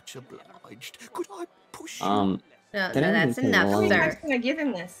puppy. Much obliged. Could I push you? No, that's enough, How many sir. times can I give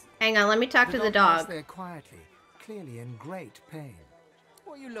him this? Hang on, let me talk to the dog. There quietly, clearly in great pain.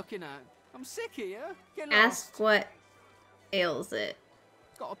 What are you looking at? I'm sick here. Ask what ails it.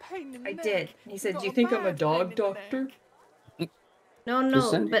 Got a pain in the I neck. did. He said, "Do you think I'm a dog doctor?"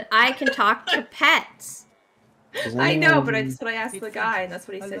 No, but I can talk to pets. I know, but that's what I asked the guy, and that's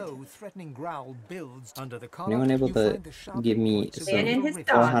what he said. A low, threatening growl builds under the collar. Anyone able to give me some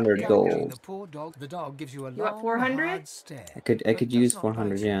 400 gold? The dog gives you a You want 400? I could use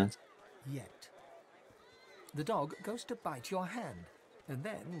 400, yeah. Yet. The dog goes to bite your hand, and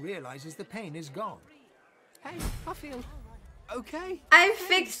then realizes the pain is gone. Hey, I feel okay. I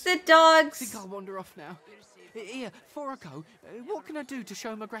fixed the dogs. I think I'll wander off now. Here, before I go, what can I do to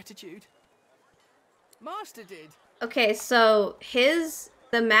show my gratitude? Master did. Okay, so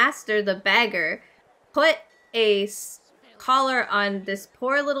the master, the beggar, put a collar on this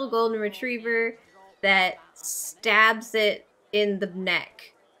poor little golden retriever that stabs it in the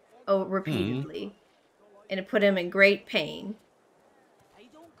neck repeatedly. And it put him in great pain.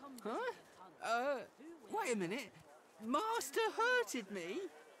 Huh? Wait a minute. Master hurted me?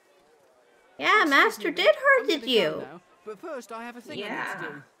 Yeah, Master did hurted you. Now, but first I have a thing I need to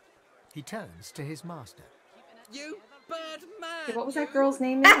do. He turns to his master. You bad man! Okay, what was that girl's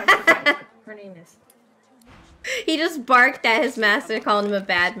name now? I forgot what her name is. He just barked at his master, calling him a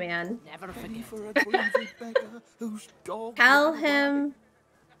bad man. Tell him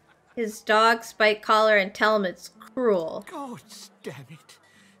his dog spike collar and tell him it's cruel. God damn it.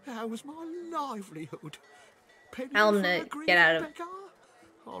 That was my livelihood. Tell him to get out of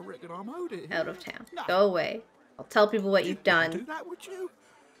town. Go away. I'll tell people what you've done. Do that, would you?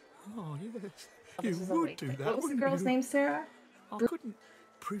 Oh, yes. You This is would do that, What was the wouldn't girl's you? name, Sarah? I couldn't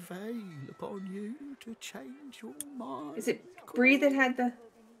prevail upon you to change your mind. Is it Bree that had the...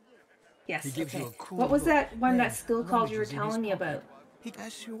 Yes, He gives okay. you a cool What was that one, look, that skill called you were rummages in his telling me pocket. about? He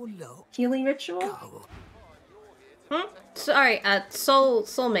has your luck. Healing ritual? Go. Sorry,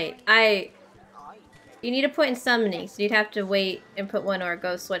 soulmate. You need a point in summoning, so you'd have to wait and put one or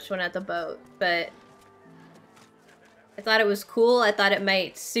go switch one at the boat. But I thought it was cool. I thought it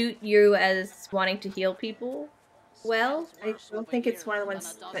might suit you as wanting to heal people well. I don't think it's one of the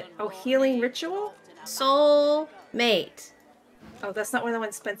ones that... Oh, healing ritual? Soulmate. Oh, that's not one of the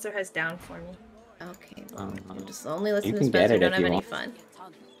ones Spencer has down for me. Okay, well, I'm just only listening to can get Spencer. it Don't if have you any want. fun.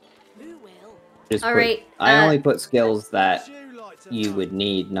 Just Alright, I only put skills that you would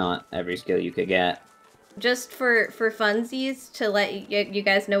need, not every skill you could get. Just for funsies, to let you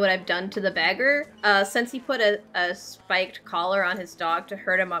guys know what I've done to the beggar, since he put a spiked collar on his dog to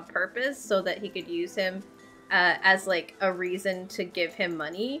hurt him on purpose so that he could use him as like a reason to give him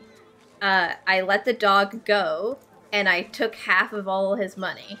money, I let the dog go and I took half of all his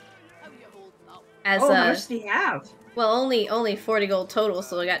money. As how much do you have? Well, only 40 gold total,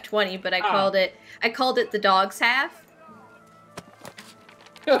 so I got 20, but I called it the dog's half.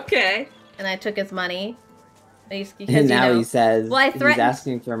 Okay. And I took his money. Because, And now he says well, he's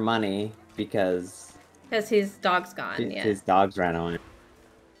asking for money because his dog's gone. Yeah. his dogs ran away.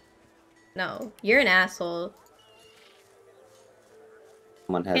 No, you're an asshole.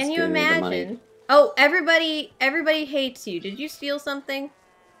 Someone has Can you given me the money. imagine? Oh, everybody hates you. Did you steal something?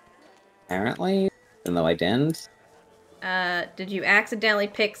 Apparently, even though I didn't. Did you accidentally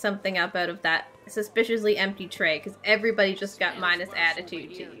pick something up out of that suspiciously empty tray? Because everybody just got minus attitude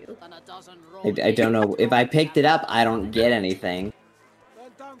to you. I don't know. If I picked it up, I don't get anything.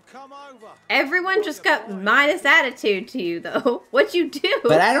 Everyone just got minus attitude to you, though. What'd you do?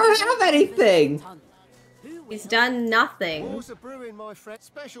 But I don't have anything! He's done nothing.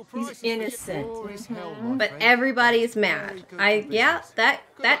 He's innocent. But everybody's mad. Yeah,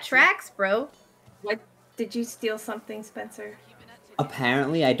 that tracks, bro. What? Did you steal something, Spencer?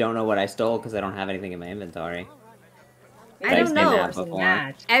 Apparently, I don't know what I stole because I don't have anything in my inventory. I don't know.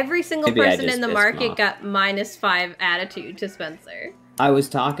 Before. Every single Maybe person in the market got -5 attitude to Spencer. I was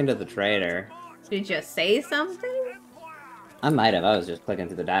talking to the trader. Did you say something? I might have. I was just clicking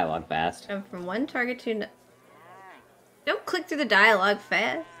through the dialogue fast. And from one target to... Don't click through the dialogue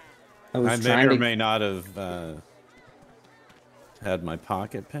fast. I may or may not have had my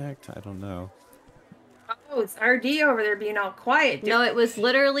pocket picked. I don't know. Oh, it's RD over there being all quiet. No, it was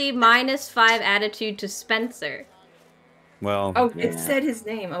literally -5 attitude to Spencer. Well... Oh, it said his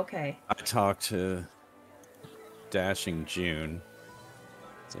name. Okay. I talked to Dashing June.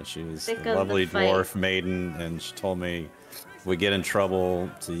 So she was a lovely dwarf maiden, and she told me if we get in trouble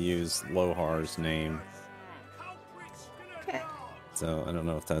to use Lohar's name. Okay. So I don't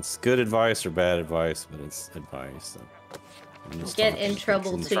know if that's good advice or bad advice, but it's advice. So get in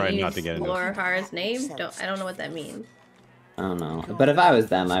trouble to use to Lohar's name? I don't know what that means. I don't know. But if I was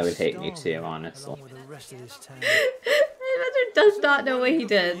them, I would hate me too, honestly. Spencer does not know what he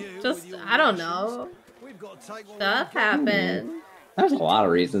did. Just, I don't know. Stuff happened. There's a lot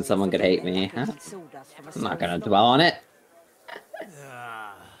of reasons someone could hate me. Huh? I'm not gonna dwell on it.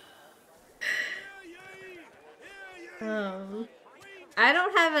 I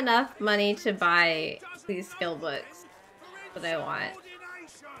don't have enough money to buy these skill books that I want.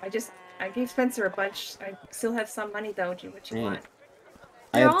 I gave Spencer a bunch. I still have some money though. Do what you want.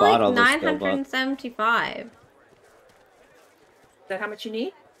 They're all like 975. Is that how much you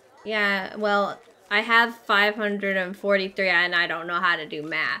need? Yeah, well, I have 543 and I don't know how to do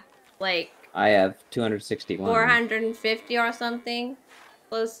math. Like... I have 261. 450 or something.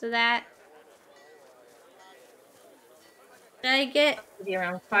 Close to that. Did I get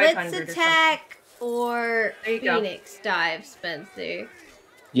around 500 Blitz Attack or Phoenix Dive, Spencer?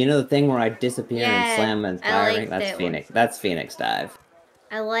 You know the thing where I disappear and slam and firing? That's Phoenix. That's Phoenix Dive.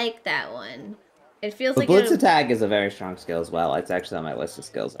 I like that one. It feels the like Blitz Attack is a very strong skill as well. It's actually on my list of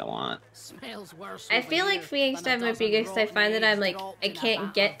skills I want. I feel like Phoenix Dive might be good because I find that I'm like, I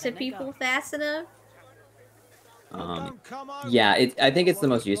can't get to people fast enough. Yeah, I think it's the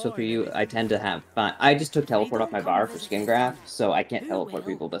most useful for you. I tend to have fun. I just took teleport off my bar for skin graft, so I can't teleport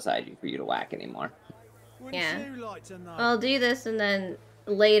people beside you for you to whack anymore. Yeah. I'll do this and then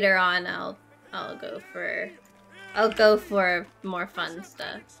later on I'll go for more fun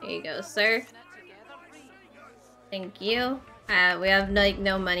stuff. Here you go, sir. Thank you. We have like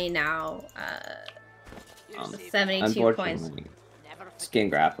no money now. 72 points. Skin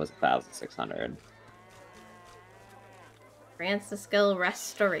graft was 1,600. Grants the skill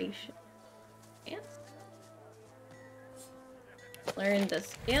restoration. Yes. Learn the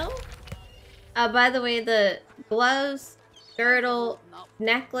skill. By the way, the gloves, girdle,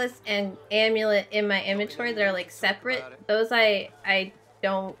 necklace, and amulet in my inventory, they're like separate. Those I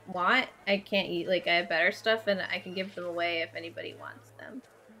don't want. I can't eat. Like, I have better stuff and I can give them away if anybody wants them.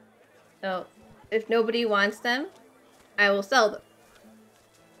 So if nobody wants them, I will sell them.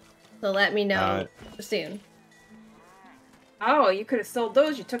 So let me know soon. Oh, you could have sold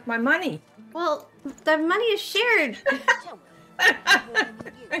those. You took my money. Well, the money is shared.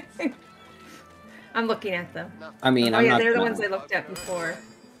 I'm looking at them. I mean, they're the ones I looked at before.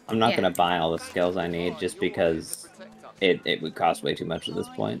 I'm not gonna buy all the skills I need just because it would cost way too much at this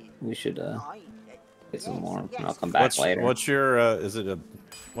point. We should get some more, and I'll come back later. What's your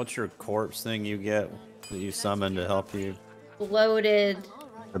what's your corpse thing you get that you summon to help you? Bloated.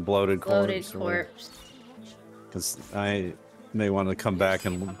 The bloated corpse. Bloated corpse. Because I may want to come back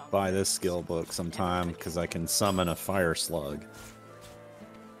and buy this skill book sometime because I can summon a fire slug.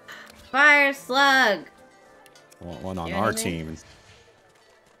 Fire slug. One on our team.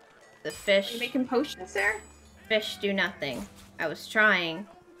 The fish. Are you making potions there? Fish do nothing. I was trying.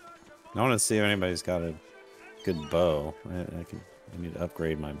 I want to see if anybody's got a good bow. I need to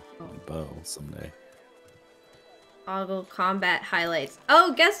upgrade my bow someday. Toggle combat highlights.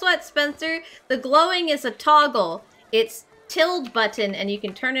 Oh, guess what, Spencer? The glowing is a toggle. It's tilde button, and you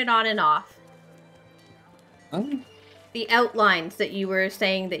can turn it on and off. Oh. The outlines that you were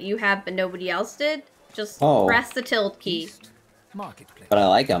saying that you have but nobody else did, just press the tilde key. But I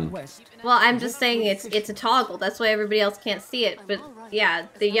like them. Well, I'm just saying it's a toggle. That's why everybody else can't see it. But yeah,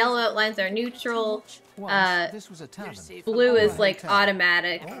 the yellow outlines are neutral. Blue is like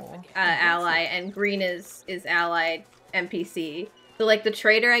automatic ally, and green is allied NPC. So like the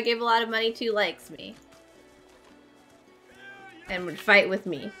trader I gave a lot of money to likes me. and would fight with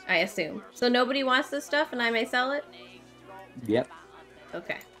me, I assume. So nobody wants this stuff and I may sell it? Yep.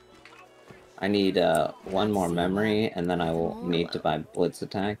 Okay. I need one more memory, and then I will need to buy Blitz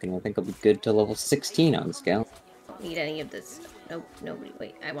Attack, and I think I'll be good to level 16 on scale. Don't need any of this stuff. Nope, nobody.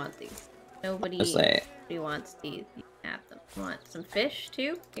 Wait, I want these. Nobody wants these. You can have them. Want some fish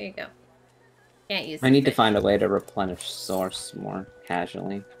too? Here you go. Can't use. I need to find a way to replenish source more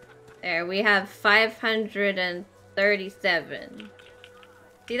casually. There, we have 537.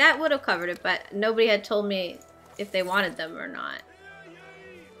 See, that would have covered it, but nobody had told me if they wanted them or not.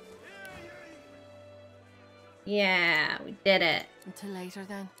 Yeah, we did it. Until later,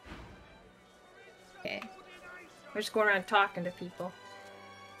 then. Okay. We're just going around talking to people.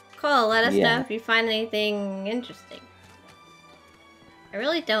 Cool, let us know if you find anything interesting. I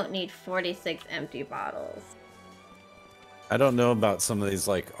really don't need 46 empty bottles. I don't know about some of these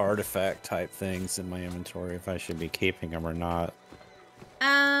like artifact type things in my inventory, if I should be keeping them or not.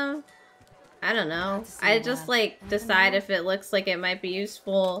 I don't know. I just like decide if it looks like it might be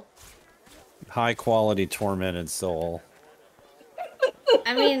useful. High quality tormented soul.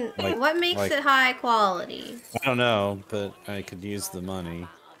 I mean, what makes it high quality? I don't know, but I could use the money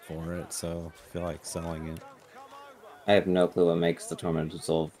for it, so I feel like selling it. I have no clue what makes the tormented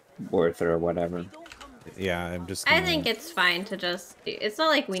soul worth it or whatever. Yeah, I'm just. I think it's fine to just. It's not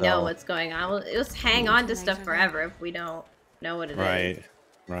like we know what's going on. We'll just hang on to stuff forever if we don't know what it is. Right.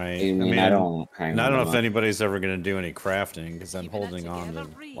 Right. I mean, I don't know if anybody's ever going to do any crafting because I'm holding on to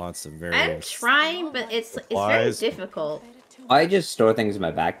lots of various. I'm trying, but it's very difficult. I just store things in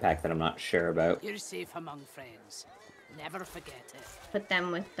my backpack that I'm not sure about. You're safe among friends. Never forget it. Put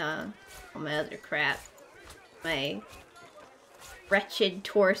them with all my other crap. My wretched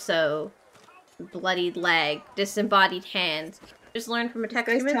torso, bloodied leg, disembodied hands. Just learned from a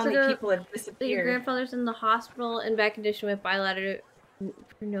text This guy's telling me people have disappeared. Your grandfather's in the hospital in bad condition with bilateral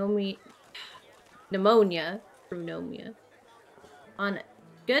pneumonia. On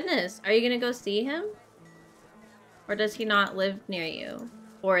goodness, are you gonna go see him? Or does he not live near you?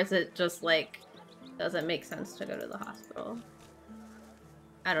 Or is it just like, doesn't make sense to go to the hospital?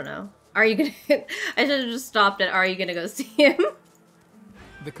 I don't know. Are you gonna... I should have just stopped at, are you gonna go see him?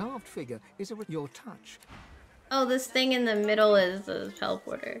 The carved figure is your touch. Oh, this thing in the middle is a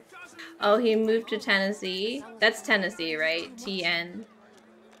teleporter. Oh, he moved to Tennessee? That's Tennessee, right? TN.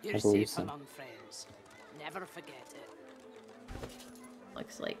 You're safe among friends. Never forget it.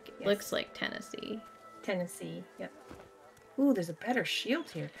 Looks like Tennessee. Tennessee, yep. Ooh, there's a better shield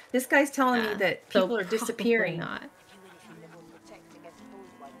here. This guy's telling me that people are disappearing. Not.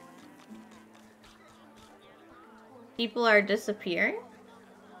 People are disappearing?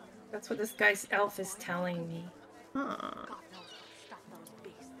 That's what this guy's elf is telling me. Huh.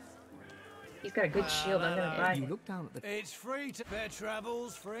 He's got a good shield. I'm gonna buy it. Look down at the... It's free to their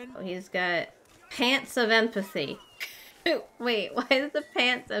travels, friend. Oh, he's got pants of empathy. Wait, why is the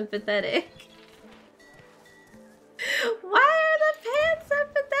pants empathetic? Why are the pants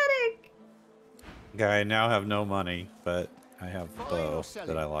empathetic? Okay, I now have no money, but I have bow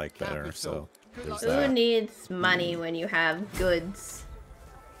that I like better, so there's that. Who needs money when you have goods?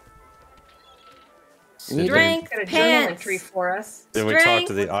 Strength pants! For us. Did we talk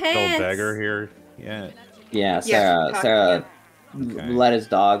to the idle beggar here yet? Yeah, Sarah let his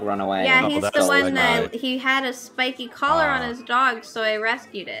dog run away. Yeah, he's the one that he had a spiky collar on his dog, so I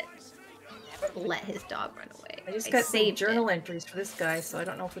rescued it. Let his dog run away. I just got some journal entries for this guy, so I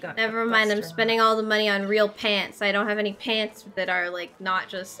don't know if we got. Never mind, I'm spending all the money on real pants. I don't have any pants that are like not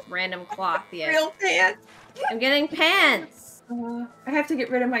just random cloth yet. Real pants. I'm getting pants. I have to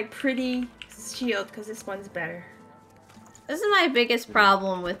get rid of my pretty shield because this one's better. This is my biggest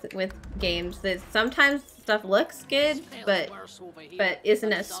problem with games. That sometimes stuff looks good, but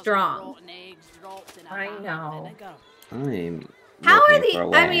isn't as strong. I know. How are the?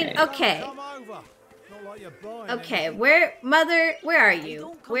 I mean, okay. Okay, where are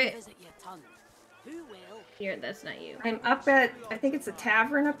you? Where? Here, that's not you. I'm up at, I think it's a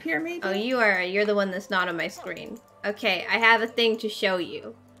tavern up here, maybe. Oh, you are. You're the one that's not on my screen. Okay, I have a thing to show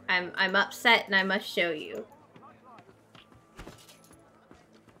you. I'm upset and I must show you.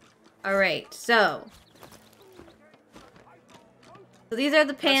 Alright, so these are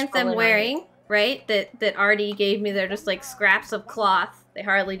the pants I'm wearing, right? That Artie gave me. They're just like scraps of cloth. They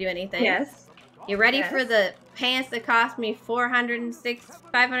hardly do anything. Yes. You ready for the pants that cost me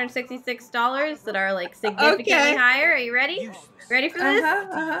 $566 that are like significantly higher? Are you ready? Ready for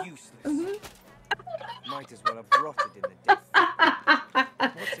this? Might as well have rotted in the depths.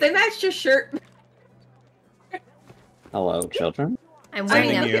 They matched your shirt. Hello, children. I'm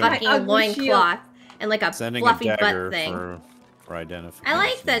wearing a fucking loincloth and like a fluffy butt thing. For for identification. I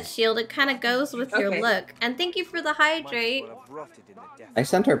like that shield. It kind of goes with your look. And thank you for the hydrate. I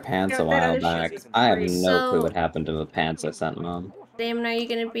sent her pants a while back. I have no clue what happened to the pants I sent Mom. Damon, are you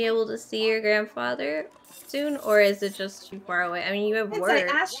going to be able to see your grandfather soon? Or is it just too far away? I mean, you have work. I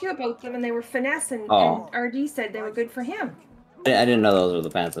asked you about them and they were finesse and RD said they were good for him. I didn't know those were the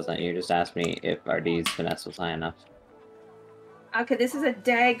pants I sent you. Just asked me if RD's finesse was high enough. Okay, this is a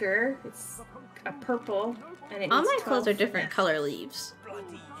dagger. It's a purple. And all my clothes are different color leaves.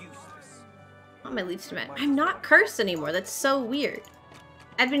 All my leaves to match. I'm not cursed anymore. That's so weird.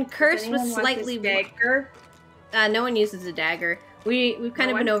 I've been cursed with slightly... dagger? No one uses a dagger. We've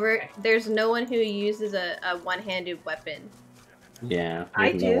kind of been over it. There's no one who uses a one-handed weapon. Yeah,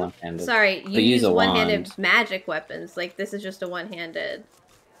 I do. One-handed. Sorry, you use one-handed magic weapons. Like, this is just a one-handed,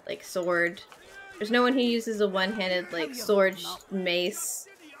 like, sword. There's no one who uses a one-handed, like, sword, mace,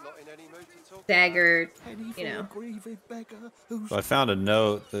 dagger, you know. So I found a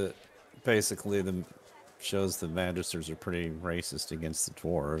note that basically shows the Magisters are pretty racist against the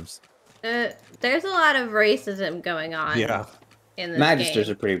dwarves. There's a lot of racism going on. Yeah. In this Magisters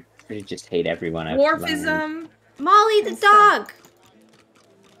game. are pretty just hate everyone. Dwarfism. Molly the dog.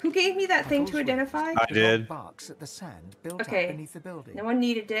 Who gave me that thing to identify? I did. Okay. No one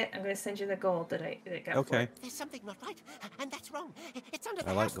needed it. I'm going to send you the gold that I got. Okay. There's something not right, and that's wrong. It's under the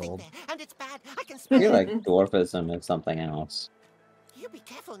I like house thing gold. there, and it's bad. I can I smell feel it. like dwarfism is something else. You be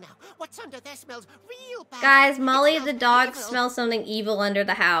careful now. What's under there smells real bad. Guys, Molly the dog smells something evil under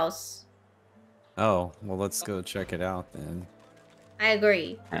the house. Oh, well, let's go check it out then. I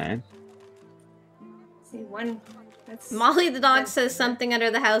agree. Okay. See, one... Molly the dog says something under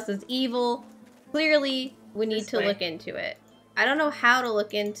the house is evil. Clearly, we need to look into it. I don't know how to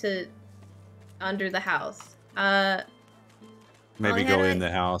look into under the house. Maybe go in the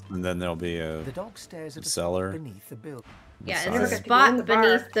house and then there'll be a cellar. Beneath the building. Yeah, it's a spot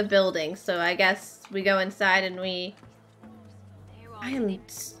beneath the building, so I guess we go inside and we... I am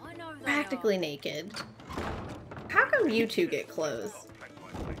practically naked. How come you two get clothes?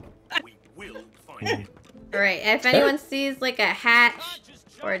 Alright, if anyone sees like a hatch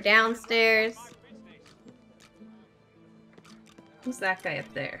or a downstairs... Who's that guy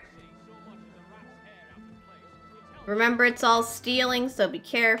up there? Remember, it's all stealing, so be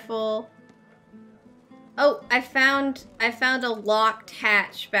careful. Oh, I found a locked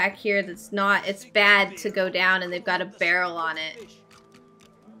hatch back here that's not... It's bad to go down and they've got a barrel on it.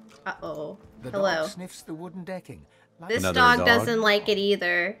 Uh-oh. Hello. Dog sniffs the wooden decking. This dog doesn't like it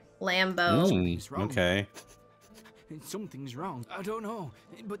either. Lambo. Okay. Something's wrong. I don't know.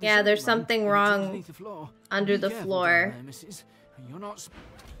 But yeah, there's something wrong under the floor. You're not...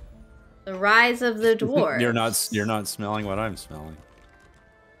 The rise of the dwarf. You're not smelling what I'm smelling.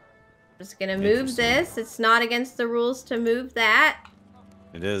 I'm just gonna move this. It's not against the rules to move that.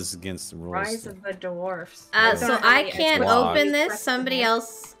 It is against the rules. Rise of the dwarfs. So I can't open this. Somebody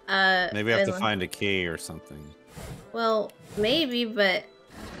else. Maybe I have to find a key or something. Well, maybe, but.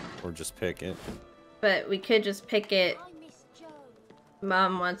 Or just pick it. But we could just pick it.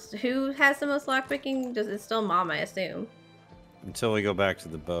 Mom wants to. Who has the most lockpicking? It's still Mom, I assume. Until we go back to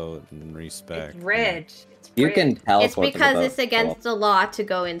the boat and respec. It's red. You can teleport. It's because it's against the law to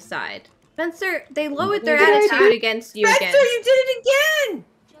go inside. Spencer, they lowered their attitude against you again. Spencer, you did it again!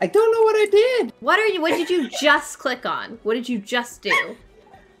 I don't know what I did. What did you just click on? What did you just do?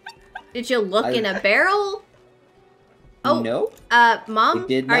 Did you look in a barrel? Oh, nope. Mom,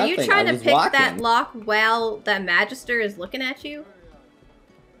 are you trying to pick walking. that lock while that Magister is looking at you?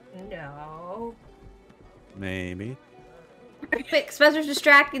 No. Maybe. Quick, Spencer's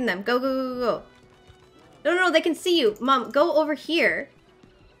distracting them. Go, go, go, go. No, they can see you. Mom, go over here.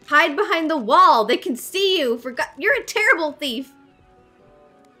 Hide behind the wall. They can see you. You're a terrible thief.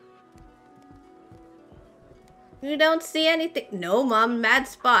 You don't see anything. No, Mom, mad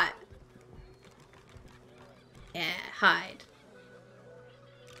spot. Yeah, hide.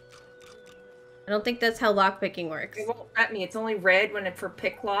 I don't think that's how lockpicking works. It won't let me. It's only red when it's for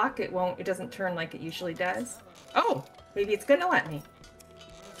pick lock. It doesn't turn like it usually does. Oh, maybe it's gonna let me.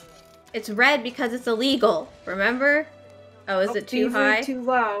 It's red because it's illegal. Remember? Oh, is it too high? Too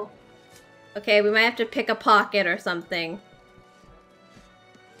low. Okay, we might have to pick a pocket or something.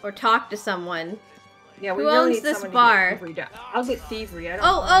 Or talk to someone. Yeah, we Who really owns need this someone bar? To get I'll get thievery. I don't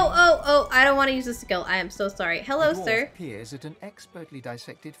Oh, I don't want to use the skill. I am so sorry. Hello, sir. Peers at an expertly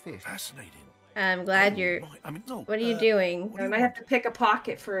dissected fish. Fascinating. I'm glad you're... What are you doing? I might have to pick a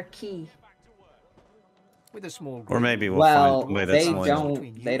pocket for a key. With a small or maybe we'll find... Wait,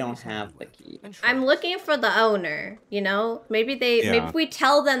 they don't have the key. I'm looking for the owner, you know? Maybe if we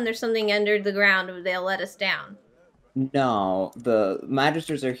tell them there's something under the ground, they'll let us down. No, the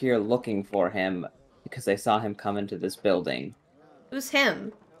Magisters are here looking for him because they saw him come into this building. Who's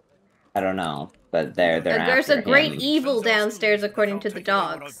him? I don't know, but they're There's after a great him. evil downstairs, according to the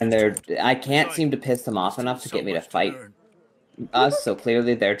dogs. And I can't seem to piss them off enough to get me to fight us, so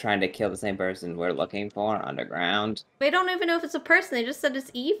clearly they're trying to kill the same person we're looking for underground. They don't even know if it's a person, they just said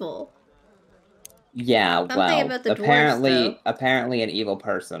it's evil. Yeah, Something well, about the dwarves, apparently an evil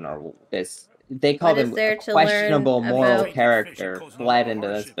person or this. They called him a to questionable learn moral about... character fled into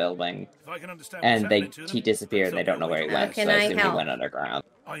this building, and he disappeared. And they don't know where he went. So I assume he went underground.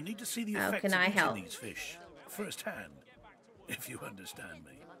 I need to see the How effects can of I eating help? these fish firsthand, if you understand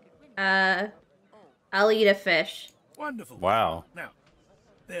me. I'll eat a fish. Wonderful. Wow. Now,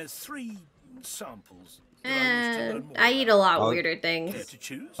 there's 3 samples. That I eat a lot I'll- weirder things. to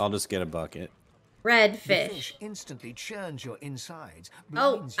choose. I'll just get a bucket. Red The fish. instantly churns your insides.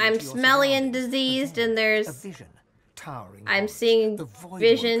 Oh, blinds you I'm to your smelly and surroundings. diseased, Then and a there's... vision, towering I'm horrors, seeing the void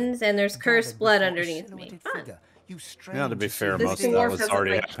visions, and there's woken, cursed gathered blood before a underneath me. silhouetted Fun. figure. You strain Yeah, to be see fair, the most of dwarf that was doesn't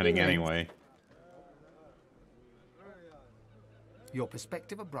already like happening humans. anyway. Your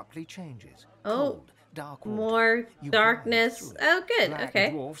perspective abruptly changes. Oh, Cold, dark water. more You glide darkness. through it. Oh, good, Glad okay.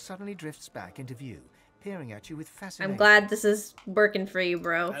 The dwarf suddenly drifts back into view, peering at you with fascination. I'm glad this is working for you,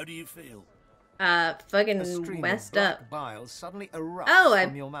 bro. How do you feel? A Fucking stream messed of up. black bile suddenly erupts Oh,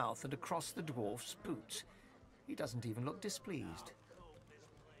 from your mouth and across the dwarf's boots. He doesn't even look displeased.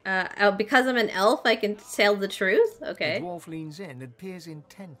 Oh, because I'm an elf, I can tell the truth? Okay. The dwarf leans in and peers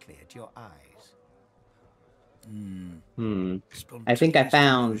intently at your eyes. I think I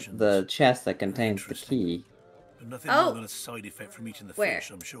found the chest that contains the key. But nothing Oh. more than a side effect from eating the Where?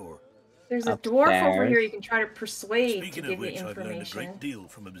 fish, I'm sure. There's a dwarf over Upstairs. here you can try to persuade Speaking to of give you which, I've learned a information. great deal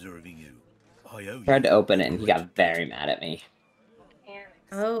from observing you. I owe you. Tried to open it and he got very mad at me.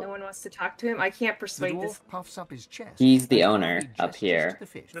 No one wants to talk to him. I can't The persuade dwarf this. puffs up his chest. He's the and owner proudly up gestures here. to the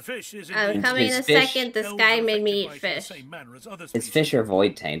fish. The fish is I'm indeed coming in a His fish- second. This elves guy are made me affected eat by the fish. same manner as other His species. fish are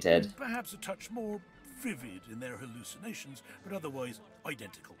void tainted. Perhaps a touch more vivid in their hallucinations, but otherwise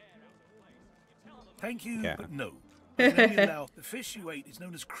identical. Thank you, Yeah. but no. I can only allow the fish you ate is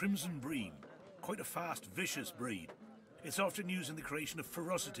known as crimson bream. Quite a fast, vicious breed. It's often used in the creation of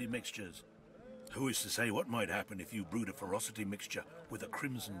ferocity mixtures. Who is to say what might happen if you brewed a ferocity mixture with a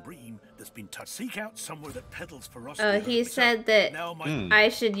crimson bream that's been touched? Seek out somewhere that peddles ferocity. He said that Now my I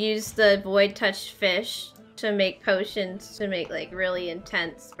should use the void touch fish to make potions, to make like really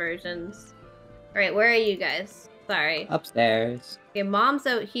intense versions. Alright, where are you guys? Sorry. Upstairs. Okay, Mom's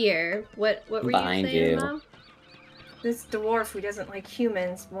out here. What were Behind you saying, you. Mom? This dwarf who doesn't like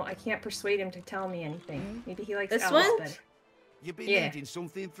humans, well, I can't persuade him to tell me anything. Maybe he likes This elves one? better. You be Yeah. needing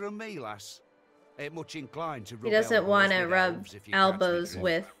something from me, lass. Ain't much inclined to rub He doesn't elbows want to with rub elves, if you catch me elbows drift.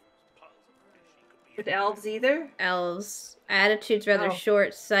 with With elves either? elves. Attitude's rather Oh.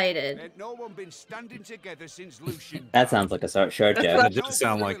 short-sighted. Ain't no one been standing together since Lucian. That sounds like a short It joke. just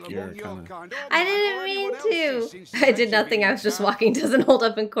sound like you're kind of... I didn't mean to. I did nothing. I was just walking. Doesn't hold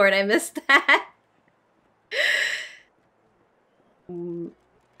up in court. I missed that. I'm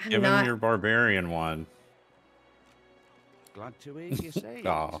Give not. him your barbarian one. Glad to hear you say it.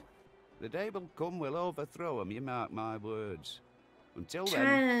 Aw. The day will come we'll overthrow him, you mark my words. Until Trying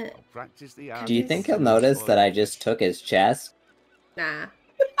then, to- I'll practice the art. Do you think he'll notice that I just took his chest? Nah.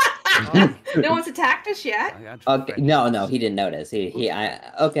 No one's attacked us yet. Okay, no, he didn't notice. Okay,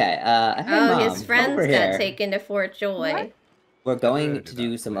 hey Oh, Mom, his friends over got here. taken to Fort Joy. We're going to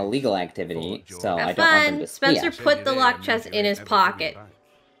do some illegal activity, so I Have don't want them fun. to see Spencer us. put the lock chest in his pocket.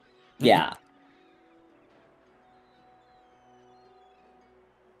 Yeah.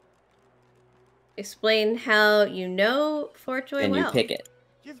 Explain how you know Fort Joy And well. you pick it.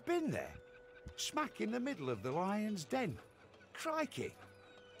 You've been there, smack in the middle of the lion's den. Crikey!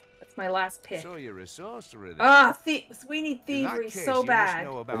 That's my last pick. So you're a sorcerer then. Ah, we need In that thievery case, so you must bad.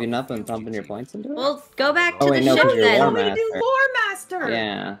 know about Have you not been pumping your points into it? Well, go back to Oh, wait, the no, ship 'cause you're then. War We do Master. lore master.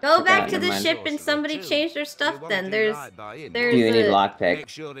 Yeah. Go back Okay, to the never mind. ship and somebody change their stuff then. There's Do you need a- lockpick? Make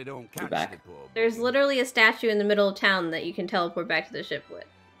sure they don't catch back. the poor boy. there's literally a statue in the middle of town that you can teleport back to the ship with.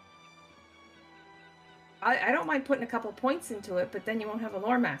 I don't mind putting a couple points into it, but then you won't have a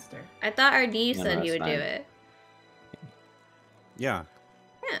lore master. I thought RD No, said no, he it's would do fine. it. Yeah.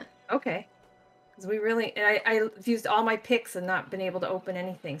 Okay. Because we really, I've used all my picks and not been able to open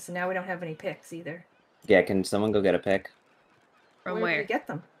anything, so now we don't have any picks either. Yeah, can someone go get a pick? From Where where? did we get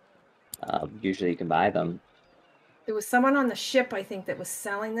them? Usually you can buy them. There was someone on the ship, I think, that was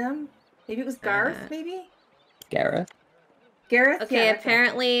selling them. Maybe it was Garth, maybe? Gareth? Gareth? Okay, Yeah, that's right.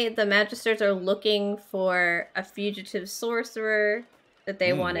 apparently the Magisters are looking for a fugitive sorcerer that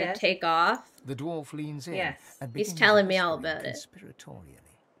they want to Yes. take off. The dwarf leans in. Yes. And He's begins telling me all whispering about it. conspiratorially.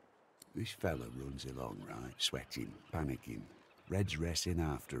 This fella runs along, right, sweating, panicking. Red's racing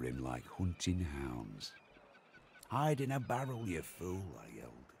after him like hunting hounds. Hide in a barrel, you fool, I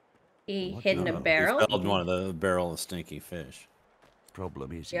yelled. He What hid in the a hell? barrel? He filled one of the barrel of stinky fish.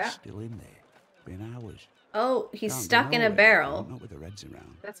 Problem is, Yeah. he's still in there. Been hours. Oh, he's Can't go stuck in a nowhere, barrel. Not with the Reds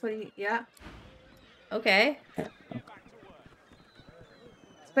around. That's what he. Yeah. Okay.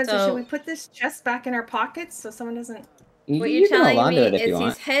 Spencer, So- should we put this chest back in our pockets so someone doesn't? What You you're can hold telling on me to it if you is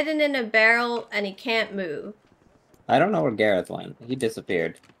want. he's hidden in a barrel and he can't move. I don't know where Gareth went. He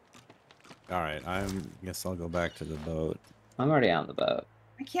disappeared. All right, guess I'll go back to the boat. I'm already on the boat.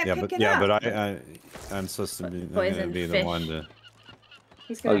 I can't Yeah, pick but it up. I'm supposed to be. I'm Poison gonna be fish. the one to.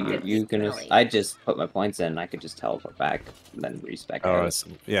 He's Oh, gonna you can. smelly. I just put my points in. I could just teleport back and then respec Oh, out.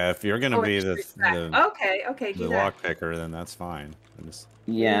 yeah. If you're gonna Oh, be it's the just back. Okay, do the that. lock picker, then that's fine. I'm just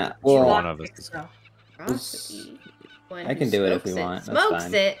Yeah, You well, lock one of us. picks, though. Frosty. One I who can do it if smokes we want. That's Smokes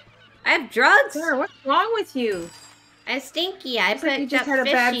fine. it. I have drugs. Sarah, what's wrong with you? I'm stinky. I Looks like you picked just up had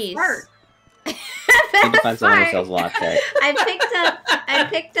a bad fishies. fart. You need to find someone who sells lockpick. I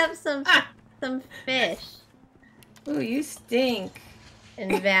picked up some fish. Ooh, you stink.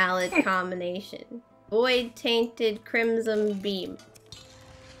 Invalid combination. Void tainted crimson beam.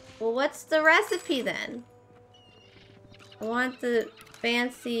 Well, what's the recipe then? I want the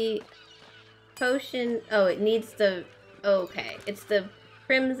fancy potion. Oh, it needs the. Okay, it's the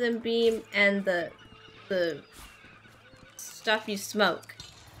crimson beam and the stuff you smoke.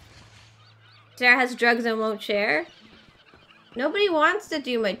 Sarah has drugs and won't share. Nobody wants to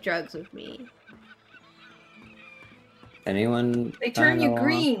do my drugs with me. Anyone? They turn find you a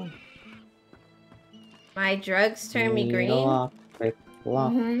green. My drugs turn me Need green. A lockpick.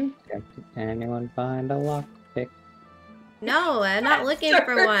 Mhm. Can anyone find a lockpick? No, I'm not looking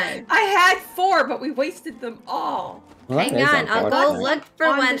for one. I had 4, but we wasted them all. Well, that Hang is on, I'll go unfortunate. look for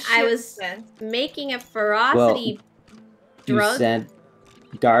On the one. I ship, was then. making a ferocity You drug. said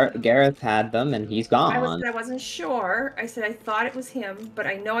Gareth had them and he's gone. I wasn't sure. I said I thought it was him, but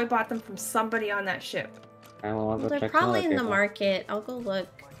I know I bought them from somebody on that ship. I will go They're check probably the in the lockpick. market. I'll go look.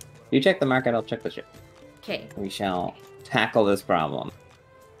 You check the market, I'll check the ship. Okay. We shall tackle this problem.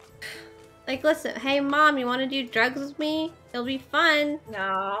 Like, listen. Hey, Mom, you want to do drugs with me? It'll be fun.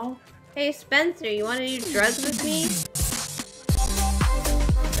 No. Hey, Spencer, you want to do drugs with me?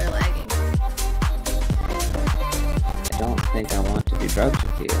 They're lagging. I don't think I want to do drugs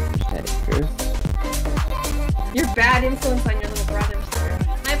with you, to tell you the truth. You're bad influence on your little brother, Sarah.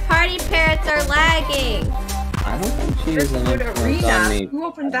 My party parrots are lagging. I don't think she's an Driftwood influence on me. Arena. Who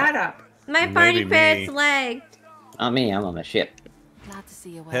opened that up? My Maybe party me. parrots lagged. Not me, I'm on the ship. Glad to see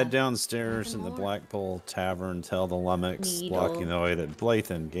you well. head downstairs in the Blackpool Tavern. Tell the lummox blocking the way that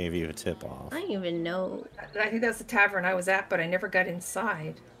Blathen gave you a tip off. I don't even know. I think that's the tavern I was at, but I never got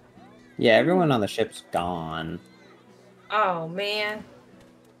inside. Yeah, everyone on the ship's gone. Oh, man.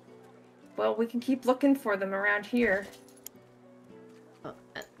 Well, we can keep looking for them around here. Oh,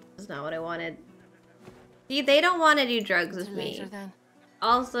 that's not what I wanted. See, they don't want to do drugs with me. Later then.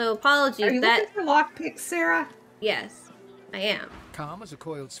 Also, apologies. Are you that looking for lockpicks, Sarah? Yes, I am. Calm as a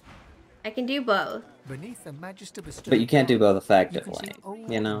coiled spring. I can do both. Beneath the magister bestowed But you can't do both you can effectively, see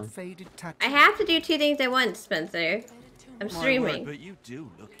old you know? and faded I tattoos. have to do 2 things at once, Spencer. I'm My streaming. word, but you do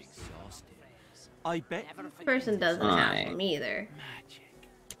look exhausted. I bet. This person doesn't have Aye. them either.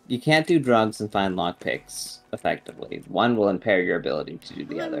 You can't do drugs and find lockpicks effectively. One will impair your ability to do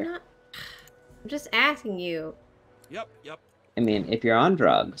the Well, other. I'm just asking you. Yep. I mean, if you're on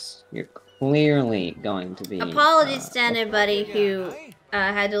drugs, you're clearly going to be... Apologies to anybody who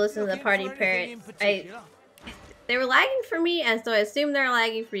had to listen to the party parrots. They were lagging for me, and so I assume they're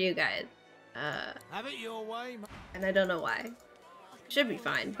lagging for you guys. Have it your way, And I don't know why. Should be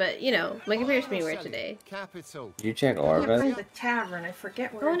fine, but you know, my computer's being weird today. Capital. Did you check I can't find Orbit? the tavern. I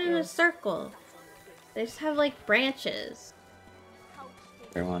forget where Going it in a is. circle. They just have like branches.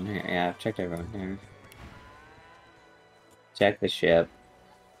 Everyone here. Yeah, I've checked everyone here. Check the ship.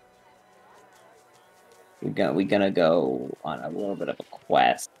 We're gonna go on a little bit of a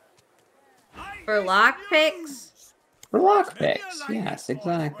quest. For lockpicks? For lockpicks, yes,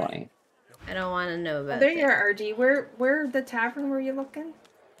 exactly. I don't want to know Oh, about there that. you are, RD. Where the tavern were you looking?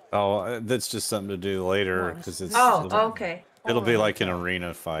 Oh, that's just something to do later because it's. Oh, okay. It'll be like an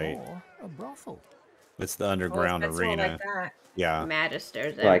arena fight. Or a brothel. It's the underground Oh, it's all arena. like that. Yeah.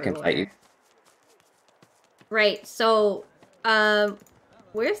 Magisters So I can fight you. everywhere. Right, so,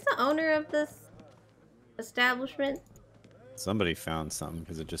 where's the owner of this establishment? Somebody found something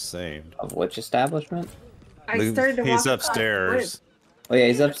because it just saved. Of which establishment? I started to walk He's across the upstairs. Oh yeah,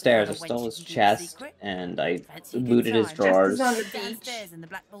 he's upstairs. I stole his chest and I looted his drawers. Chest is on the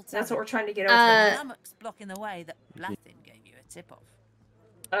beach. That's what we're trying to get over. Lummox blocking the way that Blathin gave you a tip off.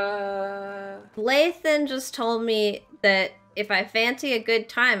 Lathan just told me that if I fancy a good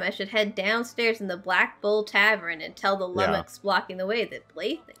time, I should head downstairs in the Black Bull Tavern and tell the Lummox blocking the way that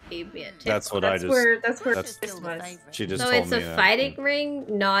Blathan gave me a tip. That's what That's where this was. She just so told it's me a that. fighting ring,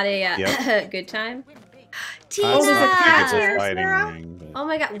 not a good time. Tina! I think it's a fighting ring. But... Oh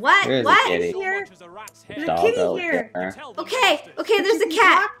my god, what? There's what? a kitty. Here. There's a Dog kitty out here. there. Okay, there's a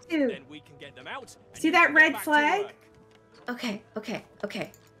cat. See that red flag? Okay.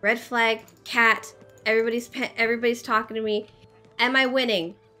 Red flag, cat. Everybody's talking to me. Am I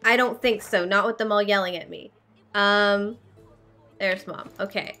winning? I don't think so. Not with them all yelling at me. There's Mom.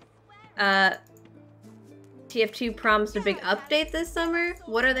 Okay. TF2 promised a big update this summer.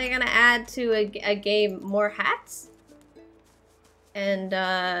 What are they gonna add to a game? More hats? And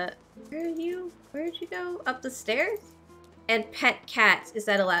where'd you go? Up the stairs? And pet cats. Is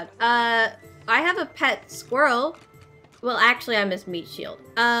that allowed? I have a pet squirrel. Well, actually, I'm his meat shield.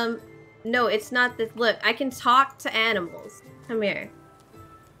 No, it's not this. Look, I can talk to animals. Come here.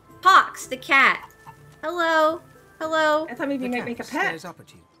 Pox, the cat. Hello. Hello. I thought maybe you might make a pet.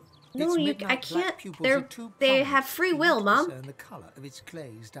 No, I can't. They have free will, Mom. The color of its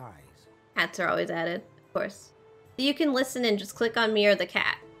glazed eyes. Cats are always added, of course. So you can listen and just click on me or the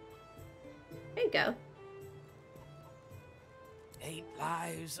cat. There you go. 8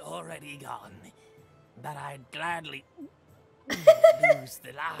 lives already gone, but I'd gladly lose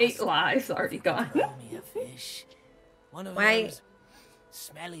the last. 8 lives already gone. Throw me a fish. One of Why? those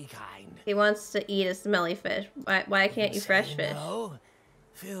smelly kind. He wants to eat a smelly fish. Why can't you fresh fish? No,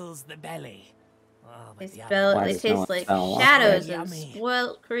 fills the belly. Oh, They taste like shadows and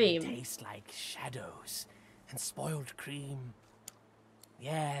spoiled cream. Taste like shadows and spoiled cream.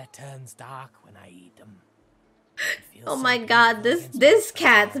 Yeah, it turns dark when I eat them. Oh my god, this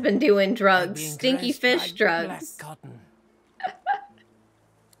cat's been doing drugs. Stinky fish drugs.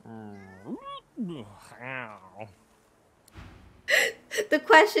 The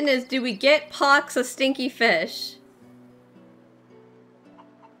question is, do we get Pox a stinky fish?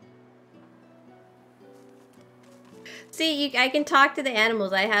 See, I can talk to the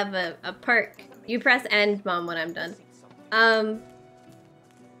animals. I have a perk. You press end, Mom, when I'm done.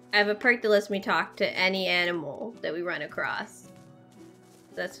 I have a perk that lets me talk to any animal that we run across.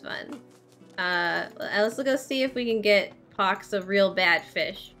 That's fun. Let's go see if we can get Pox a real bad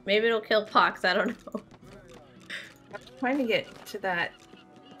fish. Maybe it'll kill Pox, I don't know. I'm trying to get to that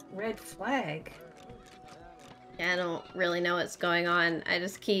red flag. Yeah, I don't really know what's going on. I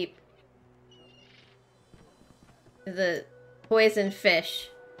just keep the poison fish.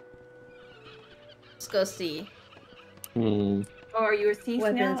 Let's go see. Oh, are you a thief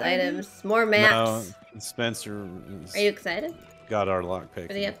Weapons, now, items, more maps. No, Spencer. Are you excited? Got our lockpick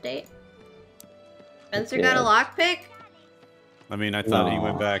for the update? Spencer got a lockpick? I mean, I thought he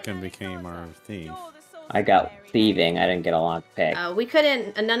went back and became our thief. I got thieving. I didn't get a lockpick. We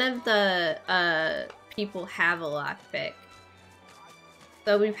couldn't. None of the people have a lockpick,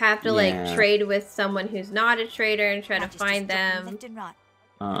 so we have to like trade with someone who's not a trader and try to find them.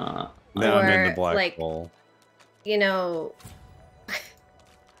 Now I'm in the black hole. You know,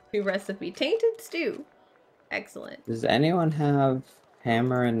 new recipe: tainted stew. Excellent. Does anyone have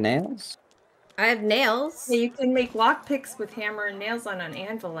hammer and nails? I have nails. Yeah, you can make lockpicks with hammer and nails on an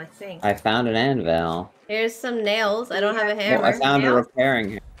anvil, I think. I found an anvil. Here's some nails. I don't have a hammer. Well, I found a repairing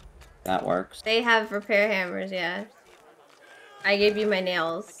hammer. That works. They have repair hammers, yeah. I gave you my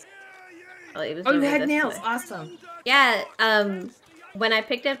nails. Oh, you had nails. Awesome. Yeah, when I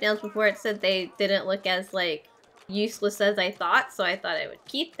picked up nails before, it said they didn't look as, like, useless as I thought, so I thought I would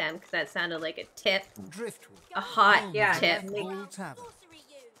keep them, because that sounded like a tip. Driftwood. A hot tip.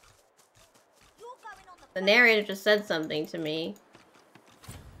 The narrator just said something to me.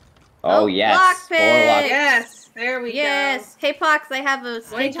 Oh, yes. Lockpick! Yes, there we go. Yes. Hey, Pox, I have a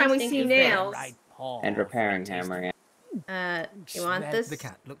anytime we see nails. And repairing hammer, yeah. You want this? The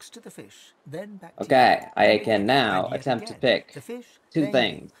cat looks to the fish, then back to Okay, you. I can now attempt to pick the fish, two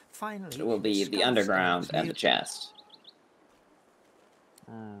things. Finally, It will be the underground and the chest.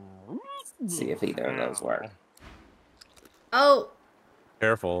 See if either of those work. Oh!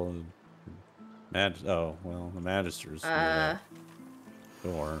 Careful. Oh, well, the Magister's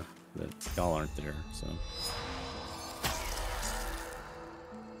door, but y'all aren't there, so.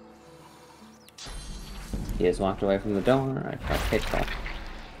 He has walked away from the door. I tried to pick that.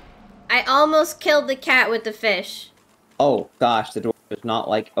 I almost killed the cat with the fish. Oh, gosh, the door is not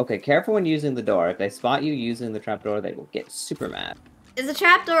like... Okay, careful when using the door. If they spot you using the trapdoor, they will get super mad. Is the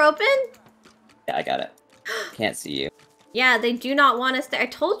trapdoor open? Yeah, I got it. Can't see you. Yeah, they do not want us to. I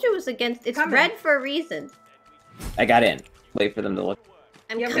told you it was against. It's red for a reason. I got in. Wait for them to look.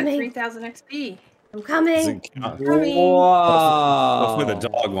 I'm yeah, coming. 3,000 XP. I'm coming. Whoa. Hopefully the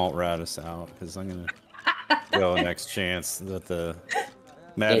dog won't rat us out, because I'm gonna go next chance that the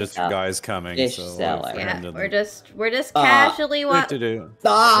Magister guy's coming. Fish so seller. Yeah, we're just casually walking. Here.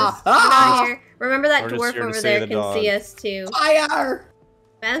 Remember that dwarf over there can see us too. Fire!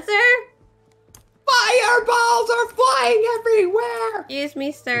 Spencer? Fireballs are flying everywhere! Excuse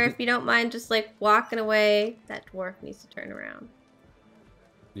me, sir, if you don't mind just like walking away. That dwarf needs to turn around.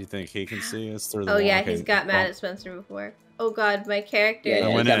 You think he can see us through the Oh yeah, walking- he's got mad at Spencer before. Oh god, my character. Yeah, I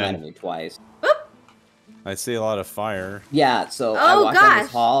he went got in. mad at me twice. I see a lot of fire. Yeah, so I Oh, walked down gosh.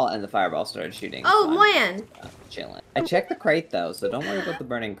 this hall and the fireball started shooting. Oh, so I'm man. chilling. I checked the crate though, so don't worry about the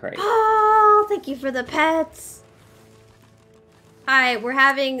burning crate. Oh, thank you for the pets. Hi,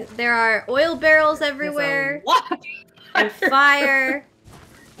 there are oil barrels everywhere. And fire.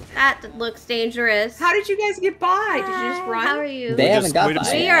 That looks dangerous. How did you guys get by? Did you just run? How are you? They haven't got by.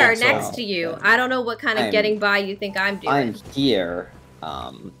 We are next to you. I don't know what kind of getting by you think I'm doing. I'm here.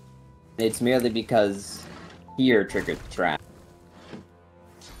 It's merely because here triggered the trap.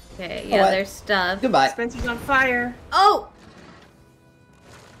 Okay, yeah, there's stuff. Goodbye. Spencer's on fire. Oh!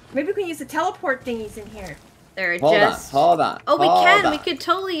 Maybe we can use the teleport thingies in here. They're Hold on. Oh, we hold can. on. We could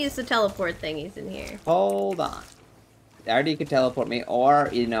totally use the teleport thingies in here. Hold on. Either you could teleport me, or,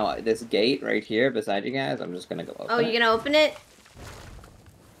 you know, this gate right here beside you guys, I'm just gonna go open Oh, you gonna open it?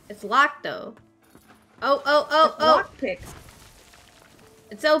 It's locked, though. Oh. Lockpicks.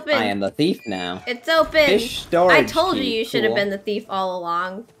 It's open. I am the thief now. It's open. Fish storage I told you key. you should have Cool. been the thief all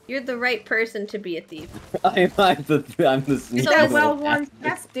along. You're the right person to be a thief. I'm the sneaky So That it's- well worn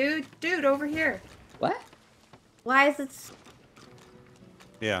chest, dude. Dude, over here. What? Why is it...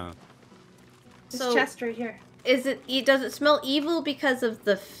 Yeah. This chest right here. Does it smell evil because of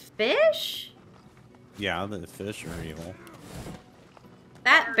the fish? Yeah, the fish are evil.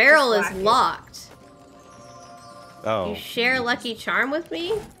 That barrel is wacky. locked. Oh. You share Lucky Charm with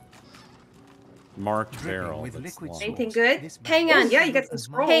me? Marked barrel. that's locked. Anything good? Hang Oh, on. yeah, you got some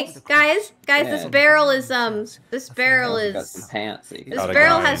scrolls. Hey, guys, this Yeah. barrel is, this barrel Got some is... pants. So you can- This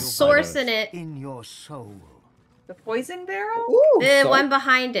barrel has source in it. In your soul. The poison barrel? The one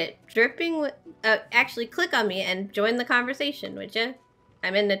behind it. Dripping with... actually, click on me and join the conversation, would you?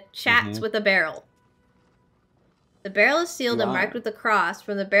 I'm in the chats with a barrel. The barrel is sealed and Wow. marked with a cross.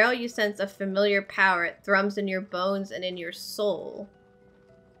 From the barrel you sense a familiar power. It thrums in your bones and in your soul.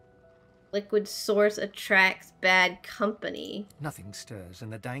 Liquid source attracts bad company. Nothing stirs in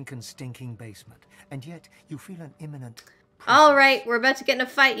the dank and stinking basement, and yet you feel an imminent... Alright, we're about to get in a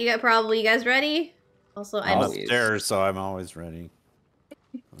fight. You guys ready? Also, I'm I'm... upstairs, so I'm always ready.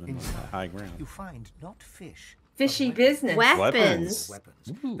 I'm on the high ground. You find not fish. Fishy business. Weapons.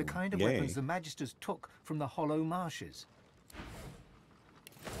 Weapons. The kind of yay. weapons the Magisters took from the hollow marshes.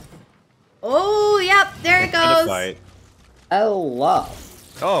 Oh, yep, there it goes. Fight. Hello.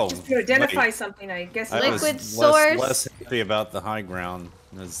 Oh. Just to identify wait. something, I guess. I was Liquid source. less happy about the high ground.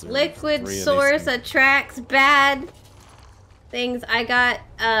 As there were Liquid 3 of these source things. attracts bad things. I got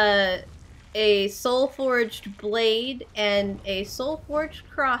a soul forged blade and a soul forged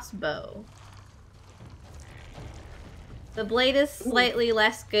crossbow. The blade is slightly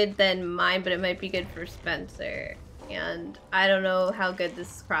less good than mine, but it might be good for Spencer. And I don't know how good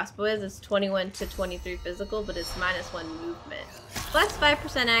this crossbow is. It's 21 to 23 physical, but it's -1 movement. Plus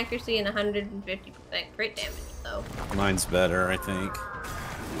 5% accuracy and 150% crit damage, though. Mine's better, I think.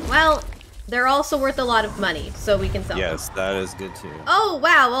 Well, they're also worth a lot of money, so we can sell them. Yes, that is good too. Oh,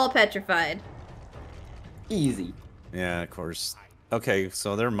 wow, all petrified. Easy. Yeah, of course. Okay,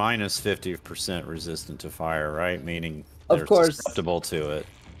 so they're minus 50% resistant to fire, right? Meaning they're Of course. susceptible to it.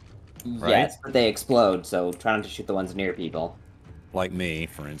 Right? Yes, but they explode, so try not to shoot the ones near people. Like me,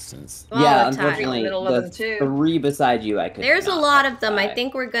 for instance. All yeah, the time. unfortunately, Middle of the them, too. 3 beside you I could There's a not lot of them. I by.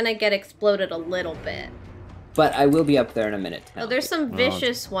 think we're gonna get exploded a little bit. But I will be up there in a minute. Oh, there's some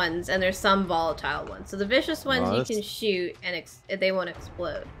vicious ones, and there's some volatile ones. So the vicious ones Well, you that's- can shoot, and they won't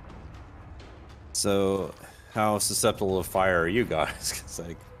explode. So, how susceptible to fire are you guys? 'Cause,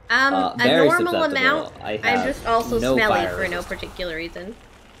 like, A very normal susceptible. amount. I I'm have just also no smelly fire for no resistance. particular reason.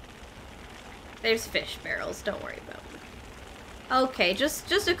 There's fish barrels. Don't worry about them. Okay,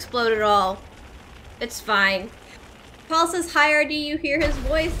 just explode it all. It's fine. Paul says, "Hi, RD. You hear his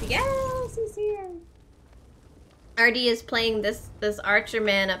voice? Yes, he's here." RD is playing this archer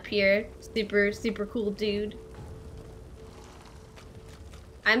man up here. Super cool dude.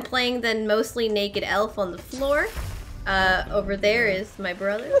 I'm playing the mostly naked elf on the floor. Over there is my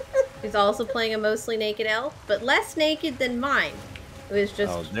brother. He's also playing a mostly naked elf, but less naked than mine. It was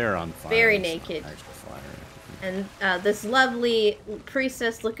just they're on fire. very naked. And this lovely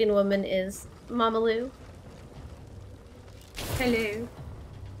priestess-looking woman is Mama Lou. Hello.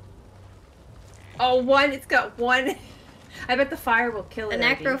 Oh, one. It's got one. I bet the fire will kill it. A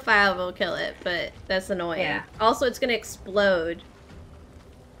necrophile will kill it, but that's annoying. Yeah. Also, it's gonna explode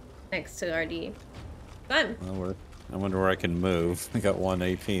next to RD. Fun. Well, I wonder where I can move. I got 1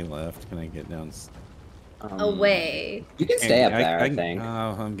 AP left. Can I get down? Away. You can stay up there, I think. Oh,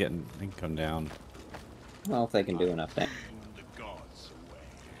 I can come down. Well, if they can do enough things.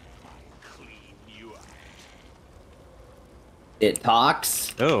 It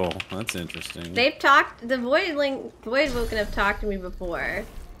talks. Oh, that's interesting. They've talked. The Voidwoken have talked to me before.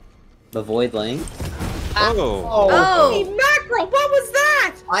 The Voidling. Oh! Mackerel! What was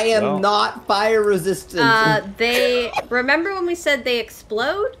that? I am not fire resistant. They remember when we said they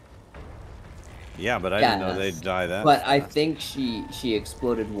explode? Yeah, but I didn't know they'd die that. But I think she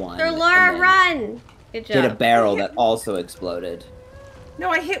exploded one. Sir Laura, run! Good job. Hit a barrel that also exploded. No,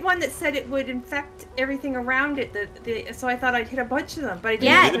 I hit one that said it would infect everything around it. So I thought I'd hit a bunch of them, but I didn't.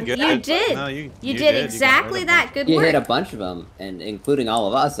 Yeah, even you did. No, you did exactly that. Good you work. hit a bunch of them, and including all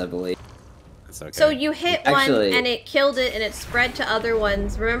of us, I believe. That's okay. So you hit Actually, one, and it killed it, and it spread to other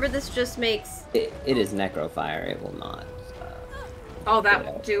ones. Remember, this just makes... It is necrofire. It will not. Oh, that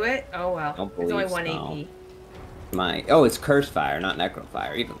will do it? Oh, well. Don't It's only believe 1 AP. Oh, it's curse fire, not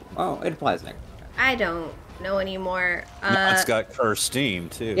necrofire. Even it applies necrofire. I don't know anymore. No, it's got cursed steam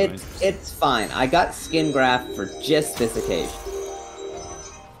too. It's fine. I got skin graft for just this occasion.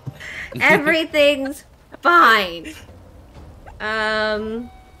 Everything's fine.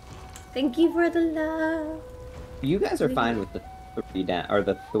 Thank you for the love. You guys are fine with the 3 down, or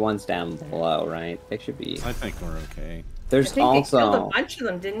the ones down below, right? They should be. I think we're okay. There's I think also they killed a bunch of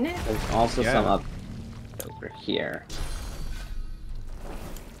them, didn't it? There's also some up over here.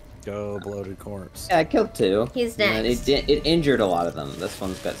 Go, bloated corpse. Yeah, I killed 2. He's And next. it injured a lot of them. This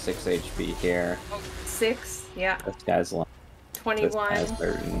one's got 6 HP here. 6, yeah. This guy's low. 21. This guy's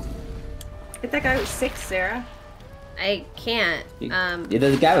 30. Hit that guy with 6, Sarah. I can't. Yeah,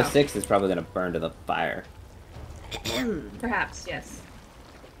 the guy with 6 is probably gonna burn to the fire. Perhaps, yes.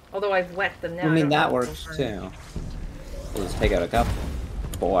 Although I've wet them now. I mean, don't that know if works they'll burn. too. We'll just take out a couple.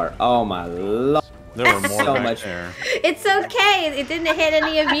 4. Oh my lord. There were more so back much. there. It's okay. It didn't hit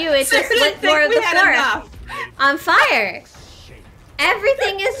any of you. It just lit more of we the had floor enough. on fire.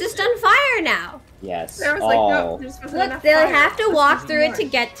 Everything is just on fire now. Yes. Sarah was like, no, there's supposed to be Look, enough they'll fire. have to There's walk supposed to be through it more. to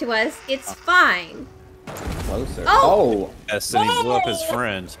get to us. It's fine. Closer. Oh! Yes, and he blew up his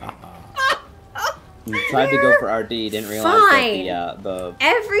friend. You tried to go for RD, didn't realize Fine. that the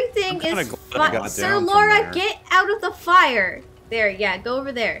Everything I'm kinda is glad I fine. got Sir down from Laura, there. get out of the fire. There, yeah, go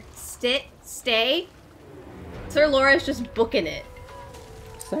over there. Stay. Sir Laura's just booking it.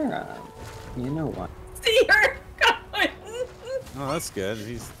 Sarah, you know what? See her going. Oh, that's good.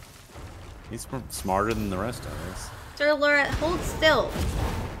 He's smarter than the rest of us. Sir Laura, hold still.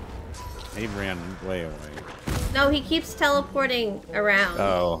 He ran way away. No, he keeps teleporting around.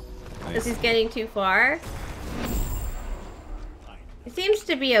 Oh. Because he's getting too far. It seems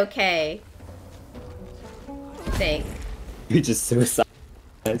to be okay. I think. You just suicide.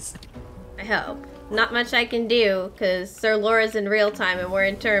 I hope. Not much I can do, because Sir Laura's in real time and we're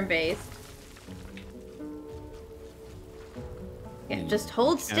in turn-based. Yeah, just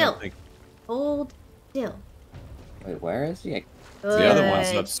hold still. Hold still. Wait, where is he? The other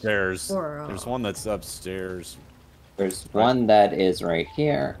one's upstairs. Girl. There's one that's upstairs. There's one that is right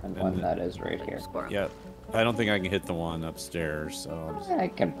here, and one that is right here. Yep. I don't think I can hit the one upstairs, so I'll just... I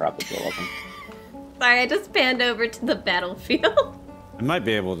can probably go with him. Sorry, I just panned over to the battlefield. I might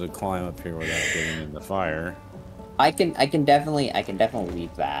be able to climb up here without getting in the fire. I can definitely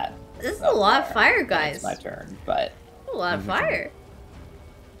leave that. This is a lot of fire, guys. It's my turn, but A lot of fire.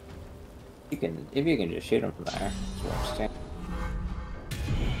 if you can just shoot him from there. It works too.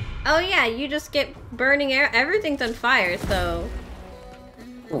 Oh yeah, you just get burning air. Everything's on fire, so...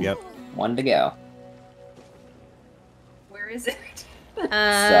 Yep. 1 to go. Where is it? Right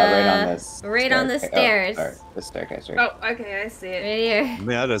on this. Right on the stairs. Oh, the staircase. Right. Oh, okay, I see it. Right here.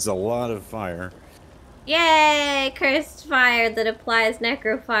 That is a lot of fire. Yay! Cursed fire that applies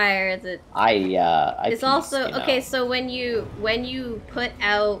necrofire. That It's it's also okay. So when you put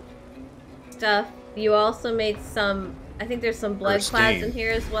out stuff, you also made some. I think there's some blood clouds steam. in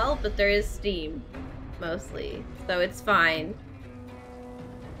here as well, but there is steam, mostly, so it's fine.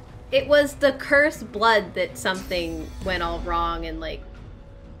 It was the cursed blood that something went all wrong and like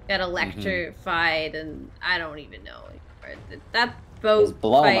got electrified, and I don't even know. That boat Just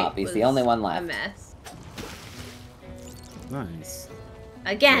blow him fight up. He's was the only one left. a mess. Nice.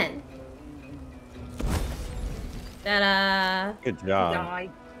 Again. Ta-da! Good job.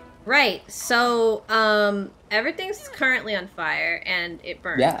 Right. So, everything's currently on fire, and it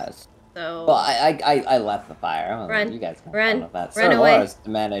burns. Yes. So. Well, I left the fire. Run. You guys can Run. with that. Run Sir away. Loras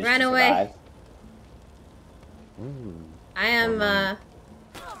managed Run to away. survive. I am,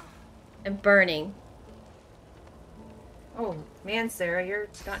 I'm burning. Oh, man, Sarah, you're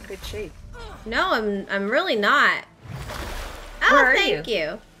not in good shape. No, I'm really not. Oh, Where are thank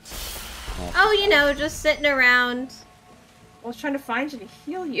you. Oh, you know, just sitting around. I was trying to find you to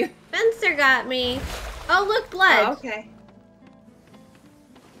heal you. Spencer got me. Oh, look, blood. Oh, okay.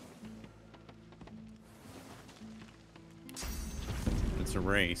 It's a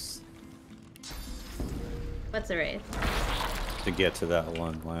race What's a race? to get to that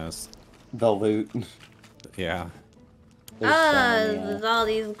one last. The loot. Yeah. There's all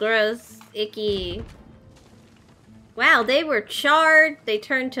these gross, icky. Wow, they were charred. They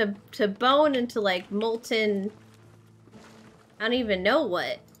turned to bone into like molten. I don't even know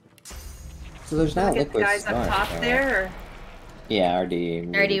what. So there's now Look at the liquid guys up top storage, there. Or... Yeah, RD.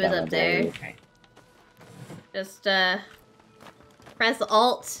 RD was up there. Okay. Just press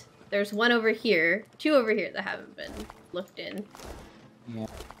Alt. There's one over here, 2 over here that haven't been looked in. Yeah.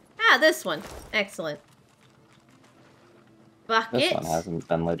 Ah, this one. Excellent. Bucket. This one hasn't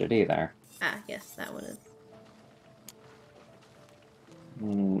been looted either. Ah, yes, that one is.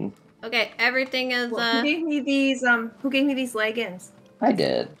 Mm, Okay, everything is Well, who gave me these? Who gave me these leggings? I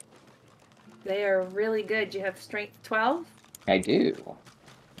did. They are really good. You have strength 12. I do.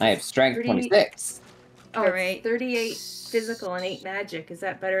 I have strength 30 26. Oh, Alright. it's 38 physical and 8 magic. Is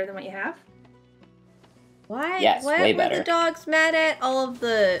that better than what you have? Why? Yes, what way were better. the dogs mad at? All of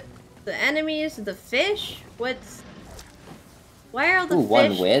the enemies, the fish? What's? Why are all the Ooh, one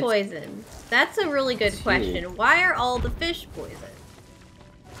fish wit. poisoned? That's a really good question. Why are all the fish poisoned?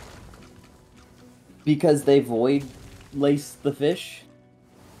 Because they void lace the fish.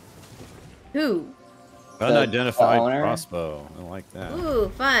 Who? Unidentified owner? crossbow. I like that. Ooh,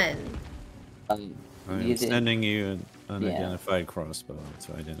 fun. I'm You did- sending you an unidentified crossbow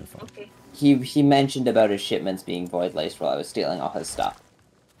to identify. Okay. He mentioned about his shipments being void laced while I was stealing all his stuff.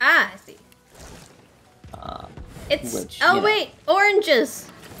 Ah, I see. It's which, oh you know. wait, oranges.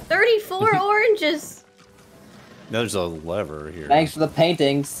 34 oranges. There's a lever here. Thanks for the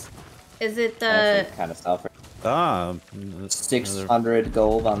paintings. Is it Kind of self. Ah, 600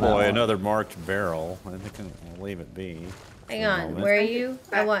 gold on that boy, one. another marked barrel. I think I'll leave it be. Hang for a on, moment. where are you?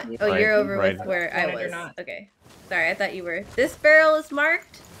 I want. Oh, Right- you're over right- with where I Right, you're was. not. Okay. Sorry, I thought you were. This barrel is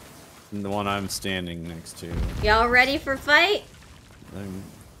marked. The one I'm standing next to. Y'all ready for fight? I'm-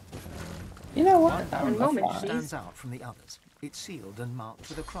 You know what? One That barrel one's of fine. stands out from the others. It's sealed and marked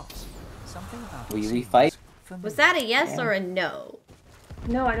with a cross. Something about it We seems fight? familiar. Was that a yes Yeah. or a no?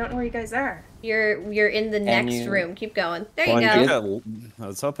 No, I don't know where you guys are. You're in the next you- room. Keep going. There Well, you I go. think I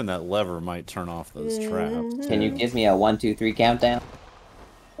was hoping that lever might turn off those traps. Can you give me a 1, 2, 3 countdown?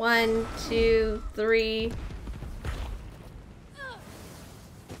 1, 2, 3.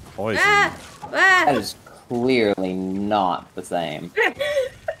 Poison. Ah! That Ah! is clearly not the same.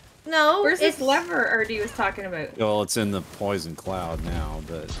 No, Where's it's this lever RD was talking about? Well, it's in the poison cloud now,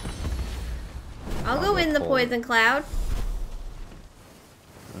 but I'll go in the Cold. poison cloud.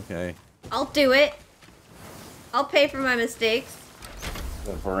 okay. I'll do it. I'll pay for my mistakes.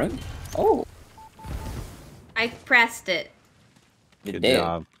 The room? Oh, I pressed it. you Good did.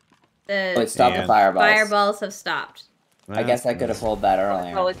 job. The Oh, it stopped the And- fireballs. fireballs have stopped. I guess I could have pulled that Oh,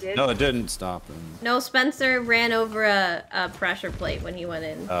 earlier. it did? No, it didn't stop him. No, Spencer ran over a pressure plate when he went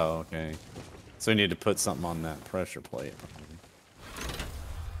in. Oh, okay. So we need to put something on that pressure plate.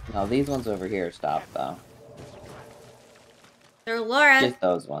 No, these ones over here stopped though. So Laura, Just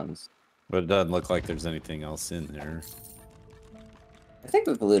those ones. But it doesn't look like there's anything else in there. I think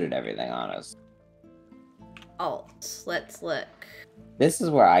we've looted everything on us. Alt. Let's look. This is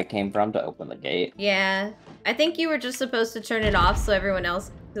where I came from to open the gate. Yeah, I think you were just supposed to turn it off so everyone else,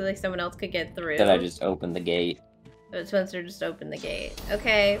 so like someone else could get through. Did I just open the gate? But Spencer just opened the gate.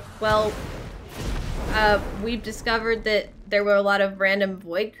 Okay, well, we've discovered that there were a lot of random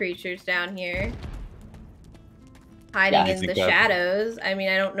void creatures down here. Hiding Yeah, I in think the that- shadows. I mean,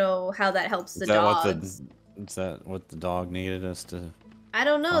 I don't know how that helps the dogs. Is that what the dog needed us to? I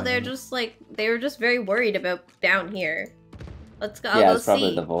don't know, find they're them? just like, they were just very worried about down here. Let's go, I'll Yeah, go it's probably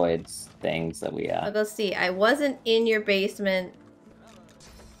see. the voids things that we I'll go see. I wasn't in your basement.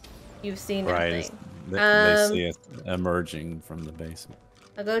 You've seen Right. nothing. They see it emerging from the basement.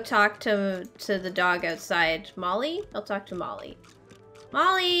 I'll go talk to the dog outside. Molly? I'll talk to Molly.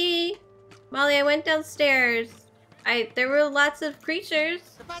 Molly! Molly, I went downstairs. There were lots of creatures.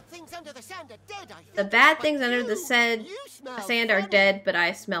 The bad things under the sand are dead, I think. The bad things under the sand are dead, but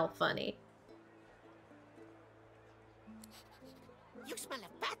I smell funny. You smell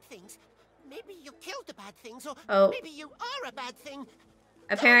of bad things? Maybe you killed the bad things, or maybe you are a bad thing.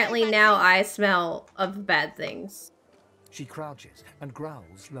 Apparently now I smell of bad things. She crouches and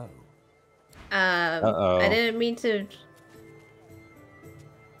growls low. I didn't mean to...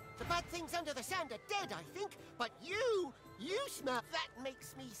 The bad things under the sand are dead, I think, but you smell. That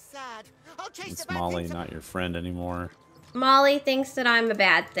makes me sad. I'll chase It's the bad Molly, things. not your friend anymore. Molly thinks that I'm a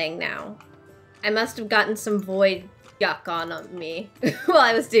bad thing now. I must have gotten some void yuck on me while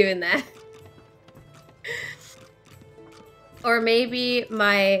I was doing that. Or maybe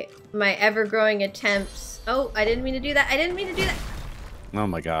my ever-growing attempts... Oh, I didn't mean to do that. I didn't mean to do that. Oh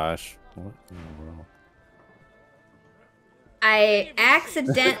my gosh. What in the world? I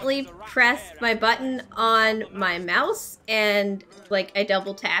accidentally pressed my button on my mouse and, like, I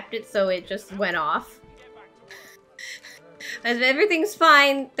double tapped it so it just went off. As everything's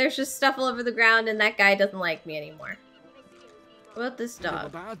fine, there's just stuff all over the ground and that guy doesn't like me anymore. What about this There are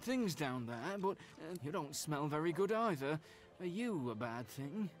dog? bad things down there, but you don't smell very good either. Are you a bad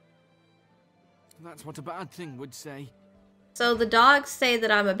thing? That's what a bad thing would say. So the dogs say that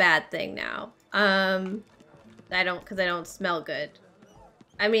I'm a bad thing now. Because I don't smell good.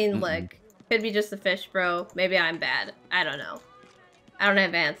 I mean, look, could be just the fish, bro. Maybe I'm bad. I don't know. I don't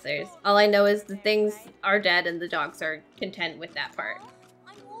have answers. All I know is the things are dead and the dogs are content with that part.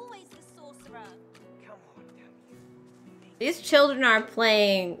 I'm always the sorcerer. These children are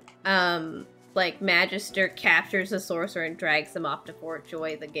playing, like, Magister captures a sorcerer and drags them off to Fort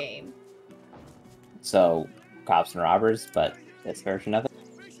Joy, the game. So, cops and robbers, but this version of it?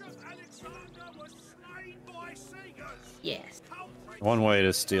 Yes. One way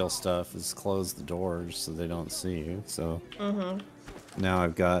to steal stuff is close the doors so they don't see you, so... Now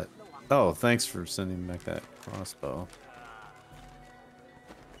I've got... Oh, thanks for sending back that crossbow.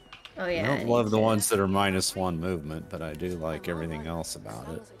 Oh yeah. I don't love the ones that are -1 movement, but I do like everything else about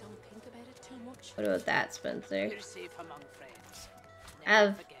it. What about that, Spencer? I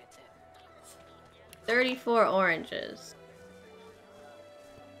have 34 oranges.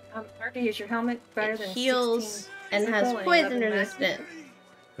 Artie, is your helmet better than Heals 16 and has physical poison 11 resistance.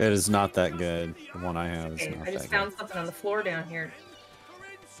 It is not that good. The one I have is Okay, not I just that found something on the floor down here.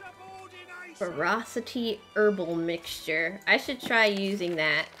 Ferocity herbal mixture. I should try using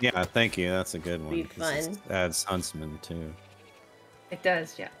that. good. Yeah, thank you. That's a good one. Be 'cause fun. it adds Huntsman, too. It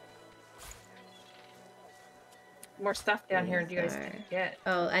does, yeah. More stuff down here you guys can get.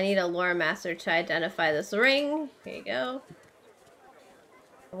 Oh, I need a lore master to identify this ring. Here you go.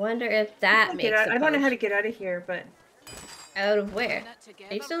 I wonder if that makes I don't know how to get out of here, but... Out of where?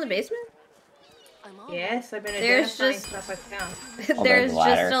 Are you still in the basement? Yes, I've been There's identifying just- stuff I found. There's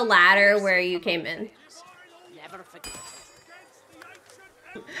just a ladder where you came in.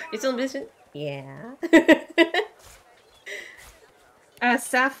 You still in the basement? Yeah.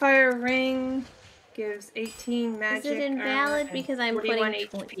 Sapphire ring gives 18 magic. Is it invalid armor because and I'm 41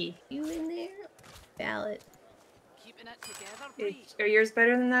 putting HP. you in there? Valid. Are yours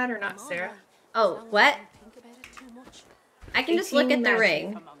better than that or not, Sarah? Oh, what? I can just look at 18 the magic.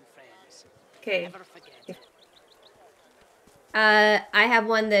 ring. Okay. I have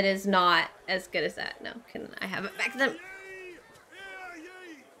one that is not as good as that. No, can I have it back then?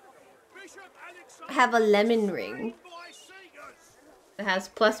 I have a lemon ring. It has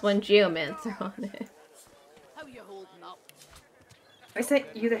 +1 geomancer on it. I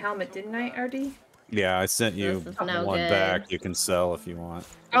sent you the helmet, didn't I, RD? Yeah, I sent you This is no one good. back. You can sell if you want.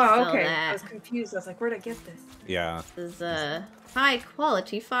 Oh, Sell okay. that. I was confused. I was like, where'd I get this? Yeah. This is a high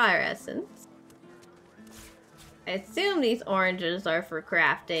quality fire essence. I assume these oranges are for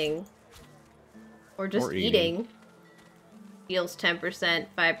crafting. Or just Or eating. eating. Heals 10%,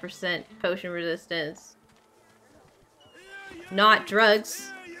 5% potion resistance. Not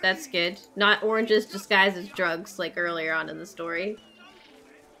drugs. That's good. Not oranges disguised as drugs like earlier on in the story.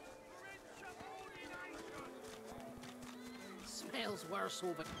 Smells worse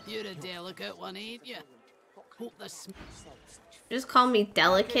over. You're a delicate one, ain't you? Hope the Just call me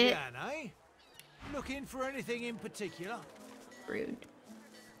delicate. eh? Looking for anything in particular? Rude.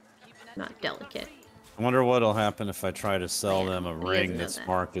 Not delicate. I wonder what'll happen if I try to sell them a doesn't ring know that's that.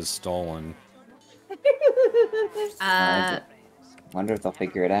 marked as stolen. Wonder if they'll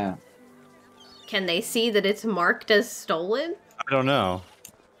figure it out. Can they see that it's marked as stolen? I don't know.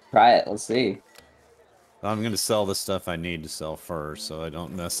 Try it. Let's see. I'm gonna sell the stuff I need to sell first, so I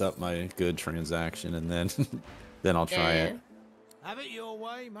don't mess up my good transaction, and then then I'll try it. Have it your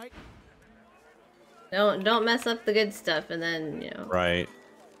way, mate. Don't mess up the good stuff, and then Right.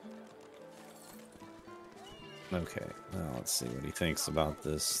 Okay. Now let's see what he thinks about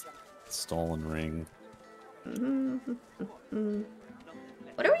this stolen ring.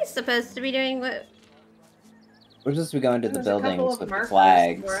 What are we supposed to be doing? What? We're supposed to be going to the buildings with the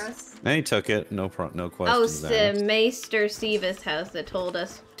flags. And he took it. No Oh, questions asked. Maester Siva's house that told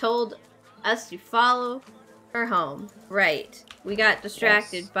us to follow her home. Right. We got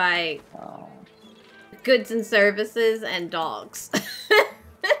distracted by goods and services and dogs.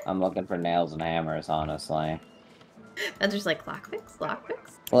 I'm looking for nails and hammers, honestly. And there's like lockpicks.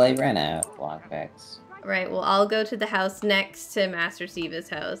 Well, I ran out of lockpicks. Right. Well, I'll go to the house next to Master Siva's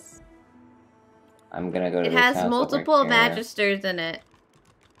house. I'm gonna go to It this has house multiple over here. magisters in it.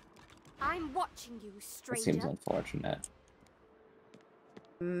 I'm watching you, stranger. It seems unfortunate.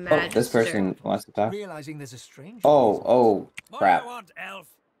 Magister. Oh, this person wants to talk. Realizing there's a stranger. Oh, crap. What do you want, elf?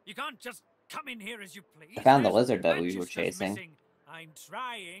 You can't just come in here as you please. I found the There's lizard that we were magisters chasing. missing. I'm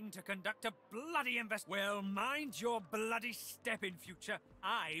trying to conduct a bloody Well, mind your bloody step in future.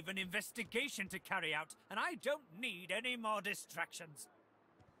 I've an investigation to carry out, and I don't need any more distractions.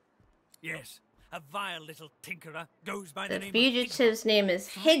 Yes, a vile little tinkerer goes by the The name fugitive's name is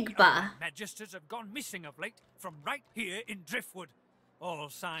Higba. of Magisters have gone missing of late from right here in Driftwood. All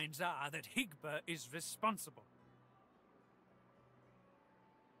signs are that Higba is responsible.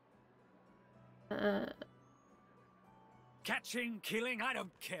 Catching, killing, I don't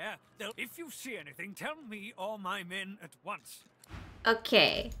care. If you see anything, tell me or my men at once.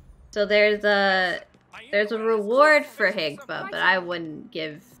 Okay. So there's a reward for Higba, but I wouldn't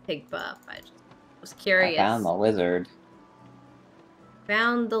give Higba up. I just was curious. I found the lizard.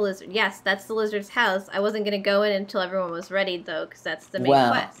 Found the lizard. Yes, that's the lizard's house. I wasn't gonna go in until everyone was ready though, because that's the main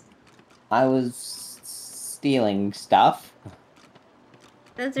quest. I was stealing stuff.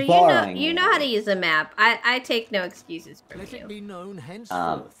 Spencer, you know how to use a map. I take no excuses from you. Be known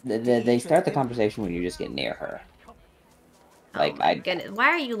henceforth. They start the conversation when you just get near her. Like, oh my goodness,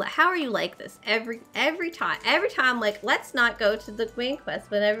 how are you like this every time? Like, let's not go to the main quest,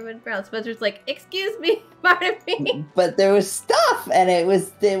 but everyone around Spencer's like, excuse me, pardon me. But there was stuff, and it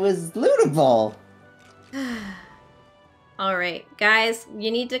was lootable. All right, guys, you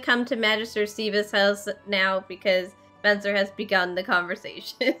need to come to Magister Siva's house now because Spencer has begun the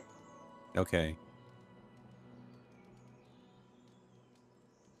conversation. Okay.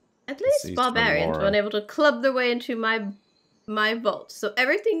 At least barbarians were unable to club their way into my vault, so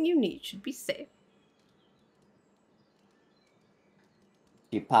everything you need should be safe.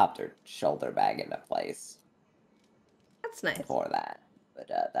 She popped her shoulder bag into place. That's nice. Before that, but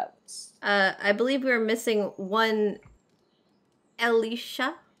that was. I believe we were missing one.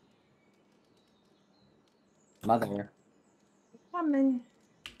 Alicia. Mother. Coming.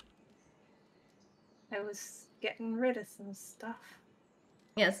 I was getting rid of some stuff.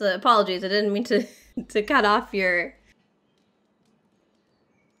 Yes, apologies. I didn't mean to cut off your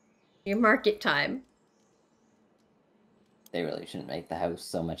market time. They really shouldn't make the house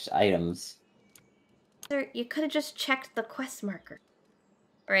so much items. Sir, you could have just checked the quest marker.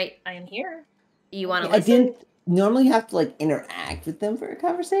 Right. I am here. You want to I listen? didn't normally have to like interact with them for a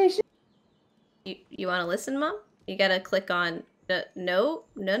conversation. You want to listen, Mom? You gotta click on the no.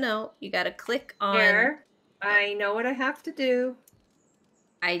 You gotta click on. Here. I know what I have to do.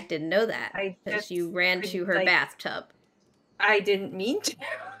 I didn't know that because you ran to her bathtub. I didn't mean to.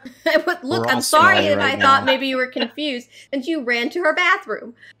 Look, I'm sorry if I thought maybe you were confused and you ran to her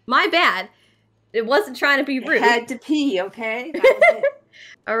bathroom. My bad. It wasn't trying to be rude. I had to pee, okay? That was it.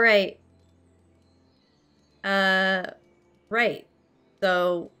 All right. Right.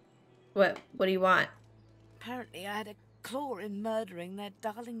 So, what do you want? Apparently I had a claw in murdering their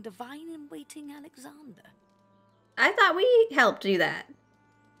darling divine-in-waiting Alexander. I thought we helped do that.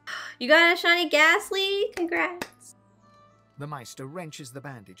 You got a shiny ghastly? Congrats. The Meister wrenches the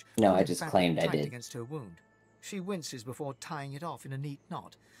bandage. No, I just claimed I did. Against her wound. She winces before tying it off in a neat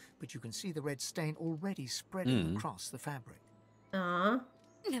knot, but you can see the red stain already spreading across the fabric. Aww.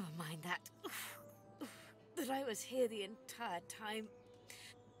 Never mind that. That I was here the entire time.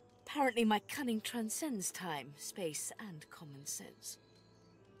 Apparently my cunning transcends time, space, and common sense.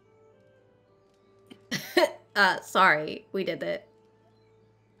 Sorry, we did it.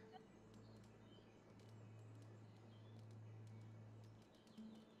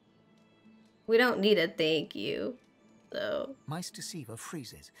 We don't need a thank you, so. Meister Siva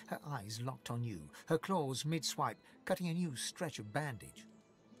freezes, her eyes locked on you, her claws mid-swipe, cutting a new stretch of bandage.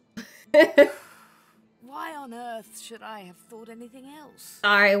 Why on earth should I have thought anything else?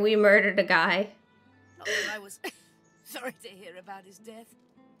 Sorry, we murdered a guy. Not that I was sorry to hear about his death.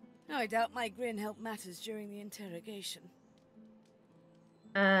 I doubt my grin helped matters during the interrogation.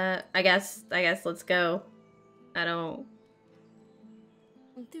 I guess let's go. I don't...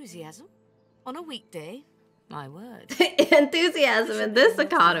 Enthusiasm? On a weekday? My word. Enthusiasm in this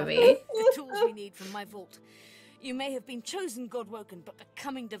economy. The tools we need from my vault. You may have been chosen Godwoken, but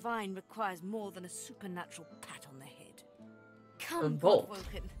becoming divine requires more than a supernatural pat on the head. Come,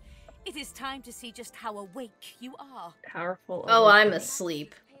 Godwoken. It is time to see just how awake you are. Powerful. Oh, I'm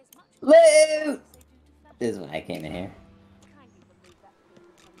asleep. Loot! This is why I came in here.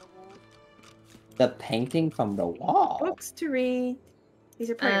 The painting from the wall. Books to read. These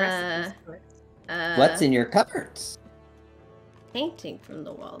are probably recipes. What's in your cupboards? Painting from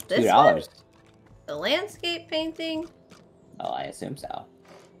the wall. This $2. one? The landscape painting? Oh, I assume so.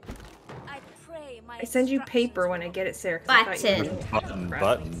 I send you paper when I get it, Sarah. Button.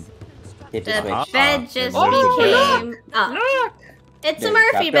 Button. Hit The the switch. bed just Oh, became up. It's a There's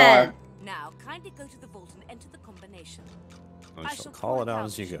Murphy trapdoor. bed. Now, kindly go to the vault and enter the combination. I shall call it out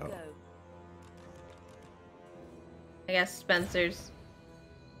as you go. I guess Spencer's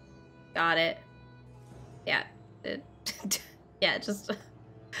got it. Yeah. Yeah, just...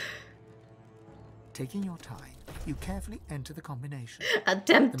 Taking your time, you carefully enter the combination.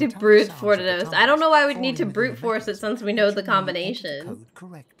 Attempt to brute force it. I don't know why we'd need to brute force it since we know the combination. Code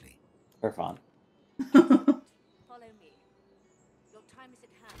correctly. For fun.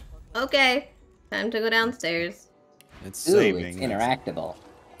 Okay, time to go downstairs. It's Ooh, saving. it's interactable.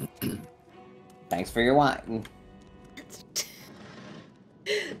 Thanks for your wine.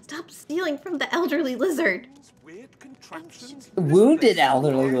 Stop stealing from the elderly lizard. Wounded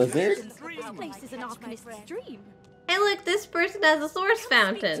elderly lizard. This place is an alchemist's dream. Hey, look, this person has a source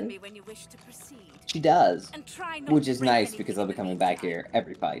fountain. She does. Which is nice because I'll be coming back here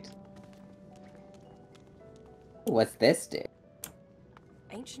every fight. What's this do?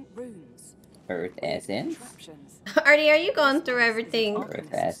 Ancient runes. Earth essence? Artie, are you going through everything? Earth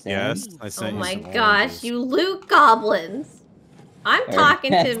essence? Yes, I sent Oh you my some gosh, oranges. you loot goblins. I'm Earth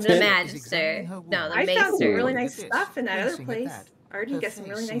talking to essence. the Magister. No, the I found some Maester. really nice stuff in that other Glancing at place. that, Artie her got some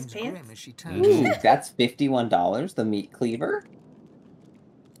face really nice seems grim pants. as she turns Ooh, her that's $51. The meat cleaver.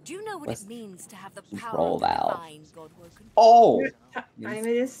 Do you know what What's it means to have the control power of valve? divine Godwoken? Oh! Time it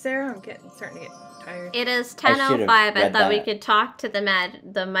is, Sarah. I'm starting to get tired. It is I should've 10:05. I read thought we that. could talk to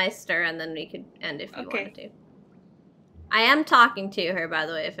the Meister and then we could end if you Okay. wanted to. I am talking to her, by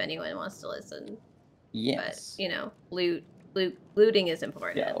the way, if anyone wants to listen. Yes. But, you know, looting is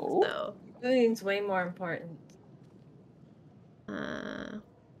important, Yo. so... Looting's way more important.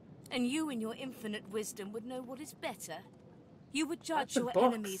 And you, in your infinite wisdom, would know what is better. You would judge Lots of your books.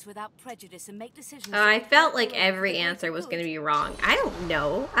 enemies without prejudice and make decisions. I that felt would like help every the answer was good. going to be wrong. I don't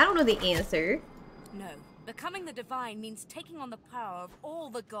know. I don't know the answer. No. Becoming the divine means taking on the power of all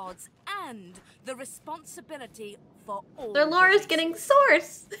the gods and the responsibility for all. Their lore is getting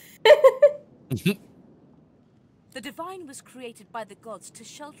source. The divine was created by the gods to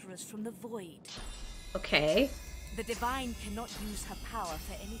shelter us from the void. Okay. The divine cannot use her power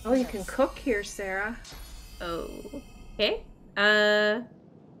for anything Oh, you else. can cook here, Sarah. Oh. Okay.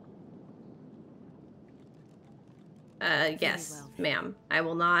 Yes, well, ma'am. I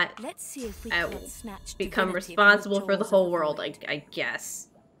will not. Let's see if we I can will snatch become divinity from responsible for the jaws of whole world, void. I guess.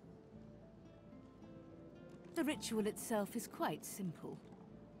 The ritual itself is quite simple.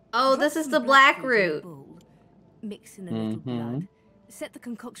 Oh, Drop this is some the black root in a root. bowl, mix in a little Mhm. blood, set the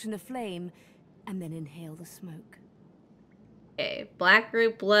concoction aflame, and then inhale the smoke. Okay, black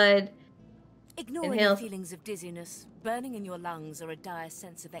root blood. Ignore Inhale. any feelings of dizziness, burning in your lungs, or a dire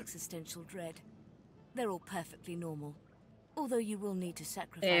sense of existential dread. They're all perfectly normal, although you will need to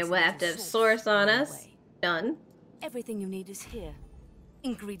sacrifice. Okay, a we'll have to little have source on along the us. way. Done. Everything you need is here.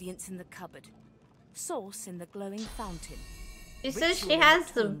 Ingredients in the cupboard. Source in the glowing fountain. She says she Ritual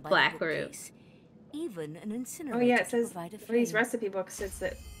has the entombed by black bookcase. Even an incinerator Oh yeah, it to says provide a one of these flame. recipe books says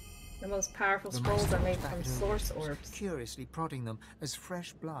that the most powerful The scrolls Maester are made looks back from at her source lips, orbs. curiously prodding them as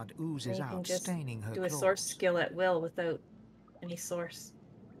fresh blood And oozes you can out, just staining her do a claws. source skill at will without any source.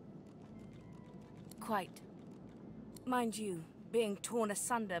 Quite. Mind you, being torn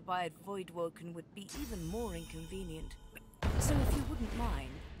asunder by a Voidwoken would be even more inconvenient. So if you wouldn't mind...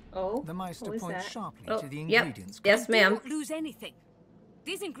 Oh, The Meister what is points that? sharply Oh, to the yep. ingredients. Yes, Do ma'am. not lose anything.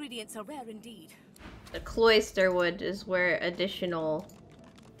 These ingredients are rare indeed. The cloister wood is where additional...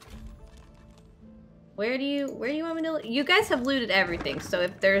 Where do you want me to... You guys have looted everything, so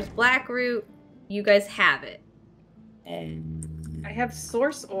if there's black root, you guys have it. I have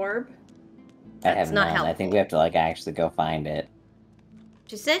source orb. I have none. I think we have to like actually go find it.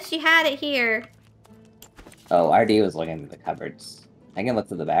 She said she had it here. Oh, RD was looking through the cupboards. I can look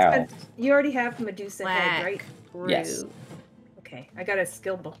through the barrels. You already have Medusa head, right? Yes. Okay, I got a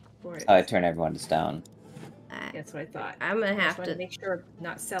skill book for it. Oh, I turn everyone to stone. That's what I thought. I'm gonna have to make sure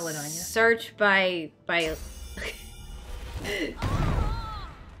not sell it on you. Search by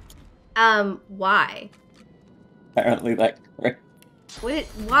why? Apparently that.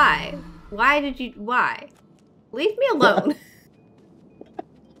 Why? Why? Leave me alone.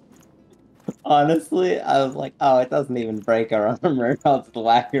 Honestly, I was like, oh, it doesn't even break our armor. I'll just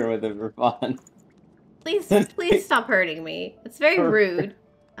whack her with it for fun. Please stop hurting me. It's very rude.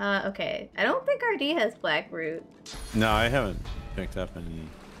 Okay. I don't think RD has black root. No, I haven't picked up any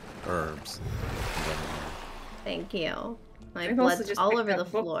herbs. Thank you. My blood's all over the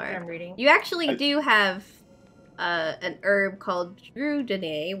floor. You actually do have an herb called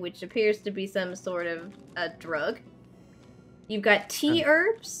Drudene, which appears to be some sort of a drug. You've got tea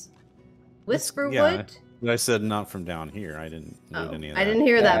herbs, whisperwood. Yeah, I said not from down here. I didn't loot any of that. I didn't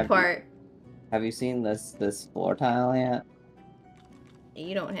hear that part. Have you seen this floor tile yet?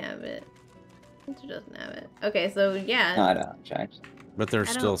 You don't have it. It doesn't have it. Okay, so yeah. No, I don't. Checked. But there's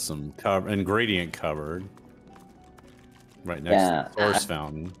still some ingredient cupboard right next to the source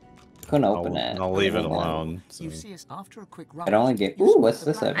fountain. Couldn't open it. I'll leave it alone. So. You see us after a quick run. I'd only get. Ooh, what's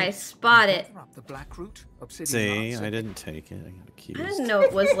this? I spot it. The black root, see, I didn't take it. I got accused. I didn't know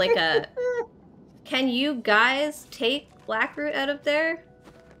it was like a. Can you guys take blackroot out of there?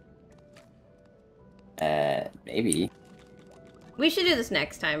 Maybe. We should do this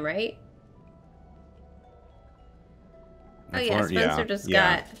next time, right? Oh yeah, Spencer just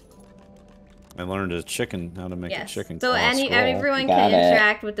got. I learned how to make a chicken. So everyone can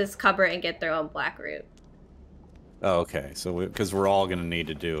interact with this cupboard and get their own blackroot. Oh, okay. So because we're all gonna need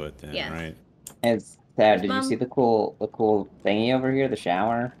to do it then, right? And Dad, did you see the cool thingy over here? The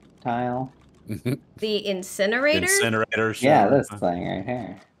shower tile. The incinerator. Incinerator. Shower. Yeah, this thing right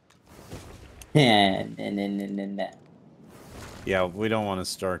here. Yeah, we don't want to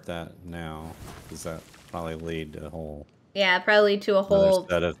start that now because that probably lead to a whole. Yeah, probably to a whole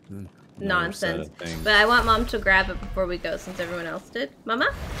set of nonsense. But I want Mom to grab it before we go, since everyone else did.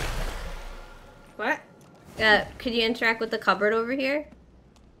 Mama? What? Could you interact with the cupboard over here?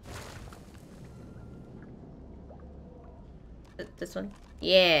 This one?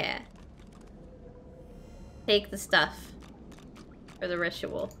 Yeah. Take the stuff for the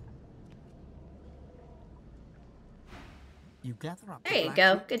ritual. You gather up. There you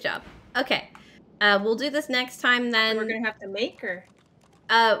go. Good job. Okay. We'll do this next time then. We're gonna have to make her.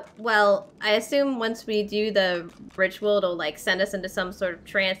 Well, I assume once we do the ritual, it'll like send us into some sort of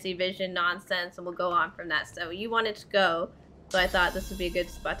trancey vision nonsense, and we'll go on from that. So you wanted to go, so I thought this would be a good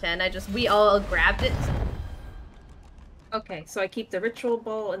spot to end. We all grabbed it. Okay, so I keep the ritual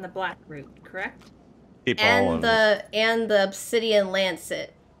bowl and the black root, correct? Keep all of it. And the obsidian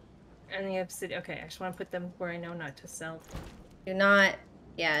lancet. And the obsidian. Okay, I just want to put them where I know not to sell. Do not.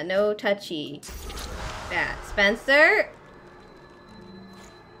 Yeah, no touchy. Yeah, Spencer.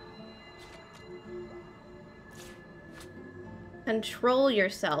 Control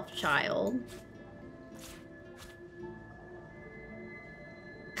yourself, child.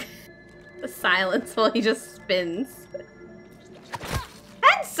 The silence while he just spins.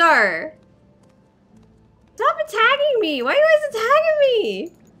 Spencer! Stop attacking me! Why are you guys attacking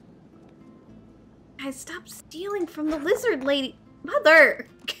me? Guys, stop stealing from the lizard lady. Mother!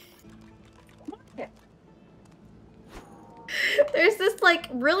 There's this like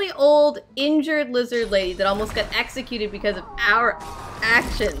really old injured lizard lady that almost got executed because of our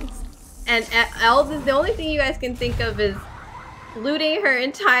actions. And the only thing you guys can think of is looting her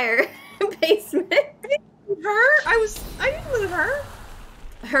entire basement. I didn't loot her.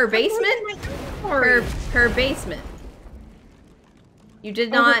 Her basement? Her basement. You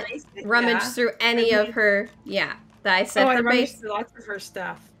did not rummage through any of her. Yeah, I said her basement. Lots of her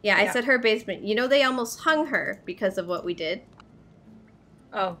stuff. Yeah, I said her basement. You know they almost hung her because of what we did.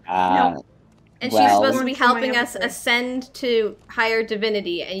 Oh. No. And she's supposed to be helping us ascend to higher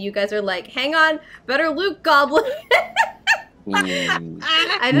divinity, and you guys are like, hang on, better loot, goblin.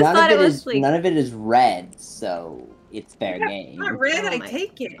 I just thought it was like... None of it is red, so it's fair game. Not red, I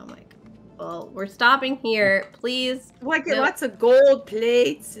take it. Oh my god. Well, we're stopping here, please. Well, I get lots of gold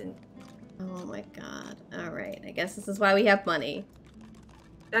plates and... Oh my god. Alright, I guess this is why we have money.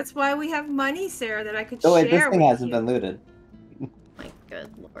 That's why we have money, Sarah, that I could share with you. Oh wait, this thing hasn't been looted. My good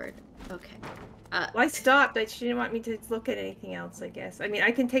lord. Okay. Well, I stopped. She didn't want me to look at anything else, I guess. I mean,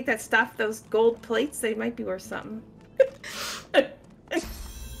 I can take that stuff, those gold plates, they might be worth something.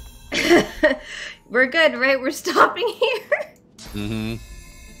 We're good, right? We're stopping here. Mm-hmm.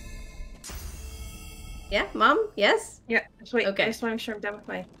 Yeah, Mom? Yes? Yeah, just wait. Okay. I just want to make sure I'm done with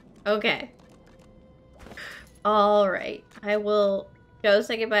my... Okay. Alright. I will go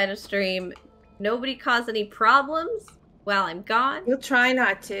say goodbye to stream. Nobody cause any problems while I'm gone. We'll try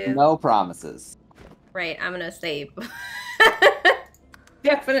not to. No promises. Right, I'm gonna save.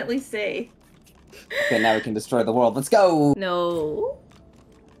 Definitely save. Okay, now we can destroy the world. Let's go! No.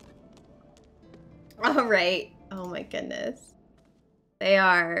 Alright. Oh my goodness.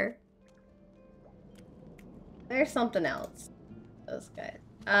 They're something else. Those guys.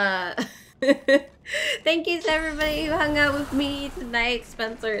 Thank you to everybody who hung out with me tonight.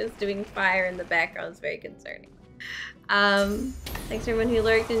 Spencer is doing fire in the background. It's very concerning. Thanks to everyone who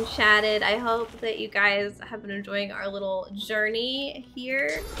lurked and chatted. I hope that you guys have been enjoying our little journey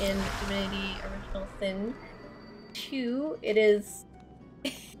here in Divinity Original Sin 2. It is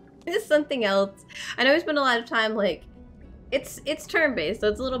something else. I know we spend a lot of time, like, it's turn-based, so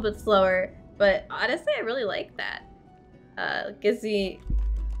it's a little bit slower, but honestly, I really like that. Gives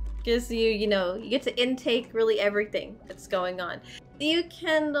you, you know, you get to intake really everything that's going on. See you,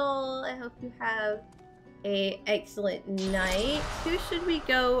 Kendall. I hope you have a excellent night. Who should we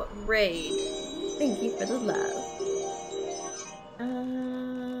go raid? Thank you for the love.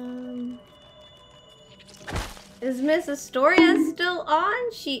 Is Miss Astoria still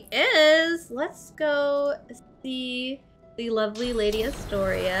on? She is. Let's go see the lovely Lady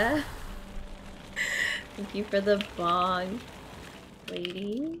Astoria. Thank you for the bong.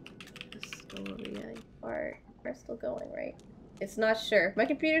 Lady Astoria, you are still going, right? It's not sure. My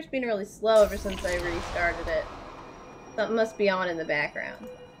computer's been really slow ever since I restarted it. Something must be on in the background.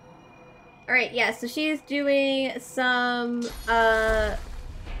 Alright, yeah, so she's doing some,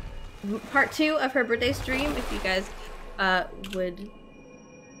 part 2 of her birthday stream, if you guys, would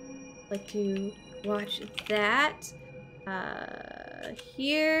like to watch that.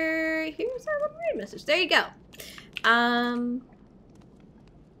 Here's our little raid message. There you go.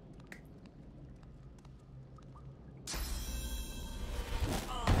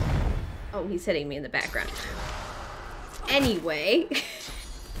 Oh, he's hitting me in the background. Anyway.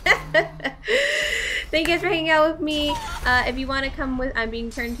 Thank you guys for hanging out with me. If you want to come with... I'm being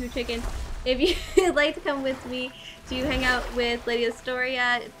turned to a chicken. If you'd like to come with me to hang out with Lady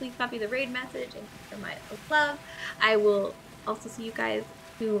Astoria, please copy the raid message and for my love. I will also see you guys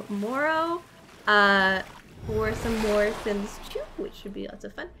tomorrow for some more Sims 2, which should be lots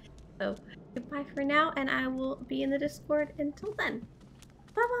of fun. So, goodbye for now, and I will be in the Discord until then.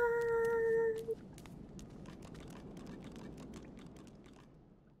 Bye-bye!